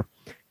this year.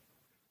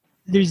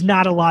 There's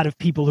not a lot of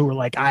people who are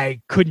like,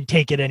 I couldn't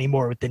take it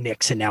anymore with the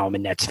Knicks, and now I'm a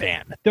Nets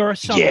fan. There are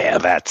some. Yeah,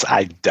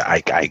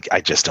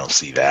 I just don't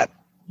see that.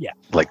 Yeah,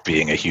 like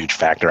being a huge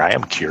factor. I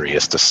am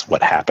curious to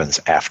what happens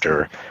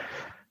after.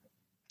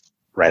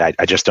 Right,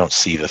 I just don't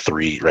see the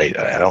 3. Right,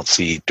 I don't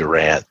see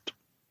Durant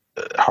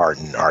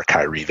Harden or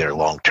Kyrie there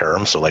long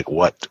term. So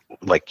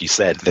like you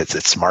said,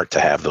 it's smart to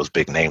have those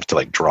big names to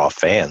like draw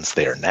fans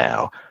there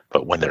now.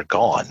 But when they're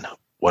gone,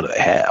 what do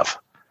they have?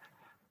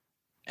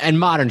 And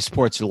modern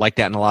sports are like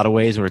that in a lot of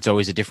ways, where it's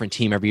always a different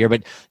team every year.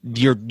 But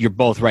you're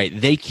both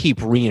right. They keep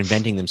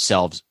reinventing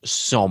themselves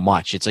so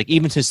much. It's like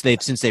even since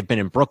they've been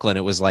in Brooklyn,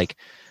 it was like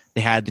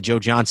they had the Joe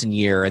Johnson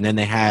year, and then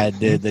they had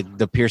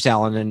the Pierce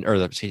Allen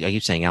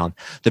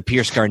the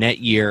Pierce Garnett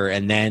year,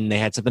 and then they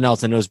had something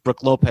else. And it was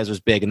Brook Lopez was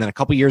big, and then a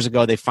couple years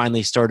ago they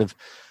finally started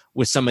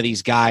with some of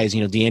these guys,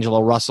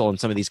 D'Angelo Russell and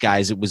some of these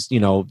guys. It was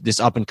this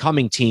up and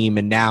coming team,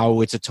 and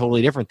now it's a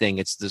totally different thing.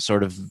 It's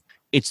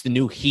the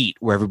new Heat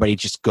where everybody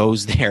just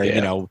goes there.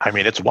 Yeah. I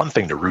mean, it's one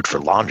thing to root for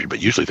laundry,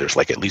 but usually there's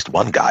like at least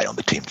one guy on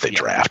the team they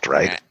draft,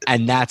 right?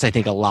 And that's, I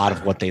think, a lot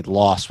of what they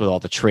lost with all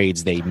the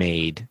trades they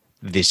made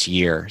this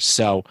year.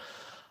 So,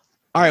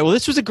 all right, well,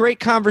 this was a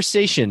great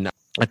conversation,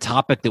 a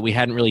topic that we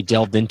hadn't really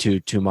delved into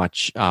too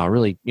much.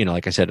 Really,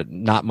 like I said,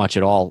 not much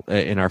at all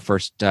in our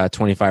first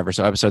 25 or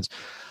so episodes.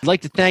 I'd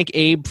like to thank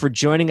Abe for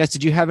joining us.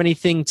 Did you have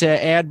anything to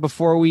add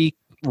before we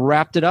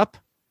wrapped it up?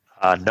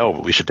 No,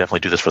 but we should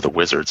definitely do this for the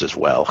Wizards as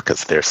well,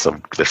 because there's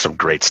some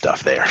great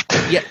stuff there.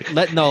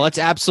 Let's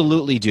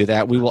absolutely do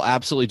that. We will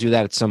absolutely do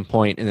that at some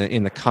point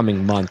in the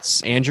coming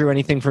months. Andrew,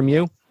 anything from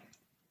you?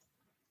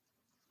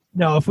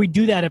 No, if we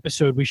do that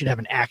episode, we should have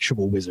an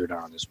actual Wizard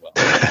on as well.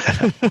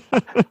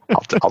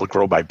 I'll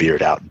grow my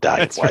beard out and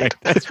dye it white.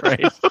 That's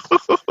right.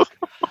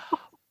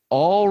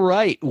 All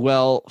right.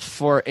 Well,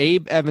 for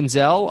Abe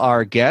Evansell,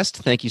 our guest,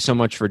 thank you so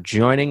much for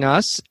joining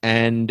us.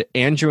 And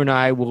Andrew and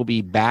I will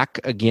be back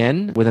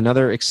again with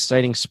another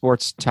exciting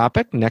sports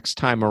topic next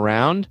time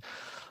around.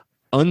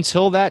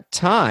 Until that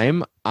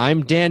time,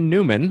 I'm Dan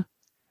Newman.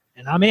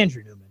 And I'm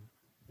Andrew Newman.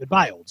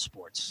 Goodbye, old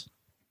sports.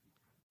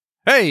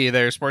 Hey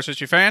there, sports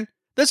history fan.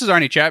 This is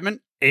Arnie Chapman,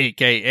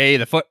 a.k.a.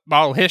 the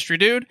Football History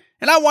Dude,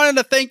 and I wanted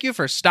to thank you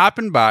for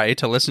stopping by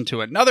to listen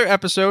to another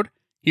episode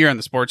here on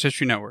the Sports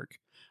History Network.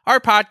 Our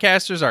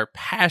podcasters are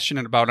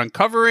passionate about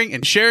uncovering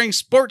and sharing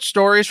sports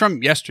stories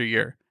from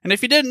yesteryear. And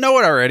if you didn't know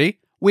it already,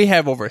 we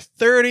have over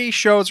 30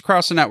 shows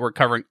across the network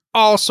covering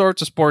all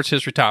sorts of sports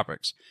history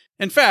topics.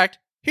 In fact,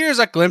 here's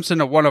a glimpse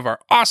into one of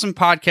our awesome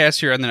podcasts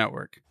here on the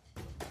network.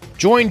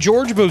 Join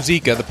George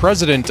Bozica, the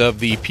president of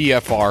the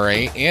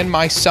PFRA, and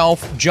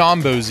myself,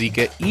 John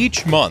Bozica,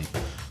 each month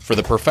for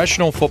the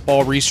Professional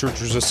Football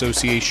Researchers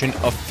Association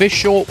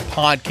official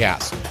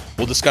podcast.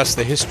 We'll discuss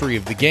the history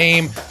of the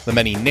game, the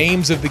many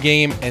names of the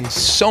game, and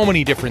so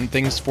many different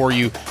things for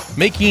you,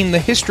 making the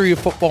history of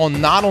football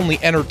not only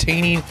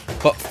entertaining,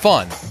 but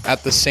fun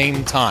at the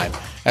same time,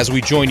 as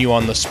we join you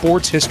on the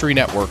Sports History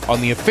Network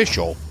on the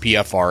official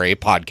PFRA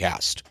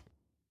podcast.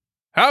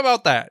 How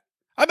about that?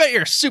 I bet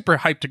you're super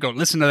hyped to go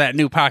listen to that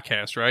new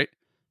podcast, right?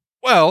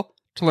 Well,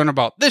 to learn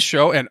about this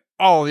show and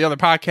all the other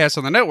podcasts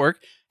on the network,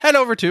 head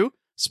over to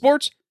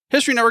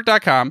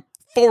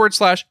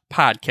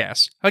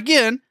sportshistorynetwork.com/podcast.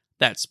 Again,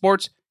 that's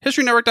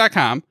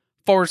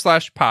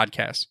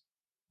sportshistorynetwork.com/podcast.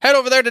 Head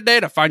over there today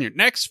to find your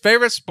next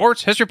favorite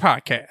sports history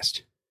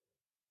podcast.